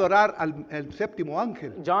 trató de adorar al séptimo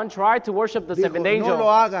ángel. John tried to worship the Dijo, seventh no angel. lo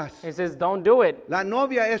hagas. He says, don't do it. La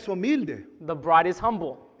novia es humilde. The bride is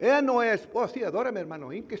humble. Ella no es, oh sí, adórame,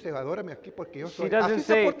 hermano, ínquese, adórame aquí porque yo soy. She doesn't Así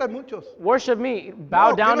se say, portan muchos. worship me, bow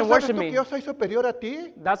No, ¿qué down no and sabes worship tú me. que yo soy superior a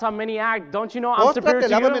ti? That's how many act. Don't you know I'm superior Póstrate,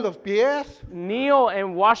 lávame to los pies, you? Kneel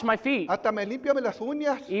and wash my feet. hasta me límpiame las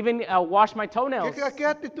uñas. Even wash my toenails. ¿Qué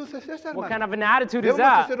actitud es esa, What kind hermano? of an attitude is Debemos de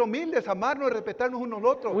that? ser humildes, amarnos y respetarnos unos al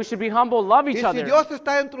otro. We should be humble, love Y each si other. Dios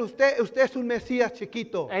está entre usted, usted es un Mesías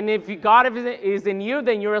chiquito. And if God is in you,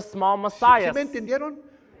 then you're a small ¿Sí Messiah. me entendieron?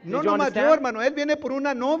 No Did you nomás yo, understand? hermano, Él viene por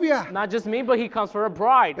una novia. Not just me, but he comes for a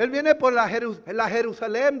bride. Él viene por la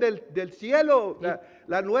Jerusalén del cielo,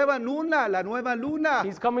 la nueva luna, la nueva luna.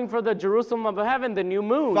 He's coming for the Jerusalem of heaven, the new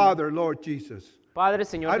moon. Father, Lord Jesus. Padre,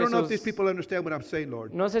 Señor I don't know if these Jesús. people understand what I'm saying,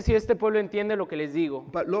 Lord. No sé si este pueblo entiende lo que les digo,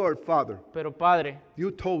 But Lord, Father, pero Padre,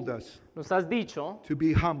 you told us nos has dicho to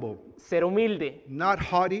be humble, ser humilde, not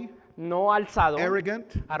haughty, no alzado, arrogant.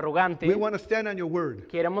 arrogante. We want to stand on your word.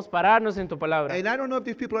 Queremos pararnos en tu palabra. And I don't know if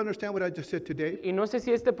these people understand what I just said today, Y no sé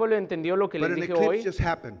si este pueblo entendió lo que but les an dije eclipse hoy, just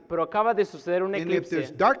happened. pero acaba de suceder un And if there's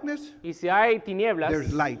eclipse. darkness, Y si hay tinieblas,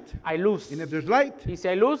 there's light. hay luz. And if there's light, Y si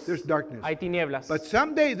hay luz, there's darkness. hay tinieblas. But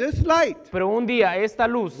someday this light Pero un día esta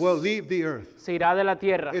luz will leave the earth. se irá de la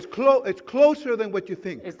tierra. It's closer than what you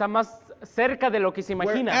think. Está más cerca de lo que se We're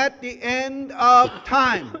imagina. at the end of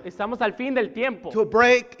time Estamos al fin del tiempo to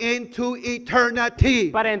break into eternity.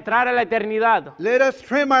 para entrar a la eternidad. Let us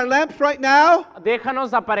trim our lamps right now.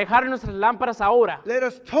 Déjanos aparejar nuestras lámparas ahora Let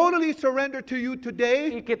us totally surrender to you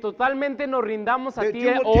today. y que totalmente nos rindamos a That ti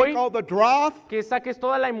you will hoy, take all the dross, que saques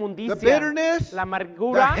toda la the inmundicia, bitterness, la the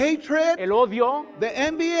amargura, hatred, el odio, the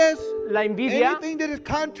envious, la envidia, anything that is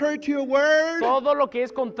contrary to your word. todo lo que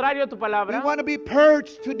es contrario a tu We palabra. want to be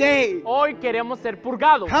purged today. Hoy queremos ser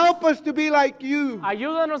purgados. Help us to be like you.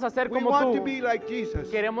 Ayúdanos a ser We como want to tú. be like Jesus.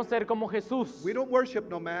 Queremos ser como Jesús. We don't worship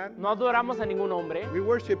no man. No adoramos a ningún hombre. We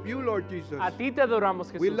worship you, Lord Jesus. A ti te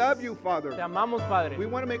adoramos, We Jesús. love you, Father. Te amamos, Padre. We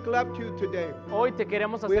want to make love to you today. Hoy te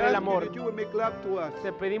queremos We hacer el ask you amor. that you would make love to us.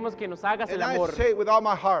 Te pedimos que nos hagas el And I amor. say it with all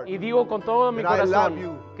my heart. Y digo con todo mi that I love you.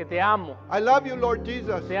 corazón que te amo. I love you, Lord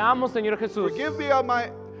Jesus. Te amo, Señor Jesús. Forgive me of my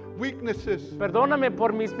weaknesses. Perdóname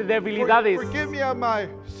por mis debilidades. Forgive me of my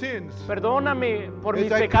sins. Perdóname por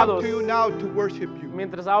mis As I come pecados. to you now to worship you.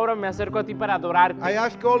 Mientras ahora me acerco a ti para adorarte. I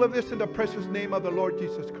ask all of this in the precious name of the Lord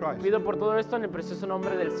Jesus Christ. Pido por todo esto en el precioso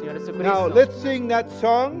nombre del Señor Now Jesucristo. let's sing that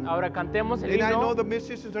song. Ahora cantemos el And I know himno. the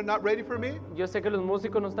musicians are not ready for me. Yo sé que los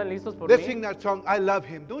músicos no están listos por Let's mí. sing that song. I love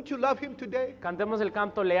him. Don't you love him today? Cantemos el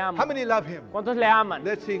canto Le amo. How many love him? ¿Cuántos le aman?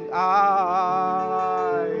 Let's sing.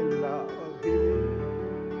 I love him.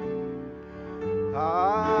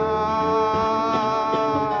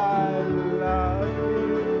 I love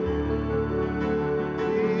him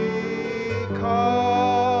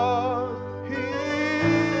because he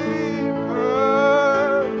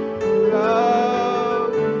first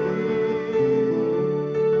loved me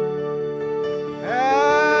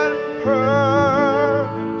and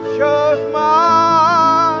purchased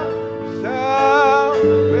my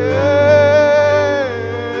salvation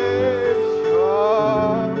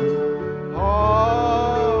on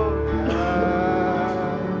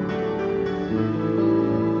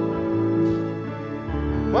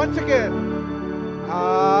Calvary. Once again, I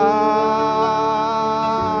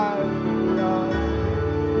love,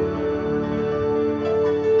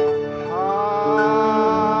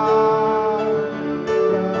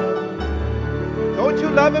 don't you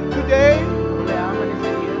love him today? ¿Le aman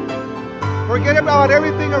ese día? Forget about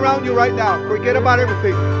everything around you right now. Forget about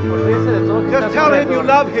everything. Olvídese de todo que Just está a su tell him you alrededor.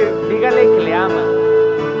 love him. Dígale que le ama.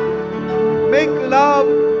 Make love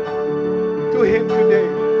to him today.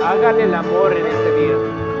 Hágale el amor en este día.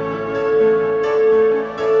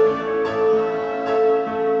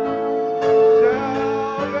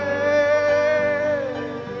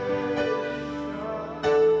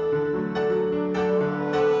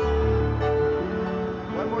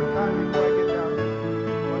 One more time before I get down.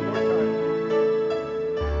 One more time.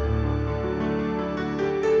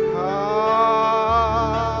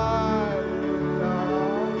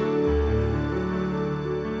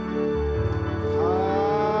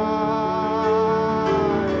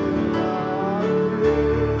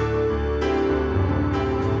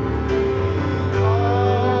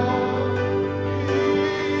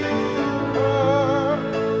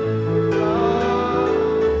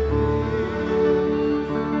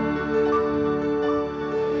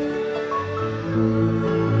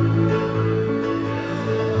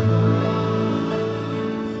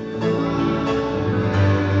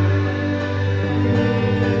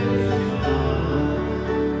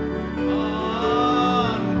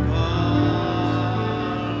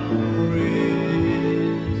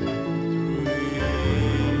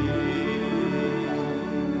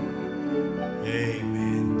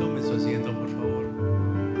 Amén. Tome su asiento, por favor.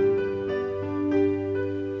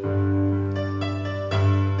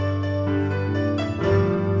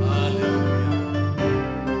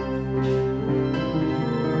 Aleluya.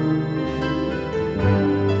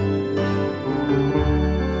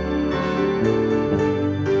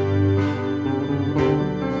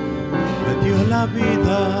 Me dio la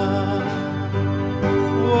vida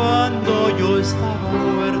cuando yo estaba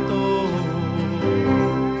muerto.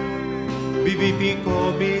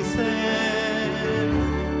 Vivificó mi ser,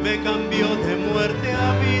 me cambió de muerte a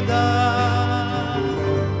vida.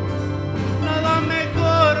 Nada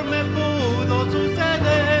mejor me pudo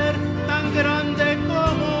suceder, tan grande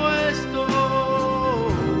como esto,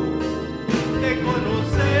 de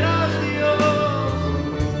conocer a Dios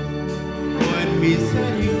en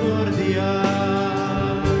misericordia.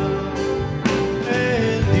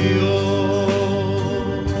 El Dios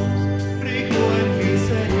rico en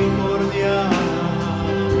misericordia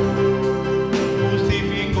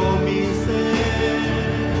justificó mi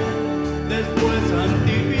ser, de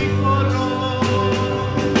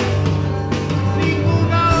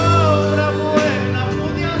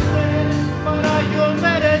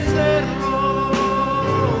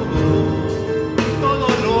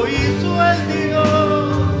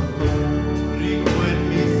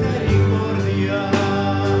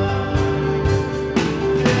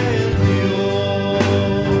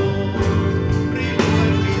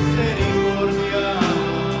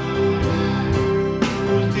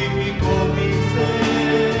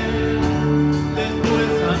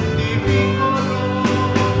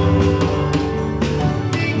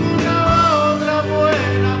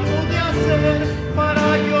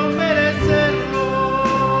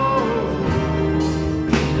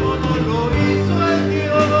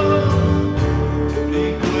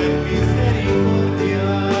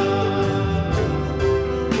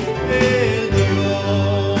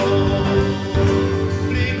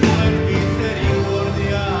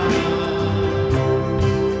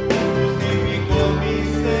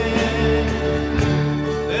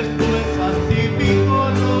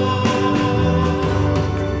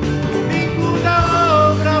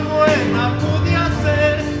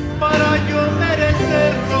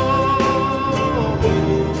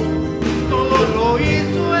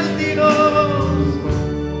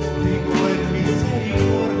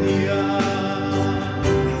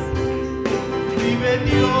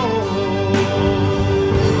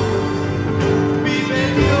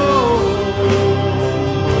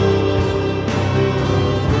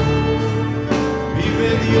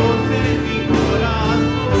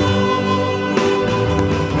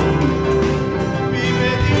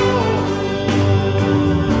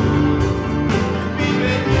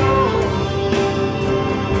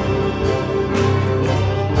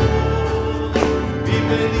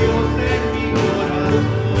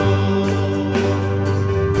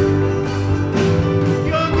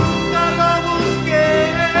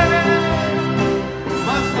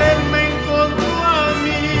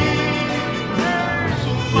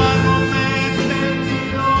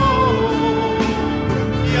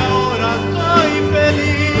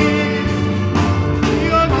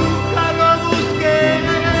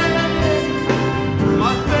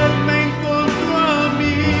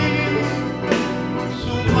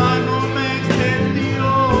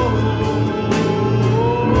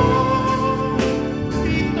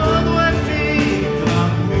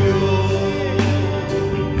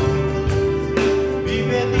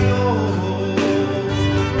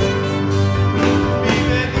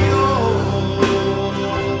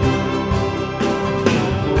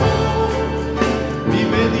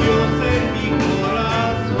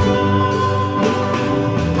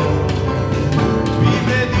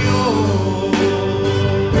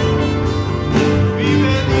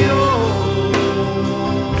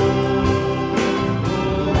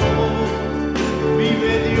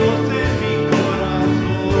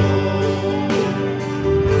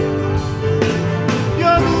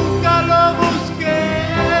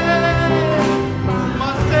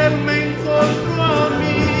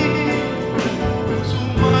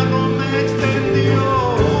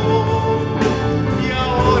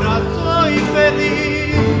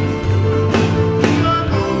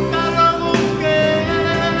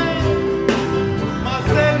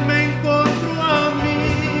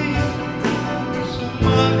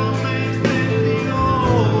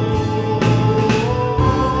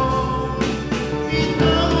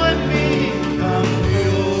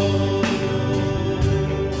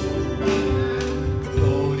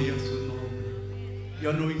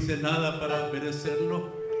solo.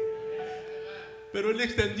 Pero Él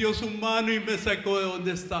extendió su mano y me sacó de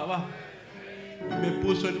donde estaba. Y me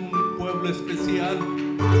puso en un pueblo especial.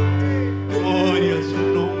 Gloria a su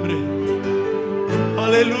nombre.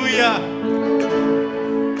 Aleluya.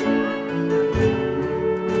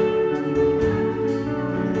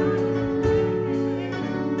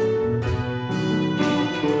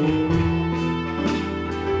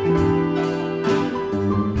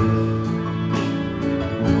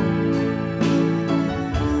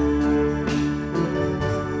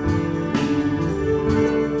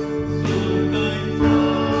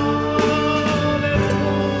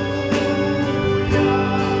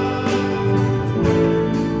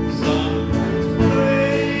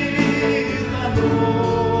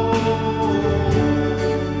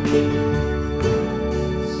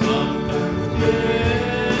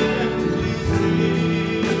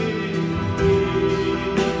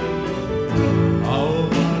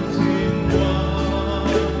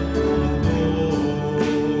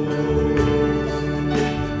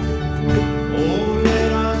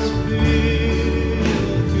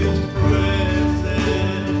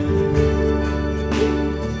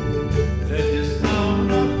 Praise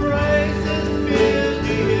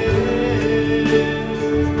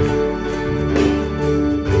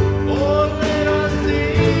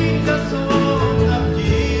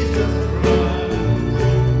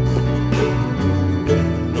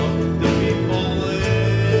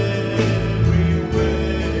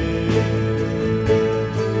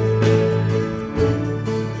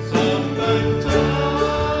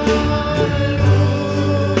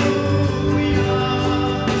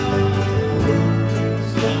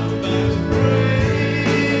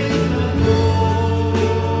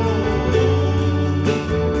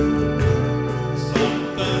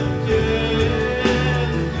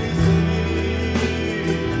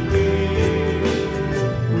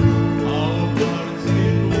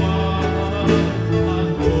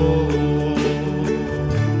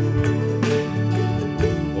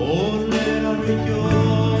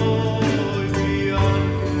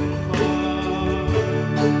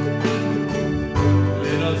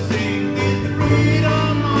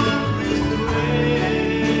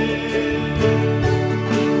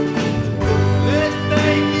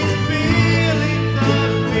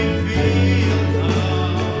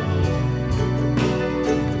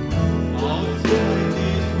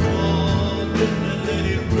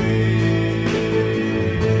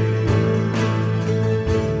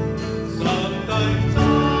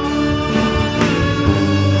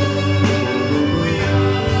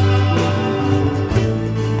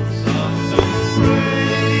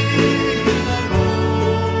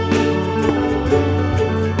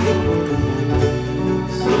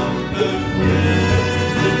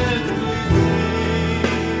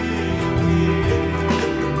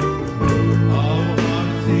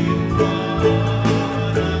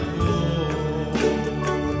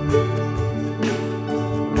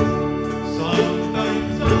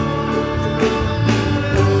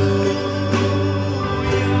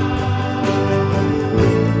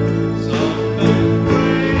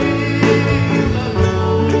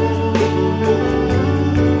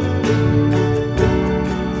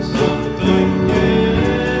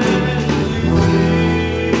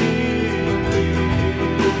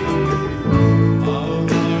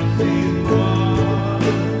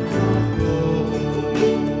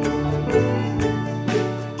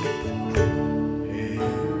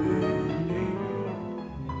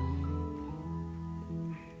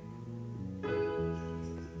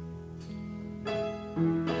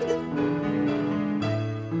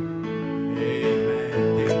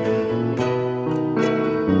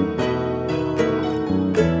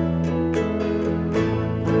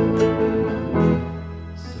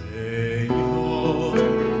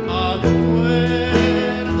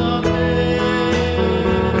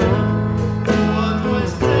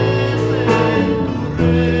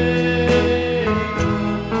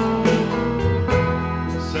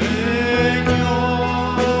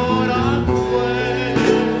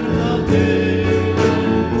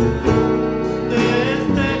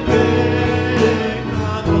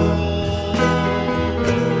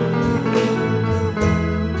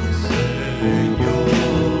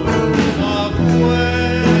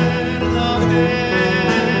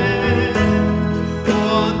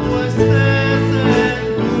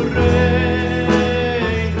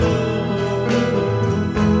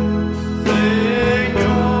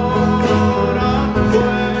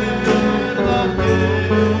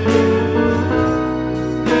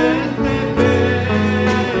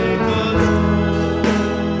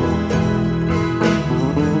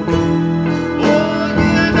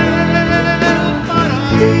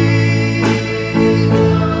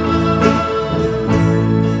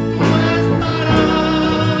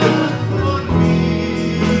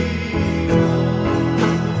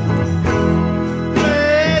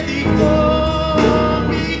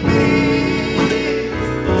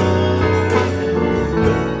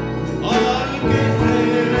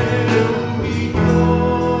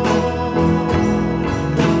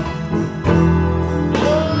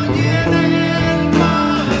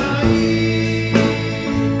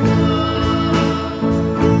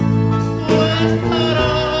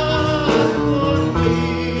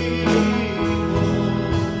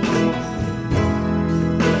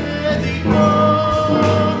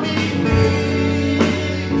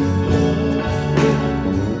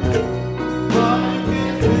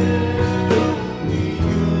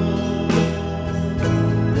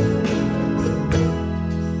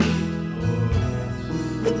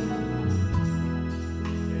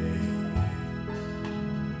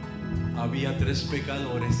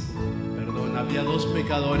pecadores, perdón, había dos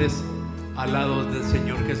pecadores al lado del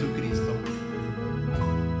Señor Jesucristo.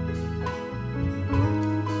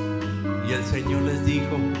 Y el Señor les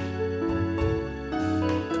dijo: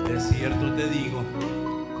 de cierto te digo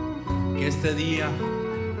que este día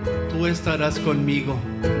tú estarás conmigo,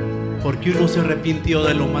 porque uno se arrepintió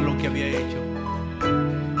de lo malo que había hecho.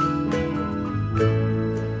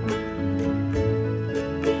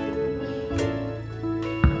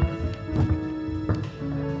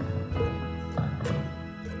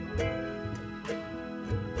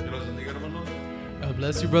 God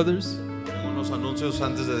bless you, brothers. Tengo unos anuncios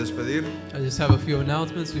antes de despedir. I just have a few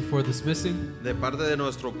announcements before dismissing. De parte de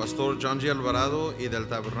nuestro pastor John G. Alvarado y del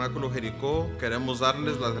Tabernáculo Jericó, queremos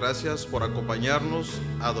darles las gracias por acompañarnos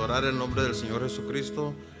a adorar el nombre del Señor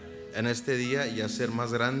Jesucristo en este día y hacer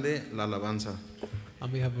más grande la alabanza.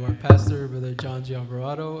 On behalf of our pastor, Brother John G.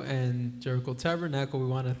 Alvarado, and Jericho Tabernacle, we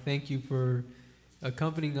want to thank you for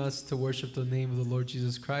accompanying us to worship the name of the Lord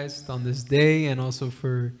Jesus Christ on this day, and also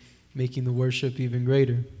for making the worship even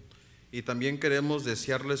greater. Y también queremos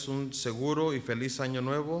desearles un seguro y feliz año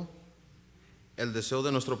nuevo. El deseo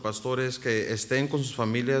de nuestro pastor es que estén con sus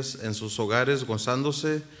familias en sus hogares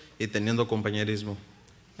gozándose y teniendo compañerismo.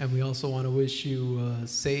 And we also want to wish you a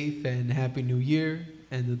safe and happy new year.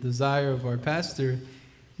 And the desire of our pastor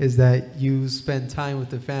is that you spend time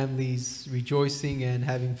with the families, rejoicing and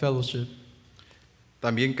having fellowship.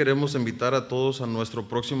 También queremos invitar a todos a nuestro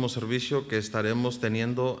próximo servicio que estaremos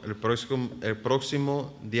teniendo el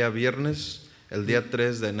próximo día viernes, el día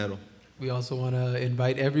 3 de enero. We also want to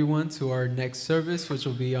invite everyone to our next service, which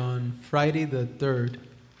will be on Friday the 3rd.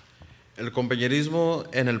 El compañerismo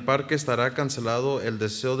en el parque estará cancelado. El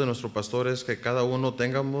deseo de nuestro pastor es que cada uno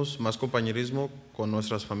tengamos más compañerismo con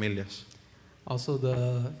nuestras familias. Also,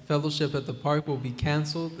 the fellowship at the park will be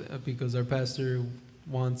canceled because our pastor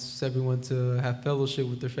wants everyone to have fellowship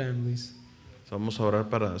with their families. Vamos a orar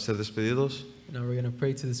para ser despedidos. Now we're going to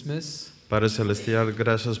pray to dismiss. Padre Celestial,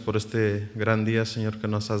 gracias por este gran día, Señor, que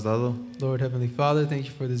nos has dado. Lord Heavenly Father, thank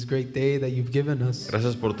you for this great day that you've given us.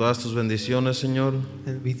 Gracias por todas tus bendiciones, Señor.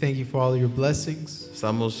 And we thank you for all your blessings.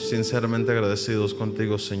 Estamos sinceramente agradecidos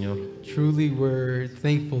contigo, Señor. Truly, we're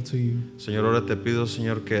thankful to you. Señor, ahora te pido,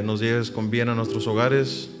 Señor, que nos lleves con bien a nuestros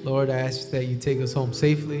hogares. Lord, I ask that you take us home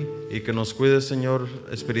safely. Y que nos cuides, Señor,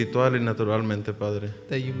 espiritual y naturalmente, Padre.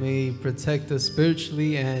 That you may protect us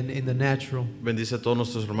spiritually and in the natural. Bendice a todos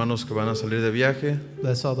nuestros hermanos que van a salir de viaje.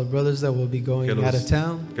 Bless all the brothers that will be going out of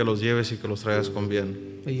town. Que los lleves y que los traigas con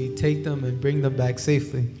bien. May you take them and bring them back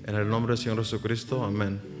safely. En el nombre del Señor Jesucristo,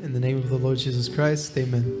 amén. In the name of the Lord Jesus Christ,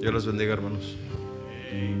 amen. Dios les bendiga, hermanos.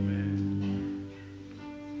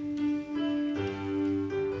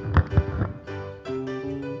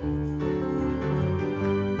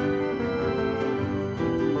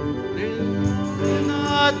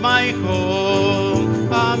 Not my home,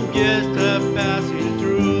 I'm just a passing